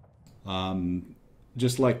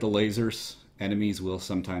 Just like the lasers, enemies will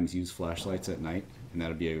sometimes use flashlights at night, and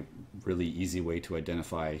that'll be a really easy way to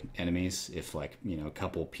identify enemies. If a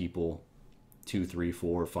couple people, 2, 3,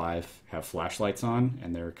 4, 5, have flashlights on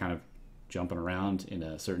and they're kind of jumping around in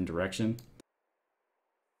a certain direction,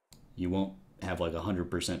 you won't have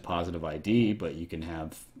 100% positive ID, but you can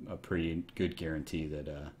have a pretty good guarantee that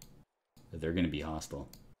they're going to be hostile.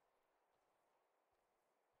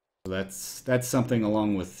 So that's something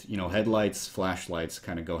along with headlights, flashlights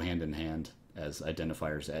kind of go hand in hand as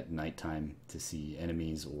identifiers at nighttime to see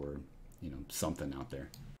enemies or something out there,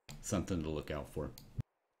 something to look out for.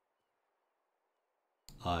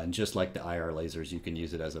 And just like the IR lasers, you can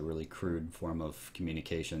use it as a really crude form of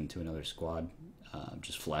communication to another squad.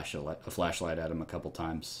 Just flash a flashlight at them a couple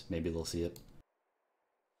times, maybe they'll see it.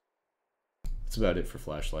 That's about it for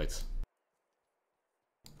flashlights.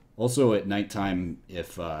 Also at nighttime,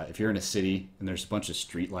 if you're in a city and there's a bunch of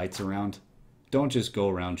street lights around, don't just go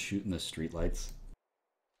around shooting the street lights.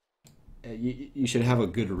 You should have a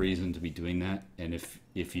good reason to be doing that, and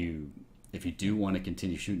if you do want to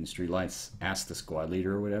continue shooting street lights, ask the squad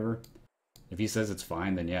leader or whatever. If he says it's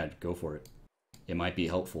fine, then yeah, go for it. It might be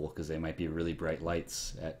helpful because they might be really bright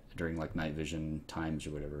lights during night vision times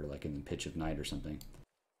or whatever, in the pitch of night or something.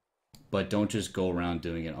 But don't just go around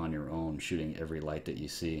doing it on your own, shooting every light that you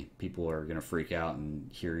see. People are going to freak out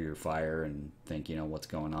and hear your fire and think, what's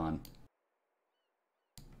going on.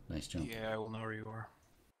 Nice jump. Yeah, I will know where you are.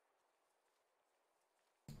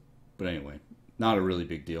 But anyway, not a really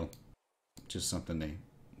big deal. Just something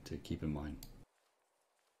to keep in mind.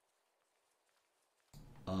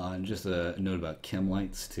 And just a note about chem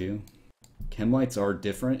lights too. Chem lights are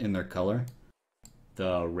different in their color.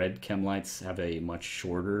 The red chem lights have a much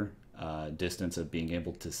shorter distance of being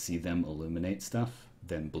able to see them illuminate stuff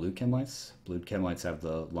than blue chem lights. Blue chem lights have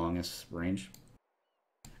the longest range.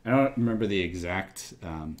 I don't remember the exact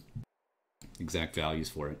values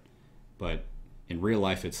for it, but in real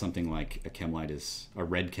life it's something like a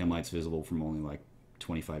red chem light's visible from only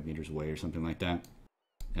 25 meters away or something like that.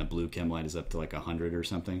 And a blue chem light is up to 100 or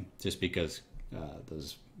something, just because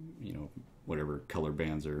those you know, whatever color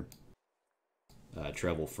bands are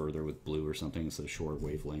travel further with blue or something. It's a short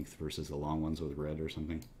wavelength versus the long ones with red or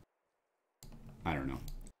something. I don't know.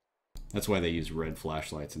 That's why they use red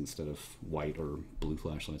flashlights instead of white or blue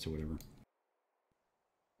flashlights or whatever.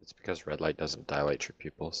 It's because red light doesn't dilate your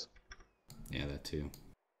pupils. Yeah, that too.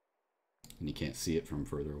 And you can't see it from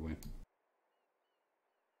further away.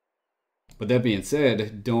 But that being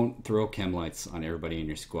said, don't throw chem lights on everybody in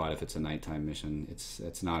your squad if it's a nighttime mission.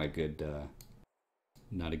 It's not a good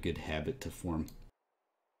habit to form.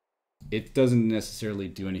 It doesn't necessarily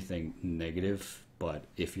do anything negative, but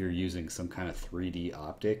if you're using some kind of 3D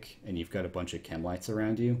optic and you've got a bunch of chem lights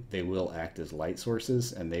around you, they will act as light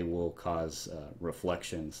sources and they will cause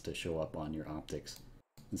reflections to show up on your optics.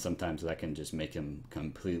 And sometimes that can just make them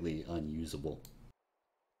completely unusable.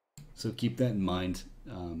 So keep that in mind.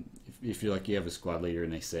 If you're like you have a squad leader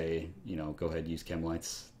and they say, you know, go ahead, use chem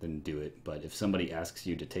lights, then do it. But if somebody asks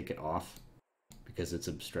you to take it off because it's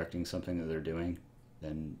obstructing something that they're doing,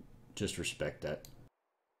 then just respect that.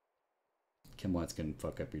 Chem lights can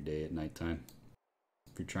fuck up your day at nighttime.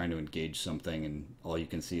 If you're trying to engage something and all you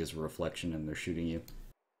can see is a reflection and they're shooting you,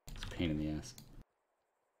 it's a pain in the ass.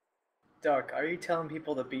 Duck, are you telling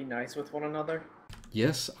people to be nice with one another?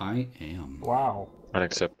 Yes, I am. Wow.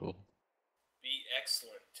 Unacceptable. Be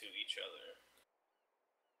excellent to each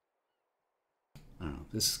other. I don't know.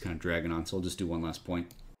 This is kind of dragging on, so I'll just do one last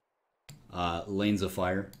point. Lanes of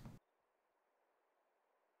fire.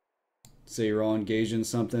 Say you're all engaged in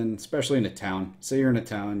something, especially in a town. Say you're in a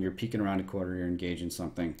town, you're peeking around a corner, you're engaged in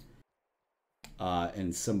something.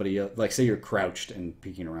 And somebody else, like say you're crouched and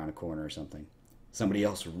peeking around a corner or something. Somebody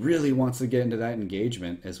else really wants to get into that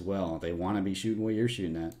engagement as well. They want to be shooting what you're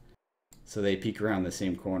shooting at. So they peek around the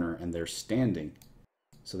same corner and they're standing.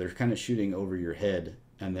 So they're kind of shooting over your head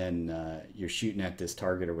and then you're shooting at this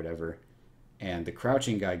target or whatever. And the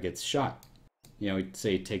crouching guy gets shot. You know,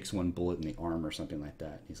 say he takes one bullet in the arm or something like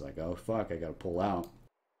that. He's like, oh fuck, I gotta pull out.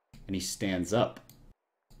 And he stands up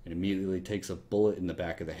and immediately takes a bullet in the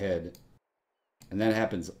back of the head. And that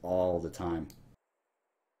happens all the time.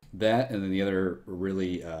 That, and then the other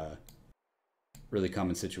really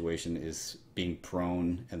common situation is being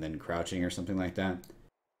prone and then crouching or something like that.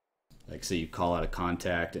 Like, say you call out a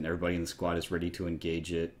contact and everybody in the squad is ready to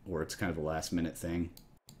engage it, or it's kind of a last minute thing.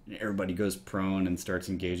 And everybody goes prone and starts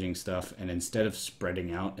engaging stuff, and instead of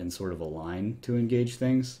spreading out in sort of a line to engage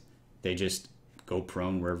things, they just go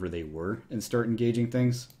prone wherever they were and start engaging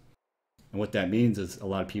things. And what that means is a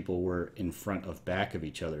lot of people were in front of back of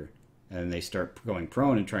each other. And they start going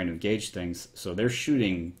prone and trying to engage things, so they're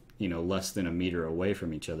shooting, you know, less than a meter away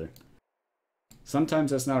from each other.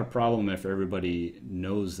 Sometimes that's not a problem if everybody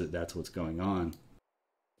knows that that's what's going on.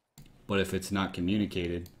 But if it's not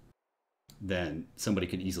communicated, then somebody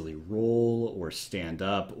could easily roll or stand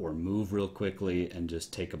up or move real quickly and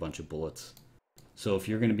just take a bunch of bullets. So if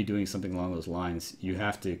you're going to be doing something along those lines, you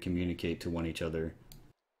have to communicate to one each other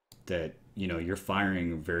that, you know, you're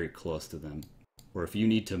firing very close to them. Or if you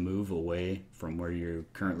need to move away from where you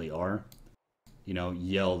currently are, you know,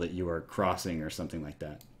 yell that you are crossing or something like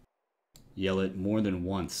that. Yell it more than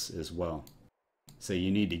once as well. Say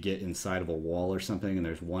you need to get inside of a wall or something and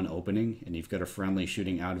there's one opening and you've got a friendly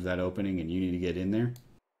shooting out of that opening and you need to get in there.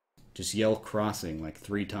 Just yell crossing like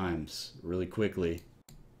 3 times really quickly.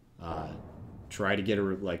 Try to get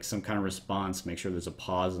some kind of response. Make sure there's a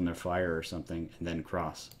pause in their fire or something and then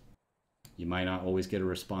cross. You might not always get a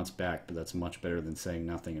response back, but that's much better than saying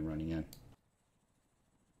nothing and running in.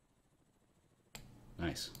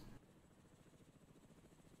 Nice.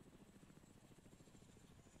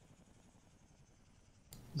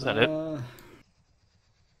 Is that it?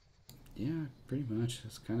 Yeah, pretty much.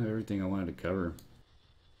 That's kind of everything I wanted to cover.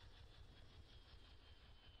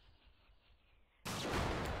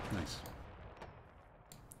 Nice.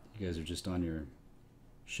 You guys are just on your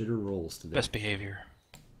shitter rolls today. Best behavior.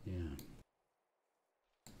 Yeah.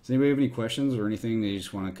 Does anybody have any questions or anything that you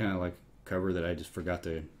just want to kind of like cover that I just forgot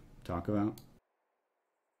to talk about?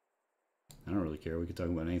 I don't really care. We can talk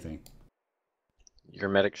about anything. Your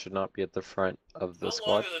medic should not be at the front of the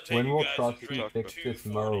squad. When will Trusty fix this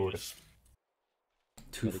mode?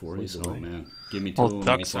 240s? Oh man. Give me 2 of them.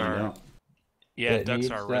 Ducks We'll find are... out. Yeah, It ducks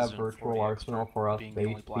needs are to have resident virtual 40X arsenal for us being the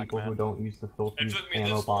only base black people man. who don't use the filthy It took me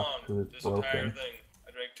ammo this box long, because it's this entire broken. thing.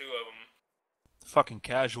 I drank 2 of them. Fucking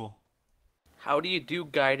casual. How do you do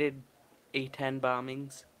guided A10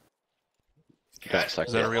 bombings? Is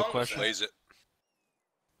that a real question? Lays it.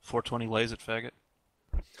 420 lays it, faggot.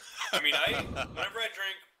 I mean, whenever I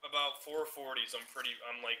drink about 440s, I'm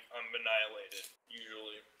annihilated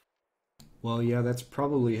usually. Well, yeah, that's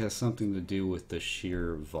probably has something to do with the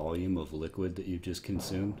sheer volume of liquid that you've just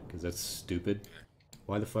consumed, because that's stupid.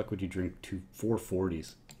 Why the fuck would you drink 4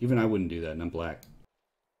 40s? Even I wouldn't do that, and I'm black.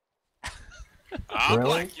 I'm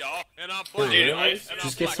black, y'all, and I'm black. Really?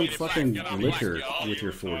 Just get some fucking liquor with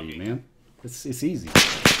your 40, man. It's easy.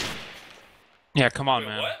 Yeah, come on,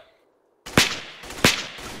 man. What?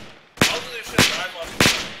 I'll do this shit live on the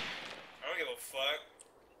phone. I don't give a fuck.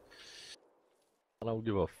 I don't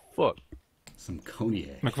give a fuck. Some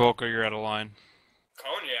cognac. McVolker, you're out of line.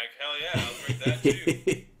 Cognac, hell yeah, I'll drink that too.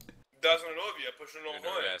 Doesn't Novia, pushing no point.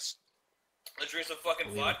 Let's drink some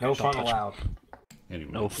fucking vodka. No fun allowed.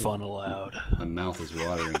 Anyway, No fun allowed. My mouth is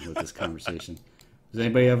watering with this conversation. Does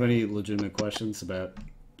anybody have any legitimate questions about,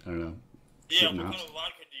 I don't know, Yeah, shooting what ops? kind of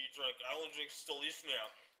vodka do you drink? I only drink Stolichnaya.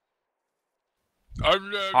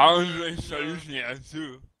 I was drink Stolichnaya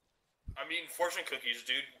too. I'm eating fortune cookies,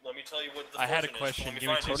 dude. Let me tell you what the I had a fortune is. question. Let me Give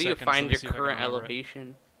me find 2 it. How do you seconds, find let me your see if I can current remember it.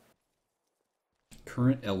 elevation?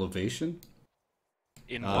 Current elevation?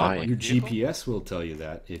 In Your GPS will tell you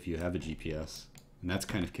that if you have a GPS, and that's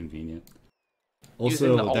kind of convenient.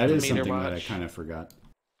 Using the Also, that is altimeter something that I watch. kind of forgot.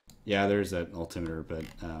 Yeah, there's that altimeter, but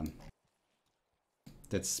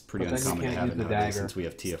that's pretty But then you uncommon to can't have use it the nowadays dagger. since we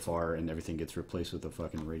have TFR and everything gets replaced with a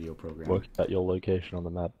fucking radio program. Work out your location on the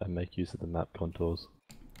map and make use of the map contours.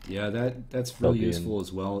 Yeah, that's They'll really be in useful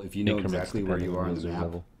as well. If you know increments exactly where depending you are on on your the zoom map,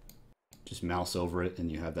 level. just mouse over it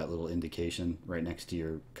and you have that little indication right next to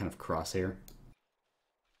your kind of crosshair.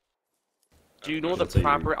 Do you know the It'll tell you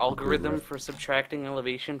proper your algorithm rep. for subtracting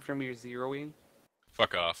elevation from your zeroing?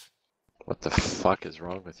 Fuck off. What the fuck is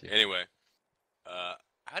wrong with you? Anyway,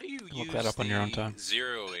 how do you Look use that up on your own the time.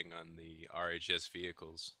 zeroing on the RHS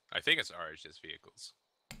vehicles? I think it's RHS vehicles.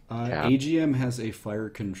 Yeah. AGM has a fire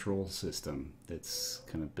control system that's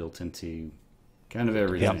kind of built into kind of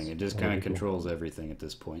everything. Yeah. It just kind of controls everything at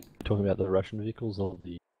this point. Talking about the Russian vehicles or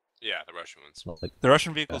the Yeah, the Russian ones. not like The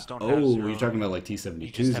Russian vehicles don't have Oh, zero. you're talking about like T-72s You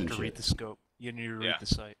just have and to shit. read the scope. You need to read Yeah. the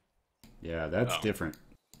site. Yeah, that's Oh. different.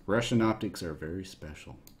 Russian optics are very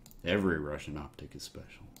special. Every Russian optic is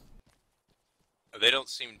special. They don't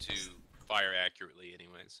seem to fire accurately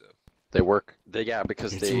anyway, so. They work. Yeah,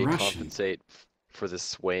 because It's they Russian. compensate for the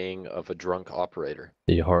swaying of a drunk operator.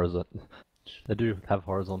 the horizontal. They do have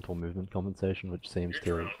horizontal movement compensation, which seems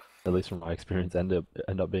to, at least from my experience, end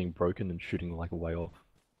up being broken and shooting like way off.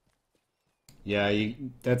 Yeah,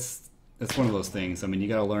 that's one of those things. I mean, you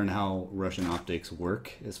got to learn how Russian optics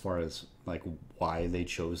work as far as like why they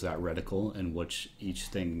chose that reticle and what each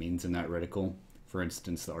thing means in that reticle. For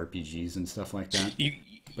instance, the RPGs and stuff like that.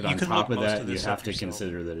 But on can top look of most that, of you this have up to yourself.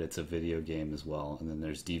 consider that it's a video game as well, and then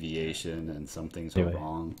there's deviation and some things Anyway. are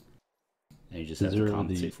wrong, and you just To have to zero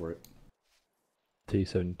compensate the- for it.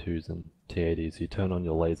 T72s and T80s, you turn on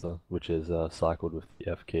your laser, which is cycled with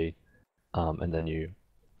the F key, and then you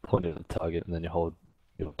point it at the target, and then you hold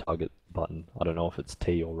your target button. I don't know if it's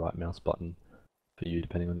T or right mouse button for you,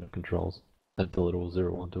 depending on your controls. Add the little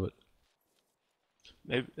zero onto it.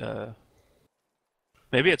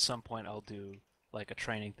 Maybe at some point I'll do like a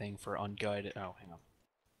training thing for unguided. Oh, hang on.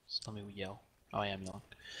 Just let me yell. Oh, I am yelling.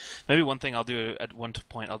 Maybe one thing I'll do at one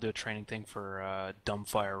point I'll do a training thing for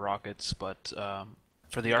dumbfire rockets, but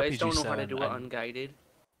for the You RPG7. guys don't know how to do it unguided?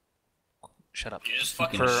 Shut up. You just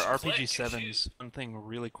fucking For just RPG click and sevens, one thing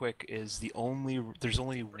really quick is there's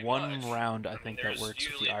only one round I think that there's works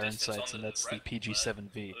with usually the a iron distance sights, on and the that's the rep, PG7V. other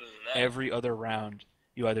than that, Every other round,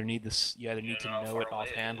 you either need to how know far it away it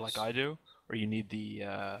offhand is. like I do, or you need the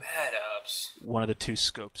Bad ups. one of the two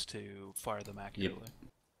scopes to fire them accurately.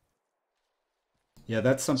 Yeah,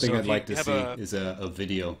 that's something So if I'd you like to have see a- is a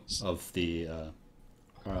video of the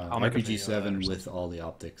I'll make a video of that RPG7 or with all the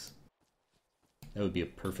optics. That would be a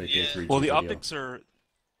perfect Yeah. A3G Well, the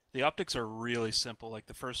video. optics are really simple. Like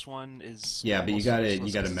the first one is Yeah, but you almost gotta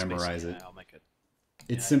useless 'cause it's memorize basically- it. yeah, I'll make it.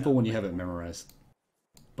 It's Yeah, simple yeah, when I'll you make have it memorized.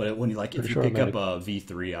 But when you if Pretty you sure I pick made up a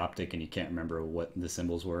V3 optic and you can't remember what the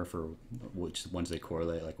symbols were for which ones they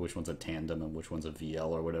correlate, like which one's a tandem and which one's a VL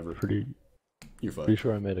or whatever, you're Pretty fucked.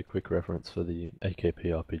 sure I made a quick reference for the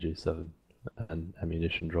AKP RPG7 and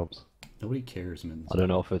ammunition drops. Nobody cares, man. I don't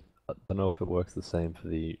know if it works the same for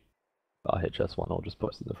the IHS one. I'll just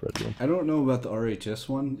post it in the thread again. I don't know about the RHS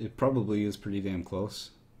one. It probably is pretty damn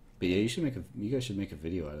close. But yeah, you guys should make a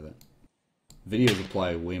video out of that. Videos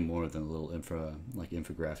apply way more than a little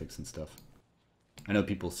infographics and stuff. I know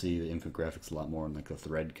people see the infographics a lot more in like the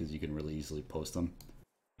thread because you can really easily post them.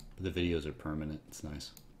 But the videos are permanent. It's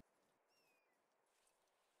nice.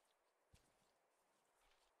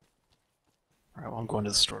 All right, well, I'm going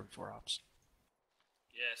to the store before ops.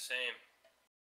 Yeah, same.